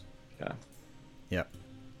us. Yeah. Yep.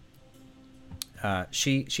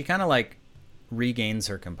 She kind of like regains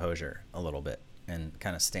her composure a little bit and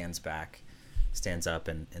kind of stands up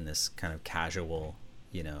in this kind of casual,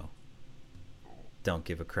 don't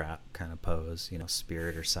give a crap kind of pose,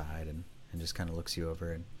 spirit her side, and just kind of looks you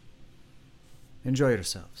over and enjoy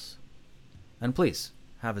yourselves. And please,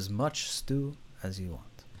 have as much stew as you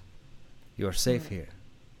want. You are safe here.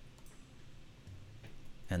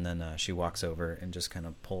 And then she walks over and just kind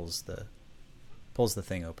of pulls the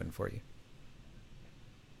thing open for you.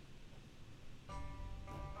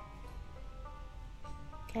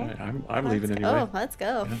 Okay. All right, I'm leaving anyway. Oh, let's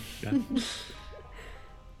go. Yeah.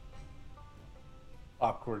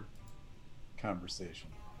 Awkward conversation.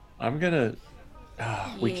 I'm gonna.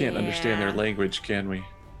 We can't understand their Yeah. language, can we?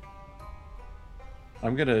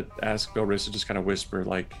 I'm gonna ask Belris to just kind of whisper,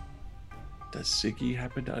 like, does Siggy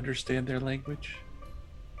happen to understand their language?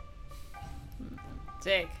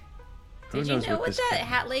 Zig, Who did you knows know what this that can-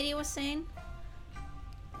 hat lady was saying?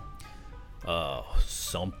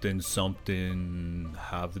 Something,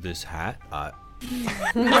 have this hat. You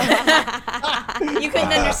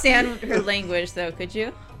couldn't understand her language, though, could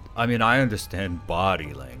you? I mean, I understand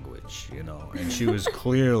body language, and she was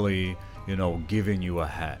clearly, giving you a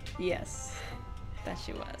hat, Yes, that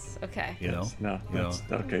she was. Okay. Yes, no, know. that's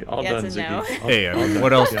okay. All Yeah, done, it's a Ziggy. no. Hey, I mean,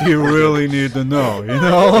 what else do you really need to know? You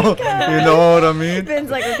know what I mean? Vin's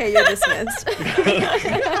like, okay, you're dismissed.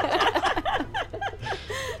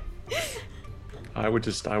 I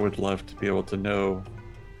would love to be able to know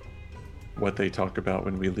what they talk about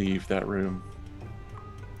when we leave that room.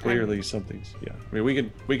 Clearly, something's I mean, we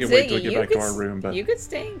can wait till we Ziggy, get you back to could our room, but you could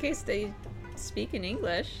stay in case they speak in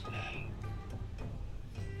English.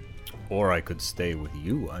 Or I could stay with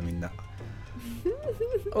you. I mean,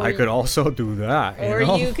 Or I could also do that. Or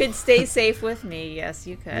you could stay safe with me. Yes,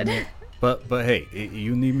 you could. But hey,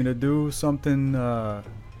 you need me to do something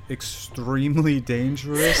extremely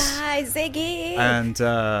dangerous, Hi, Ziggy. and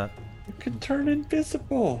you can turn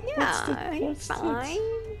invisible. yeah, what's the- fine.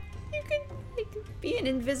 You could be an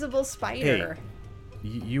invisible spider.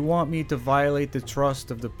 you want me to violate the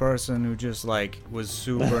trust of the person who just was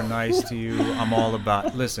super nice to you? I'm all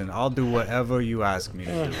about. Listen, I'll do whatever you ask me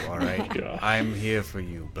to do. All right, God. I'm here for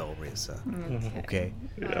you, Belrisa. Okay.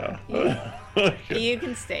 Yeah. You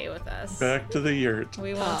can stay with us. Back to the yurt.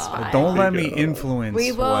 We won't spy. Don't let me go. influence.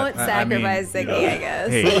 We won't what, I mean, sacrifice Ziggy, I guess.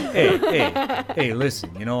 Hey, listen.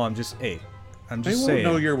 I'm just They saying.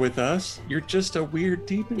 won't know you're with us. You're just a weird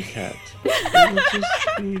demon cat. It would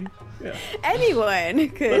just be, yeah. Anyone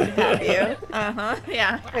could have you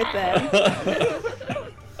Yeah. with them.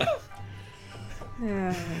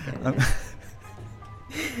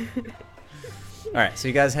 All right, so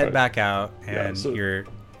you guys head back out, Yeah, and so- you're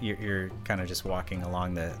kind of just walking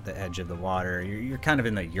along the edge of the water. You're kind of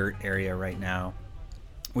in the yurt area right now.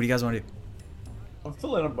 What do you guys want to do? I'm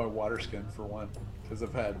filling up my water skin for one, because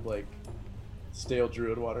I've had stale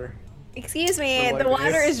druid water. Excuse me, For like the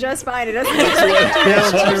water this. is just fine. It doesn't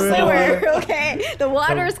have sewer. Okay, the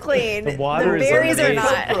water is clean. the water is berries are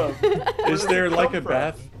amazing. not. Is there like a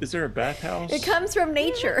bath? Is there a bathhouse? It comes from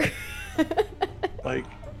nature. Like,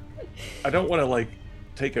 I don't want to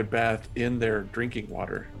take a bath in their drinking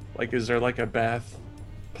water. Is there a bath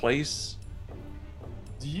place?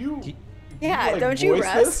 Do you? Yeah, like, don't you voice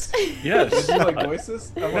rust? this? Yes. Do you voice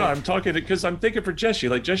this? I'm No, I'm talking because I'm thinking for Jesse.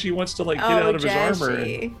 Jesse wants to get out of his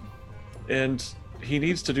armor, and he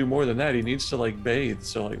needs to do more than that. He needs to bathe.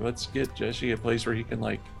 So let's get Jesse a place where he can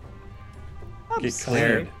get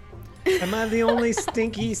cleared. Am I the only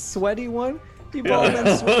stinky, sweaty one? You've all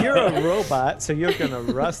been you're a robot, so you're gonna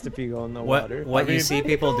rust if you go in the water. What I you mean- see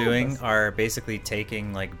people doing are basically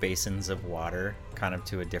taking basins of water kind of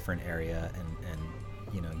to a different area and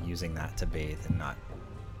using that to bathe, and not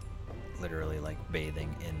literally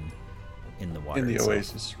bathing in the water In the itself.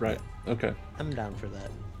 oasis, right? Okay. I'm down for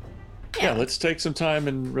that. Yeah, let's take some time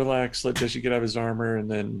and relax. Let Jesse get out of his armor,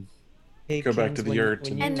 and then Hey, Go back Kins, to the when- yurt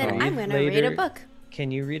when and you And then talk. I'm gonna read a later, book.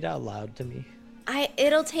 Can you read out loud to me?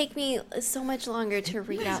 It'll take me so much longer to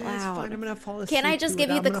read out That's fine. loud. I'm gonna fall asleep. Can I just to give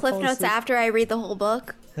it. you I'm the gonna cliff fall notes asleep. after I read the whole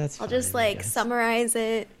book? That's I'll fine, just I guess. summarize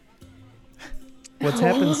it. What's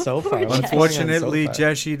happened so far? What's going on so Unfortunately, far?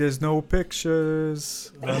 Jesse, there's no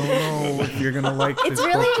pictures. I don't know if you're gonna like this It's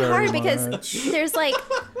really book very hard because much.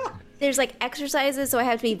 there's exercises, so I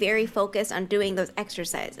have to be very focused on doing those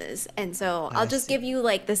exercises. And so I'll just give you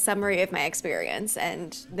the summary of my experience,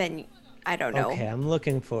 and then I don't know. Okay, I'm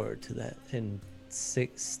looking forward to that in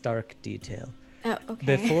stark detail. Oh,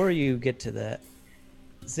 okay. Before you get to that,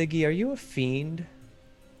 Ziggy, are you a fiend?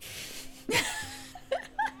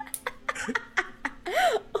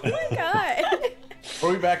 Oh my god. Are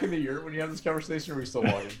we back in the yurt when you have this conversation, or are we still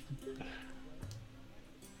walking?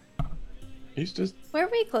 He's just Were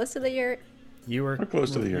we close to the yurt? You were We're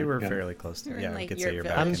close to the You yurt, were yeah. fairly close to. You're in, Yeah, like, we could say you're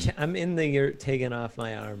Yurtville. back. I'm in the yurt taking off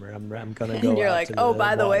my armor. I'm gonna go. And you're out like, to oh,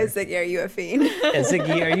 by the way, water." Ziggy, are you a fiend? Yeah,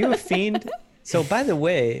 Ziggy, are you a fiend? So, by the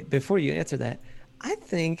way, before you answer that, I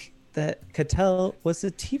think that Cattell was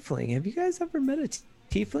a tiefling. Have you guys ever met a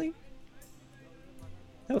tiefling?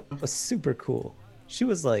 That was super cool. She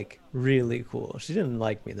was like really cool. She didn't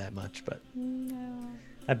like me that much, but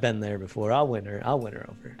I've been there before. I'll win her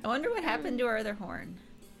over. I wonder what happened to our other horn.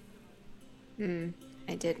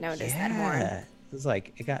 I did notice that horn. It was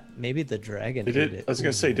like it got maybe the dragon. Did ate it? I was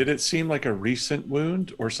gonna say, did it seem like a recent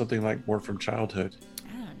wound or something like more from childhood?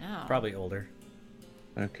 I don't know. Probably older.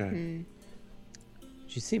 Okay.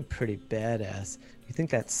 She seemed pretty badass. Do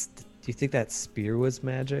you think that spear was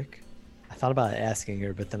magic? I thought about asking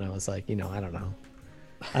her, but then I was like, I don't know.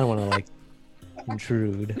 I don't want to like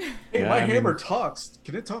intrude. Hey, Yeah, my I mean- hammer talks.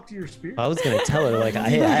 Can it talk to your spear? I was gonna tell her like,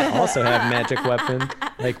 hey, I also have magic weapon.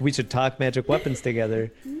 Like we should talk magic weapons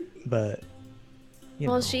together, but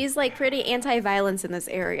Well, she's like pretty anti-violence in this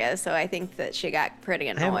area, so I think that she got pretty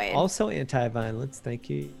I'm annoyed. also anti-violence. Thank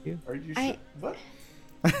you. Are you I- what?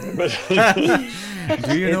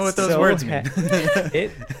 Do you know what those words mean?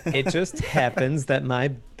 It just happens that my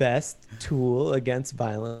best tool against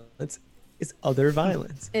violence is other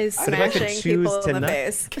violence. Is But if I could smashing choose people to in the not-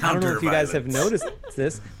 face. I don't know if you guys have Counter-violence. noticed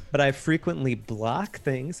this, but I frequently block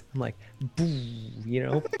things. I'm like,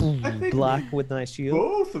 boo, boo, I think block with my shield.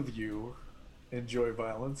 Both of you enjoy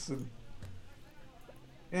violence, and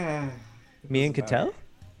yeah. it Me and doesn't matter. Cattell?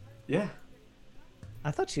 Yeah,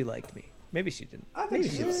 I thought she liked me. Maybe she didn't. I think Maybe she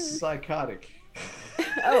she's didn't. psychotic.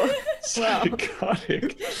 Oh,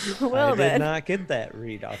 Psychotic. well I did then. not get that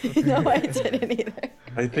read off of her. No, I didn't either.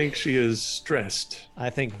 I think she is stressed. I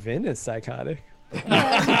think Vin is psychotic. We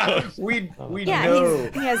Yeah, know.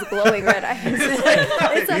 he has glowing red eyes.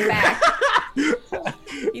 It's a fact.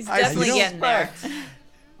 He's definitely getting there.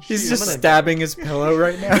 He's I'm just gonna- stabbing his pillow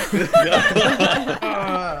right now.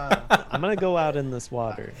 I'm gonna go out in this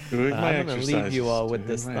water. Doing my I'm gonna leave you exercises, all with doing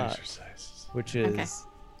this my thought, exercises. which is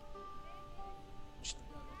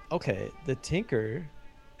okay. The Tinker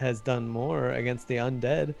has done more against the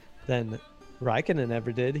undead than Raikkonen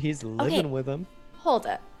ever did. He's living with them. Hold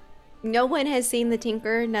up. No one has seen the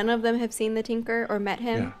Tinker. None of them have seen the Tinker or met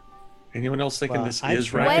him. Yeah. Anyone else thinking Well, this I is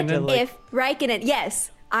tried What to, Raikkonen? like- if Raikkonen?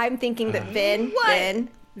 Yes, I'm thinking that Vin,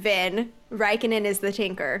 Raikkonen is the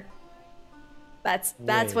Tinker. That's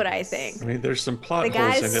what I think. I mean, there's some plot The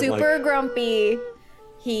holes guy's in it. super Like, grumpy.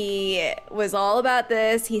 He was all about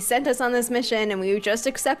this. He sent us on this mission, and we just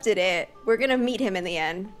accepted it. We're gonna meet him in the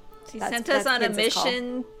end. He That's- sent us that's on a Vince's call.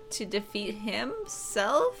 mission to defeat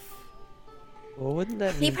himself. Well, wouldn't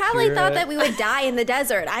that He mean probably thought Kira- that we would die in the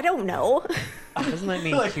desert. I don't know. Doesn't that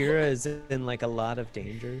mean Like- Kira is in like a lot of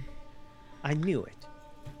danger? I knew it.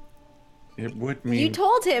 it would mean You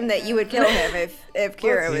told him that you would kill him if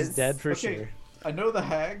Kira He's was dead for Okay, sure. I know the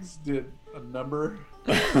hags did a number.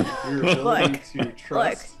 Your ability to Look,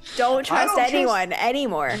 trust. don't trust trust- anyone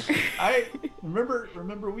anymore. I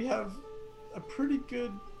remember we have a pretty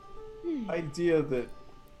good idea that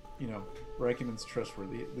Raikkonen's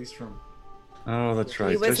trustworthy, at least from Oh, that's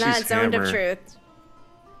right. He was Jesse's not zoned hammer. of truth.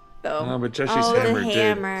 Though. Oh, but Jesse's Oh, the hammer,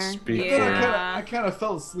 hammer. did speak Then for him. Yeah. I kind of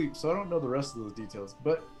fell asleep, so I don't know the rest of those details.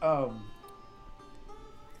 But I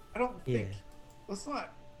don't think. Yeah. Let's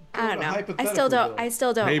not. I don't go know. to I still don't. hypothetical, I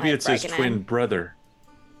still don't. Maybe like it's his Raikkonen. twin brother.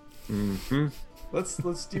 Mm-hmm. Let's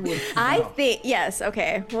do what. I no. think yes.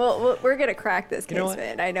 Okay. Well, we're gonna crack this You know case, what?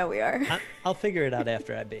 Finn. I know we are. I'll figure it out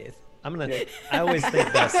after I bathe. I always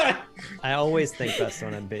think best. I always think best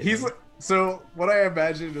when I'm bathing. He's so what I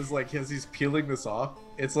imagine is like as he's peeling this off,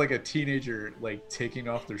 it's like a teenager like taking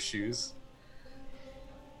off their shoes.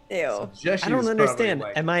 Ew. Jesse's I don't probably understand.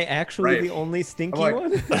 like- Am I actually Right. the only stinky I'm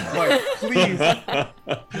one? like, I'm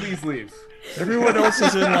like, please leave. Everyone else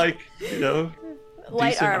is in like,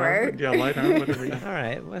 Light decent armor. Yeah, light armor, whatever. Yeah. All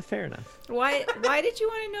right, well, fair enough. Why did you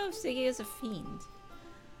want to know if Ziggy is a fiend?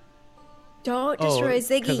 Don't destroy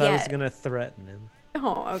Ziggy because I was yet. gonna threaten him.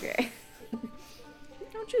 Oh, okay.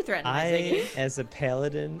 Don't you threaten my I, Ziggy? as a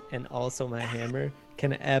paladin, and also my hammer,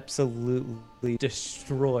 can absolutely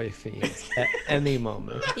destroy fiends at any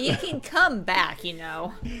moment. He can come back, you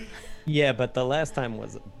know. Yeah, but the last time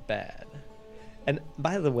was bad. And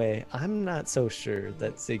by the way, I'm not so sure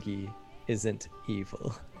that Ziggy isn't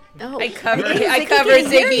evil. Oh, I covered Ziggy Ziggy's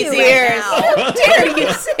can hear you right ears. now. How dare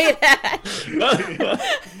you say that?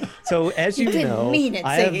 So as you didn't know, mean it,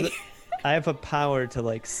 I have Ziggy. I have a power to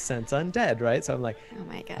like sense undead, right? So I'm like, Oh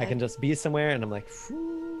my god. I can just be somewhere and I'm like,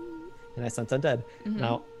 "Phoo," and I sense undead.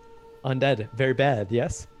 Now, undead, very bad,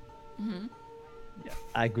 yes? Yeah,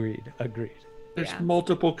 agreed. There's Yeah.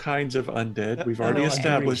 multiple kinds of undead. We've already No,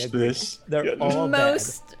 established agreed. this. They're Yeah. all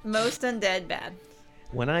Most undead bad.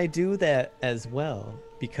 When I do that as well,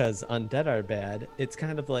 because undead are bad, it's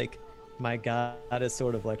kind of like my god is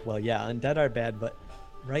sort of like, well, yeah, undead are bad, but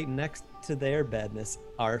right next to their badness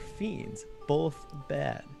are fiends. Both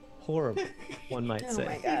bad. Horrible, one might Oh say.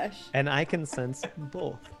 my gosh. And I can sense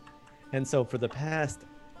both. And so for the past,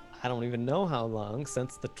 I don't even know how long,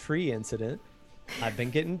 since the tree incident, I've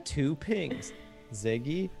been getting 2 pings.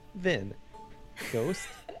 Ziggy, Vin. Ghost,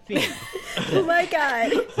 fiend. Oh my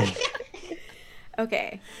god.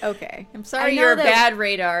 Okay. I'm sorry know your that- bad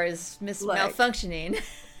radar is Look. malfunctioning.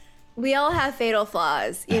 We all have fatal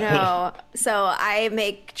flaws, you know. So I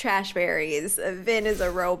make trash berries. Vin is a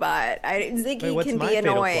robot. Ziggy Wait, what's can my be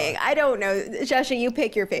fatal annoying. flaw? I don't know. Shasha, you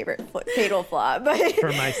pick your favorite fatal flaw, but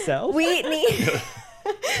For myself? we need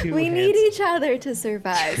Two we need hands. each other to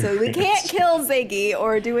survive. So we can't kill Ziggy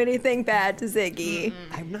or do anything bad to Ziggy.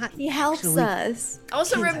 I'm not He helps actually- us.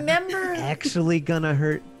 Also, Kids, I'm remember. actually gonna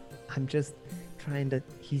hurt. I'm just trying to.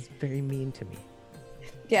 He's very mean to me.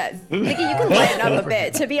 Yeah, Ziggy, you can lighten up a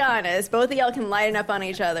bit. To be honest, both of y'all can lighten up on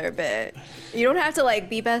each other a bit. You don't have to like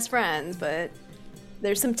be best friends, but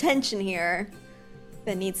there's some tension here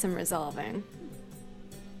that needs some resolving.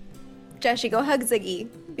 Jesse, go hug Ziggy.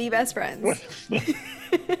 Be best friends.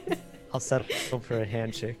 I'll settle for a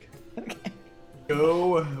handshake.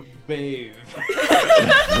 Go bathe.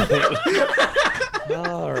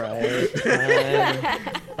 All right. Fine.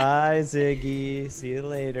 Bye, Ziggy. See you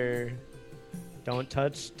later. Don't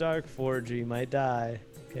touch Darkforge, or you might die.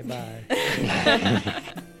 Okay, bye.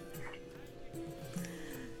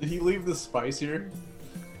 Did he leave the spice here?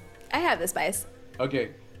 I have the spice.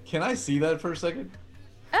 Okay, can I see that for a second?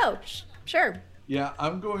 Oh, sure. Yeah,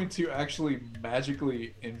 I'm going to actually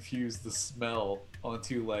magically infuse the smell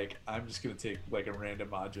onto, like, I'm just going to take, like, a random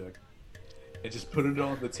object and just put it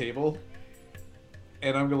on the table.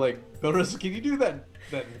 And I'm going to, like, Belrissa, can you do that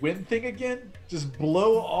wind thing again? Just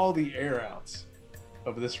blow all the air out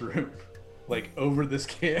of this room. Like, over this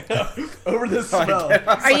over this smell.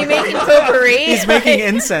 Are you making potpourri? He's making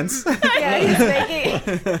incense. Yeah, he's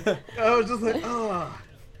making. I was just like, oh.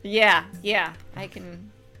 Yeah.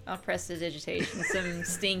 I'll press the digitation. Some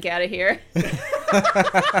stink out of here.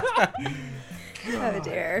 Oh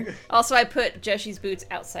dear. Also, I put Jeshi's boots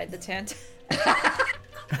outside the tent.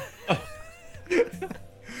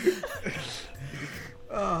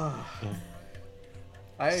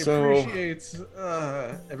 I So- appreciate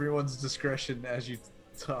everyone's discretion as you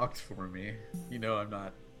talked for me. You know I'm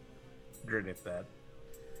not great at that.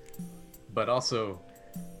 But also,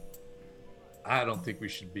 I don't think we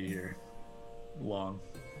should be here long.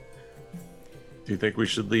 Do you think we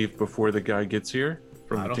should leave before the guy gets here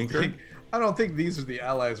from I the don't Tinker? think I don't think these are the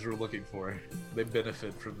allies we're looking for. They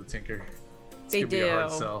benefit from the Tinker. It's They gonna be a hard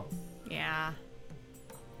do. sell. Yeah.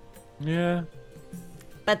 Yeah.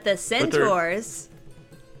 But the centaurs,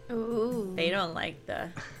 Ooh. they don't like the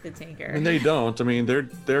Tinker. And they don't. I mean, they're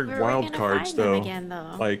Where are we wild gonna cards find them though. again,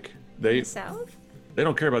 though? Like they South?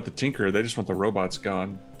 don't care about the Tinker. They just want the robots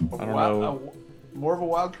gone. I don't know. More of a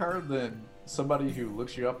wild card than somebody who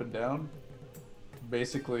looks you up and down,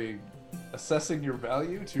 basically assessing your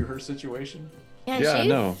value to her situation. Yeah, she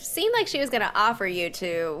no. seemed like she was gonna offer you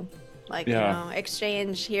to, like, Yeah. you know,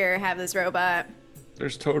 exchange here, have this robot.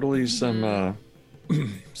 There's totally some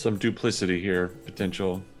some duplicity here,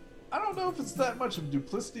 potential. I don't know if it's that much of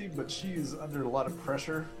duplicity, but she's under a lot of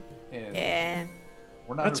pressure, and Yeah.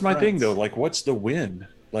 we're not. That's her my thing friends. though. Like, what's the win?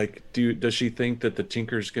 Like, does she think that the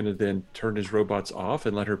Tinker's gonna then turn his robots off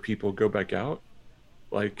and let her people go back out?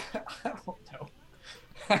 Like, I don't know.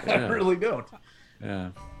 I Yeah. really don't.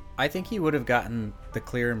 yeah. I think he would have gotten the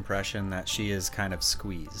clear impression that she is kind of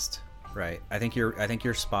squeezed, right? I think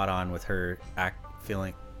you're spot on with her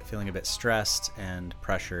feeling a bit stressed and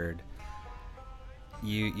pressured.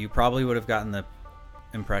 You probably would have gotten the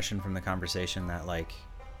impression from the conversation that, like,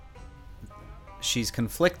 she's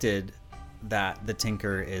conflicted that the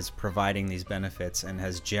Tinker is providing these benefits and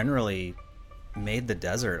has generally made the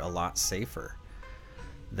desert a lot safer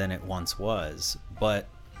than it once was, but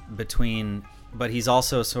he's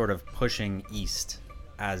also sort of pushing east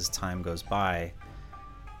as time goes by.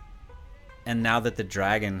 And now that the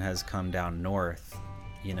dragon has come down north,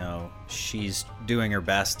 you know, she's doing her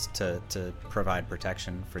best to provide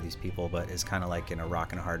protection for these people, but is kind of like in a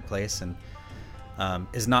rock and a hard place, and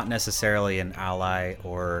is not necessarily an ally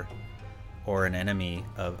or an enemy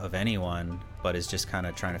of anyone, but is just kind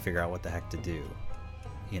of trying to figure out what the heck to do,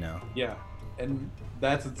 you know? Yeah, and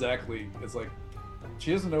that's exactly. It's like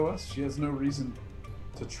she doesn't know us. She has no reason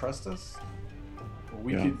to trust us.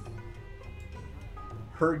 We Yeah. could.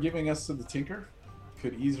 her giving us to the Tinker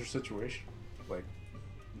could ease her situation. Like,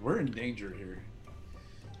 we're in danger here.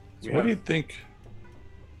 So what do you think?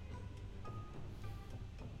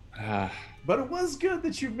 But it was good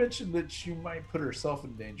that you mentioned that she might put herself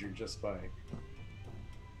in danger just by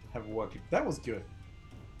having walking. That was good.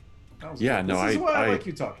 That was Yeah, good. no, This is why I I- like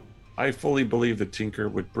you talking. I fully believe the Tinker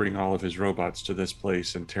would bring all of his robots to this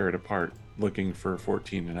place and tear it apart, looking for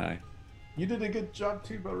 14 and I. You did a good job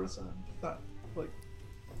too, Barissa. Not like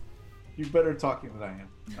you're better talking than I am.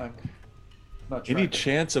 I'm not trying Any to-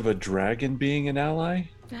 chance of a dragon being an ally?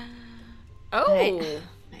 Oh,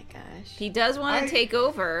 My gosh. he does want I- to take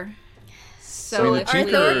over. So So the if Are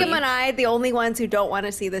Tinker- Thorcum and I the only ones who don't want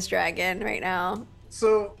to see this dragon right now?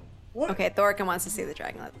 So what? Okay, Thorcum wants to see the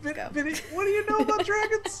dragon. Let's Vin- go. Vinny, what do you know about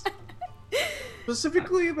dragons?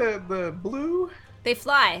 Specifically the blue. they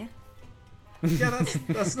fly, Yeah,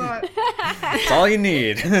 that's not. That's all you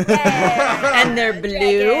need. and they're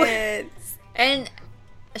blue, Dragons. and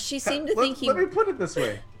she seemed to think he. Let me put it this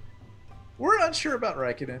way: we're unsure about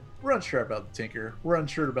Raikkonen. We're unsure about the Tinker. We're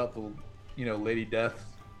unsure about the, Lady Death.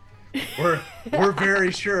 We're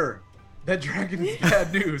very sure that dragon is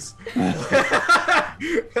bad news. I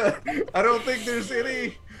don't think there's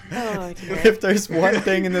any. Oh, dear. If there's one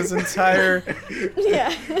thing in this entire Yeah.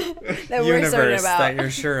 that we're certain Universe about. that you're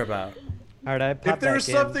sure about. All right, I If pop there's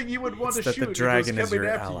back in. something you would want It's to that the shoot, dragon it is was coming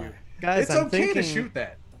your after ally. you. Guys, It's I'm okay to thinking- shoot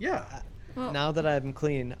that. Yeah. Now that I'm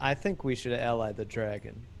clean, I think we should ally the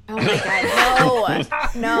dragon. Oh my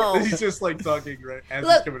god, no. He's just like talking right as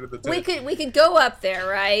Look, he's coming to the we tent. could go up there,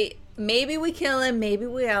 right? Maybe we kill him, maybe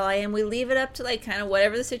we ally him. We leave it up to like kind of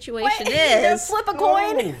whatever the situation Wait, you is. flip a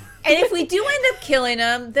coin? And if we do end up killing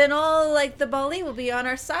him, then all like the Bali will be on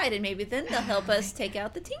our side, and maybe then they'll help us take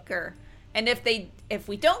out the Tinker. And if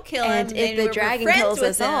we don't kill him, And then if the we're dragon friends kills with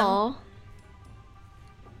us him. all,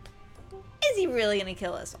 Is he really gonna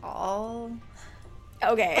kill us all?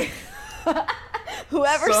 okay.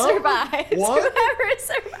 Whoever Some? survives. What? Whoever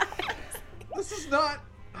survives. This is not.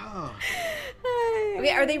 Oh.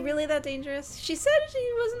 Okay, are they really that dangerous? She said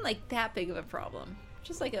she wasn't like that big of a problem,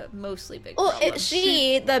 just like a mostly big Well, problem. if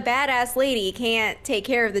she, the badass lady, can't take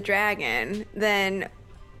care of the dragon, then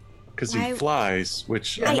Because Why- he flies,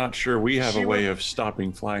 which Yeah. I'm not sure we have She a way would- of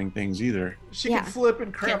stopping flying things either. She Yeah. could flip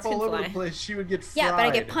and crap Cats can all over fly. the place. She would get fried. yeah, but I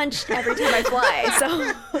get punched every time I fly.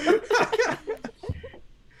 So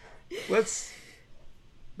Let's.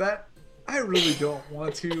 That. I really don't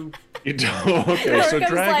want to. You don't. Okay, so Thorcum's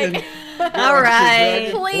dragon. like, all right.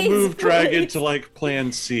 please, We'll move dragon please. to like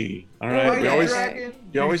plan C. All Like right, we a always dragon,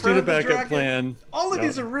 you always need a befriend the backup dragon. plan. All of No.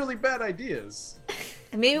 these are really bad ideas.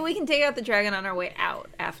 Maybe we can take out the dragon on our way out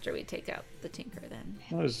after we take out the Tinker. Then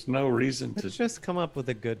There's no reason to. Let's just come up with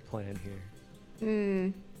a good plan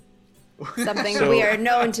here. Something So- we are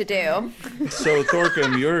known to do. So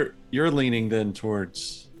Thorcum, you're leaning then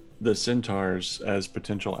towards the centaurs as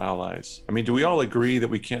potential allies. I mean, do we all agree that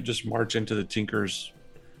we can't just march into the Tinker's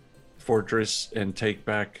fortress and take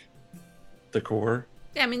back the core?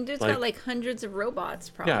 yeah, I mean, there's Like- got like hundreds of robots,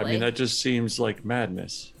 probably. Yeah, I mean that just seems like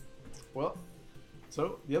madness. Well,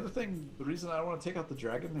 so the other thing, the reason I want to take out the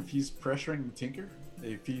dragon, if he's pressuring the Tinker,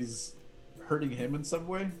 if he's hurting him in some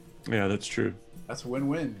way, Yeah, that's true. that's a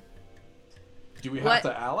win-win. Do we have What-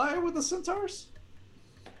 to ally with the centaurs?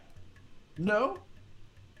 No,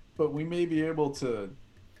 but we may be able to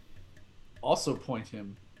also point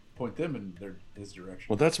them in his direction.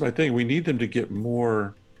 Well, that's my thing. We need them to get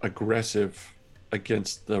more aggressive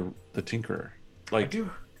against the Tinkerer. Like,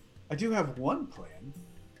 I do have one plan,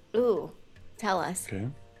 Ooh, tell us. okay,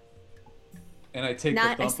 and I take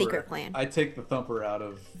Not the a thumper, secret plan. I take the thumper out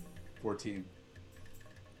of 14.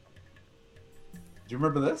 Do you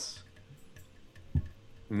remember this?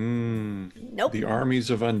 Nope. the armies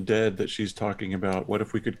of undead that she's talking about. What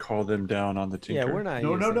if we could call them down on the Tinker? Yeah, we're not.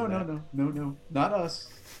 No, using that. no, not us,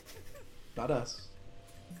 not us.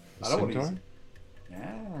 The I don't want to use centaur? it.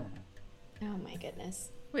 Yeah. Oh my goodness.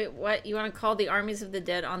 Wait, what? You want to call the armies of the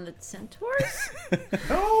dead on the centaurs?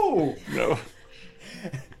 No. No.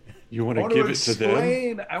 You want I to want give to it to them?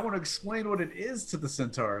 explain. I want to explain what it is to the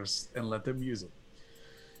centaurs and let them use it,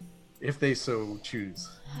 if they so choose.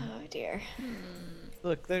 Oh dear.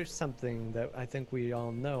 Look, there's something that I think we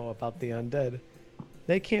all know about the undead.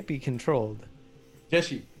 They can't be controlled.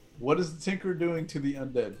 Keshi, what is the Tinker doing to the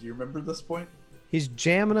undead? Do you remember this point? He's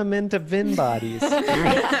jamming them into Vin bodies.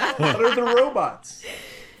 What are the robots?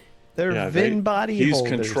 They're Yeah, Vin body he's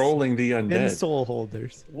holders. controlling the Vin undead. soul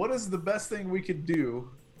holders. What is the best thing we could do?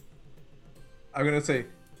 I'm gonna say,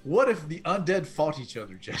 what if the undead fought each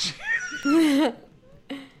other, Keshi?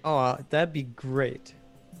 Oh, that'd be great.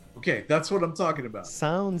 Okay, that's what I'm talking about.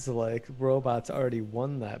 Sounds like robots already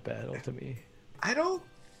won that battle to me. I don't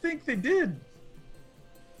think they did.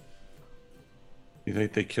 You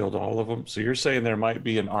think they killed all of them? So you're saying there might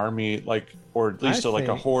be an army, like, or at least like a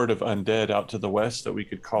think- horde of undead out to the west that we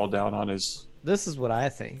could call down on his This is what I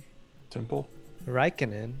think. temple?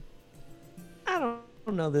 Raikkonen. I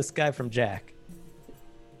don't know this guy from Jack.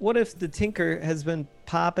 What if the Tinker has been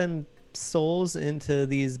popping souls into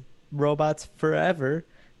these robots forever,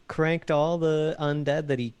 cranked all the undead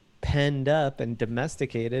that he penned up and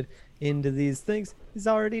domesticated into these things? He's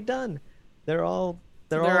already done. They're all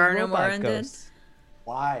There are no more robot undead? ghosts.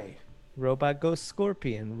 Why? Robot Ghost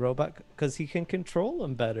Scorpion. Robot, because he can control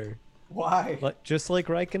them better. Why? Just like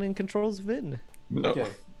Raikkonen controls Vin. No. Okay.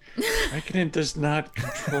 Raikkonen does not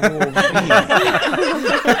control me.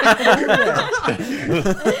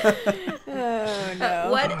 Oh no.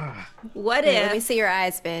 What Let me if see your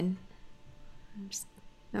eyes, Vin.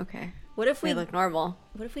 Okay. what if They we look normal.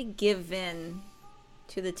 what if we give Vin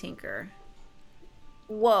to the Tinker?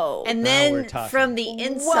 Whoa. And Now we're then talking. from the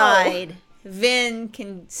inside, Vin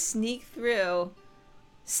can sneak through,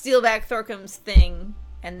 steal back Thorkum's thing,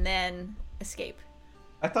 and then escape.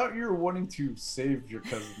 I thought you were wanting to save your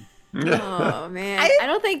cousin. Oh man. I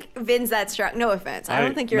don't think Vin's that strong. No offense. I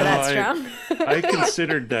don't think you're that strong. I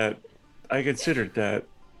considered that.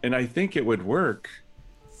 And I think it would work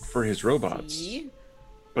for his robots. See?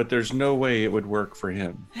 But there's no way it would work for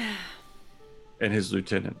him and his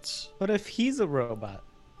lieutenants. What if he's a robot?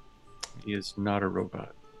 He is not a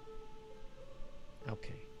robot.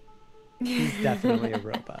 Okay. He's definitely a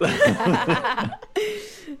robot.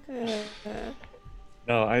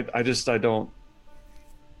 No, I don't.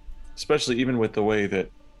 Especially even with the way that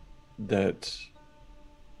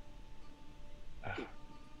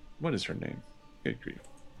what is her name? Good grief.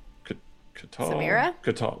 Catal? Samira?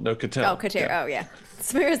 Catal. No, Catal. Oh, Katir. Yeah. Oh yeah.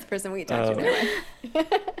 Samira's the person we talked to. Never mind.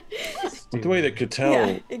 But the way that Cattell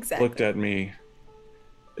Yeah, exactly. looked at me,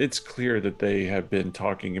 it's clear that they have been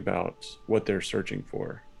talking about what they're searching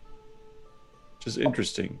for. Which is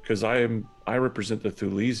interesting, because I represent the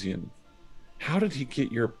Thulesian. How did he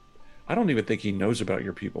get your... I don't even think he knows about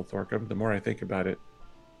your people, Thorkum. The more I think about it,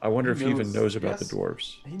 I wonder if he even knows about the yes,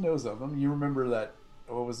 dwarves. He knows of them. You remember that?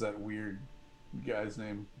 What was that weird guy's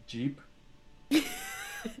name? Jeep.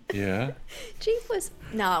 Yeah. Jeep was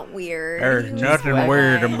not weird. There's He was nothing fine.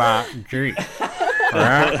 weird about Jeep.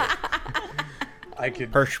 Right? I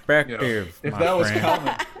could. Perspective, if my that was friend.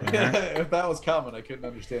 common, if that was common, I couldn't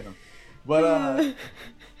understand him. But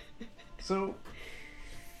so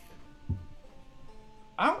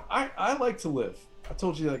I like to live. I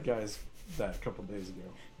told you that a couple days ago.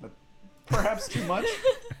 But perhaps too much.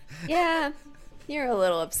 Yeah. You're a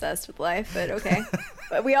little obsessed with life, but okay.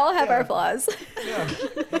 But we all have our flaws. Yeah,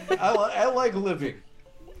 I like living.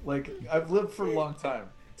 Like, I've lived for a long time.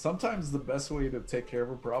 Sometimes the best way to take care of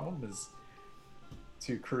a problem is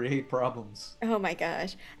to create problems. Oh my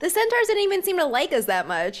gosh. The centaurs didn't even seem to like us that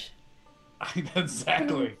much.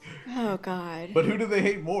 Exactly. Oh god. But who do they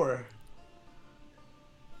hate more?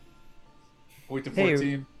 Wait to Hey,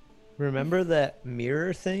 14. Remember that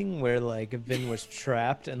mirror thing where like Vin was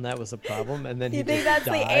trapped and that was a problem, and then You he think just that's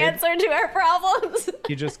the died? answer to our problems?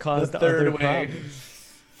 He just caused The third other way. problems.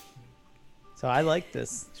 So I like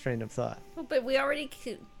this train of thought. Well, but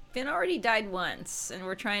Finn already died once, and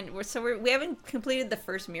we haven't completed the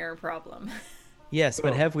first mirror problem. Yes,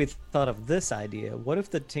 but have we thought of this idea? What if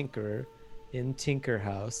the Tinkerer in Tinker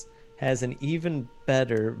House has an even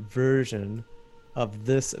better version of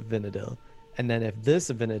this Vinadil? And then if this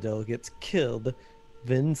Vinadil gets killed,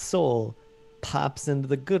 Vin's soul pops into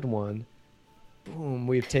the good one. Boom,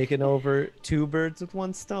 we've taken over two birds with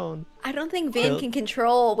one stone. I don't think Vin can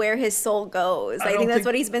control where his soul goes. I don't think that's think-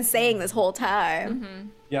 what he's been saying this whole time. Mm-hmm.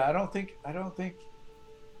 Yeah, I don't think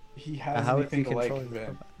he has How is he anything to like controlling the Vin.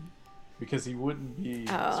 robot? Because he wouldn't be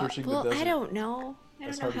Oh, searching well, the desert. I don't know. I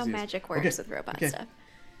as don't know hard how as he is. magic Okay, works with robot okay. stuff.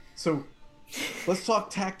 So, let's talk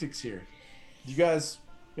tactics here. You guys,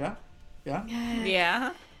 yeah?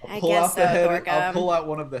 Yeah. I Pull guess out the so, head. Thorkum. I'll pull out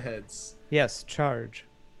one of the heads Yes, charge.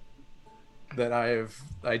 that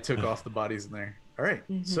I took off the bodies in there. All right.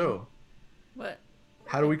 So, What?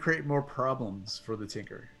 how do we create more problems for the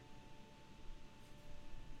Tinker?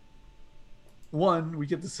 One, we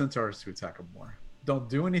get the centaurs to attack him more. Don't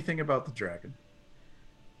do anything about the dragon.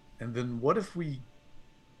 And then what if we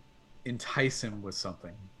entice him with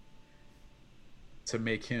something to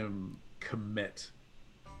make him commit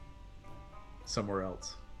somewhere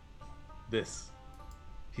else?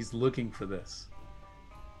 He's looking for this.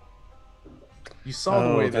 You saw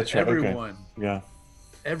the way that that's right, okay. everyone Yeah.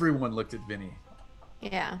 everyone looked at Vinny.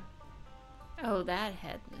 Yeah. Oh, that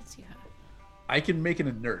head. That's you have. I can make it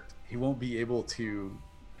inert. He won't be able to.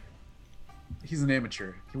 He's an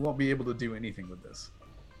amateur. He won't be able to do anything with this.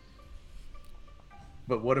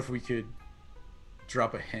 But what if we could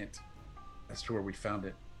drop a hint as to where we found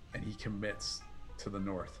it, and he commits to the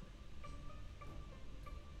north?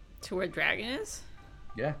 To where Dragon is?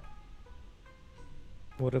 Yeah.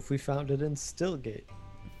 What if we found it in Stillgate?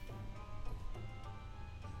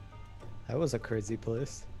 That was a crazy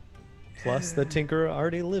place. Plus, the Tinkerer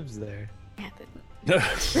already lives there. Yeah, the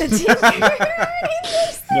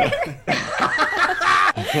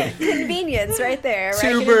convenience right there.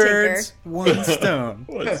 Two right? birds, one stone.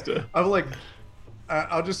 I'm like,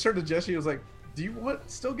 I'll just turn to Jesse. I was like, do you want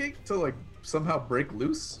Stillgate to like somehow break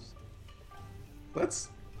loose?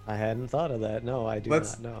 I hadn't thought of that. No, I do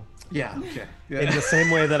Let's- not know. Yeah, okay. Yeah. In the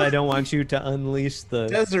same way that I don't want you to unleash the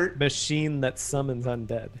Desert. machine that summons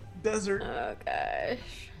undead. Desert. Oh gosh.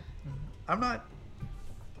 I'm not.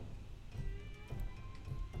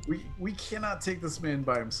 We cannot take this man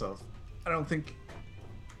by himself. I don't think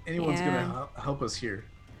anyone's Yeah. gonna help us here.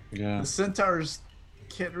 Yeah. The centaurs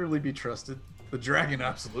can't really be trusted. The dragon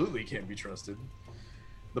absolutely can't be trusted.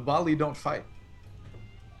 The Bali don't fight.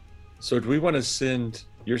 So do we want to send?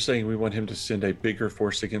 You're saying we want him to send a bigger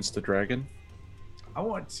force against the dragon? I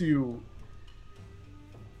want to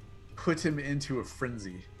put him into a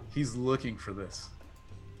frenzy. He's looking for this.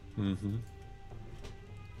 Mm-hmm.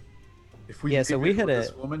 If we Yeah, can so get we rid had of a-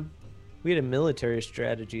 this woman. We had a military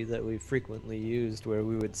strategy that we frequently used where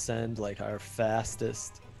we would send like our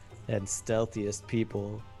fastest and stealthiest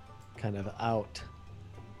people kind of out.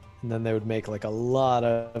 And then they would make like a lot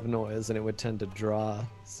of noise and it would tend to draw,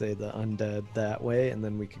 say, the undead that way, and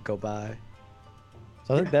then we could go by.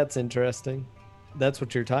 So I think that's interesting. That's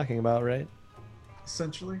what you're talking about, right?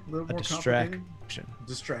 Essentially, a little A more complicated.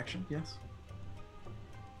 distraction. Yes.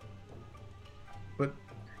 But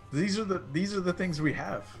these are the things we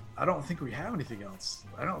have. I don't think we have anything else.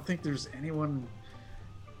 I don't think there's anyone.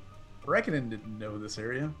 Reckoning didn't know this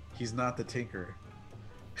area. He's not the tinker.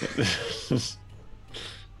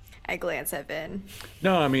 I glance at Vin.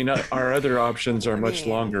 No, I mean our other options are much mean-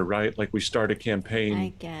 longer, right? Like we start a I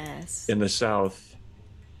campaign guess. in the south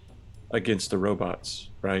against the robots,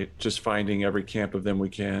 right? Just finding every camp of them we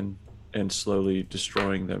can and slowly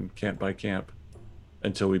destroying them camp by camp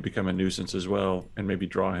until we become a nuisance as well and maybe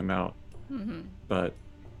draw him out. Mm-hmm. But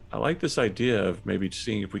I like this idea of maybe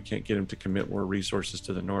seeing if we can't get him to commit more resources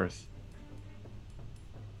to the north.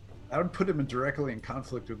 I would put him directly in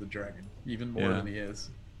conflict with the dragon, even more Yeah. than he is.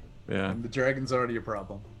 Yeah, And the dragon's already a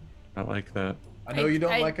problem. I like that. I know you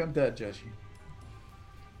don't I- like undead, Jesse,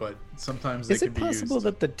 but sometimes they Is can it be possible used.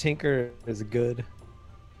 that the Tinker is good?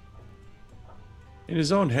 In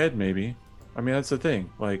his own head, maybe. I mean, that's the thing.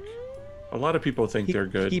 Like, a lot of people think they're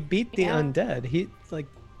good. He beat the Yeah. undead.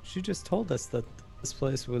 She just told us that this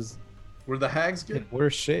place was Were the hags in good?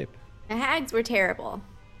 worse shape. The hags were terrible.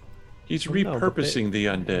 He's Well, no, but they repurposing the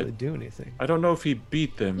didn't really undead. do anything. I don't know if he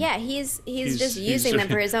beat them. Yeah, he's just he's- using them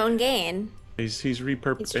for his own gain. He's He's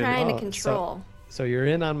repurposing. trying to Oh, so- control. So you're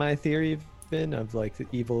in on my theory, Vin, of like the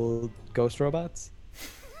evil ghost robots?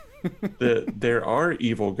 There are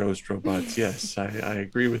evil ghost robots. Yes, I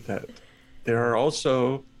agree with that. There are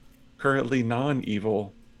also currently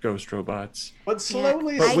non-evil ghost robots. But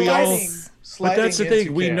slowly, But we all- sliding but that's the thing,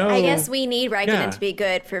 into we camp. know- I guess we need Raikkonen yeah. to be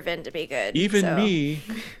good for Vin to be good. Even so. me,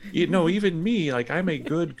 even me, like I'm a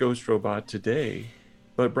good ghost robot today,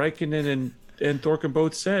 but Breikinen and Thorkin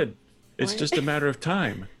both said it's What? just a matter of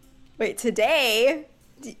time Wait, today?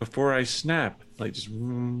 before I snap. Like just.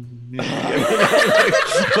 Wait.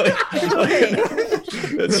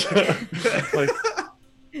 like,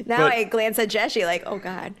 Now But- I glance at Jeshi like, oh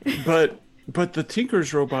god. but the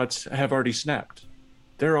Tinker's robots have already snapped.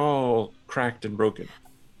 They're all cracked and broken.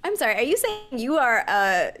 I'm sorry, are you saying you are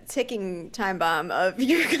a ticking time bomb of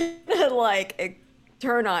you're gonna like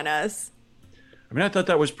turn on us? I mean, I thought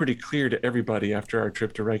that was pretty clear to everybody after our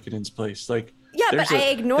trip to Reikinen's place. Like, Yeah, but there's I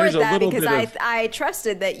a- ignored there's a that little because bit of- I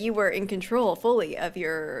trusted that you were in control fully of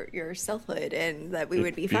your selfhood and that we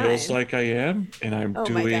would be fine. feels like I am, and I'm Oh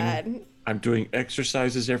my doing God. I'm doing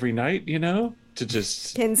exercises every night, you know, to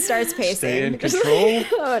just Kin starts pacing. stay in control.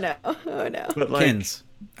 Oh no! Oh no! But like, Kins,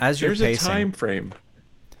 as you're there's pacing, a time frame.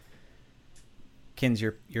 Kins,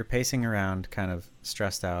 you're pacing around, kind of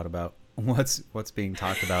stressed out about what's being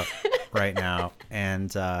talked about right now,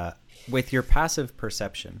 and with your passive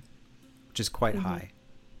perception, which is quite high,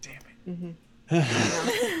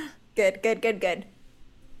 Good.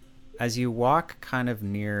 as you walk kind of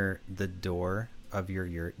near the door of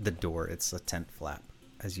the door, it's a tent flap.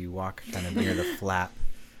 As you walk kind of near the flap,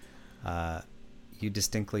 you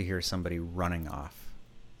distinctly hear somebody running off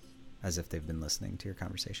as if they've been listening to your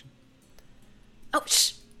conversation. Oh,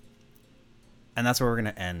 shh. And that's where we're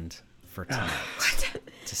going to end for tonight.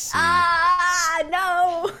 To see.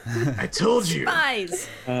 No. I told you. Spies.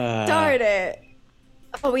 Darn it.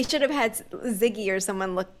 Oh, we should have had Ziggy or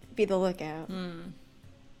someone be the lookout.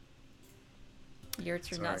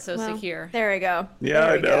 Yurts are not so Well, secure. There we go. Yeah,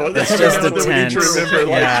 There I we know. go. That's just just a what we need to tense. remember.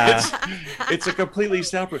 Like, Yeah. it's a completely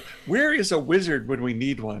soundproof. Where is a wizard when we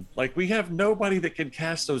need one? Like, we have nobody that can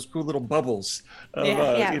cast those cool little bubbles. Of,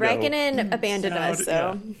 Yeah, you know, Raganon abandoned us,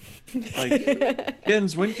 so. Like,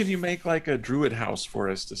 Jens, when can you make like a druid house for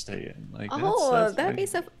us to stay in? Like, Oh, that'd like- be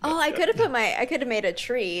so. Oh, I could have made a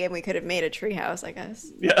tree, and we could have made a tree house, I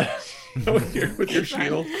guess. Yeah, with your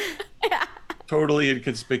shield. Totally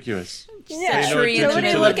inconspicuous. Yeah, no tree in the attention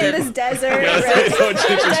nobody to look the in this people- desert. Yeah, right? no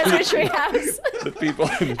attention to Desert tree house. the people.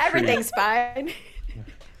 In the tree. Everything's fine.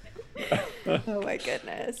 Oh my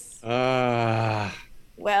goodness.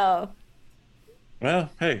 Well, Well,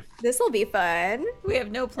 hey, this will be fun. We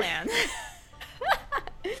have no plan.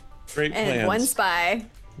 great And plans. one spy.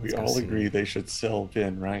 We all agree they should sell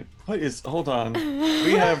Vin, right? What is? Hold on,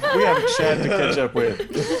 we have Chad to catch up with.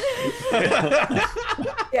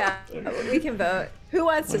 Yeah, we can vote. Who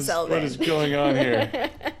wants to sell What this? is going on here?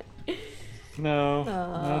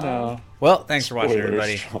 No. Well, thanks for watching,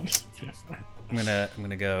 Spoilers. everybody. I'm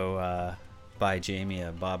gonna go buy Jamie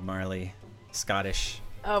a Bob Marley Scottish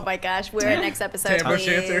Oh my gosh, we're in next episode, Tambo please.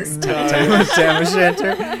 Shanter. Tam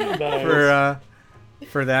O'Shanter Nice.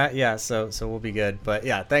 for that. Yeah, so we'll be good. But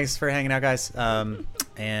yeah, thanks for hanging out, guys.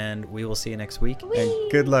 And we will see you next week.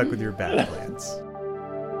 And good luck with your battle plans.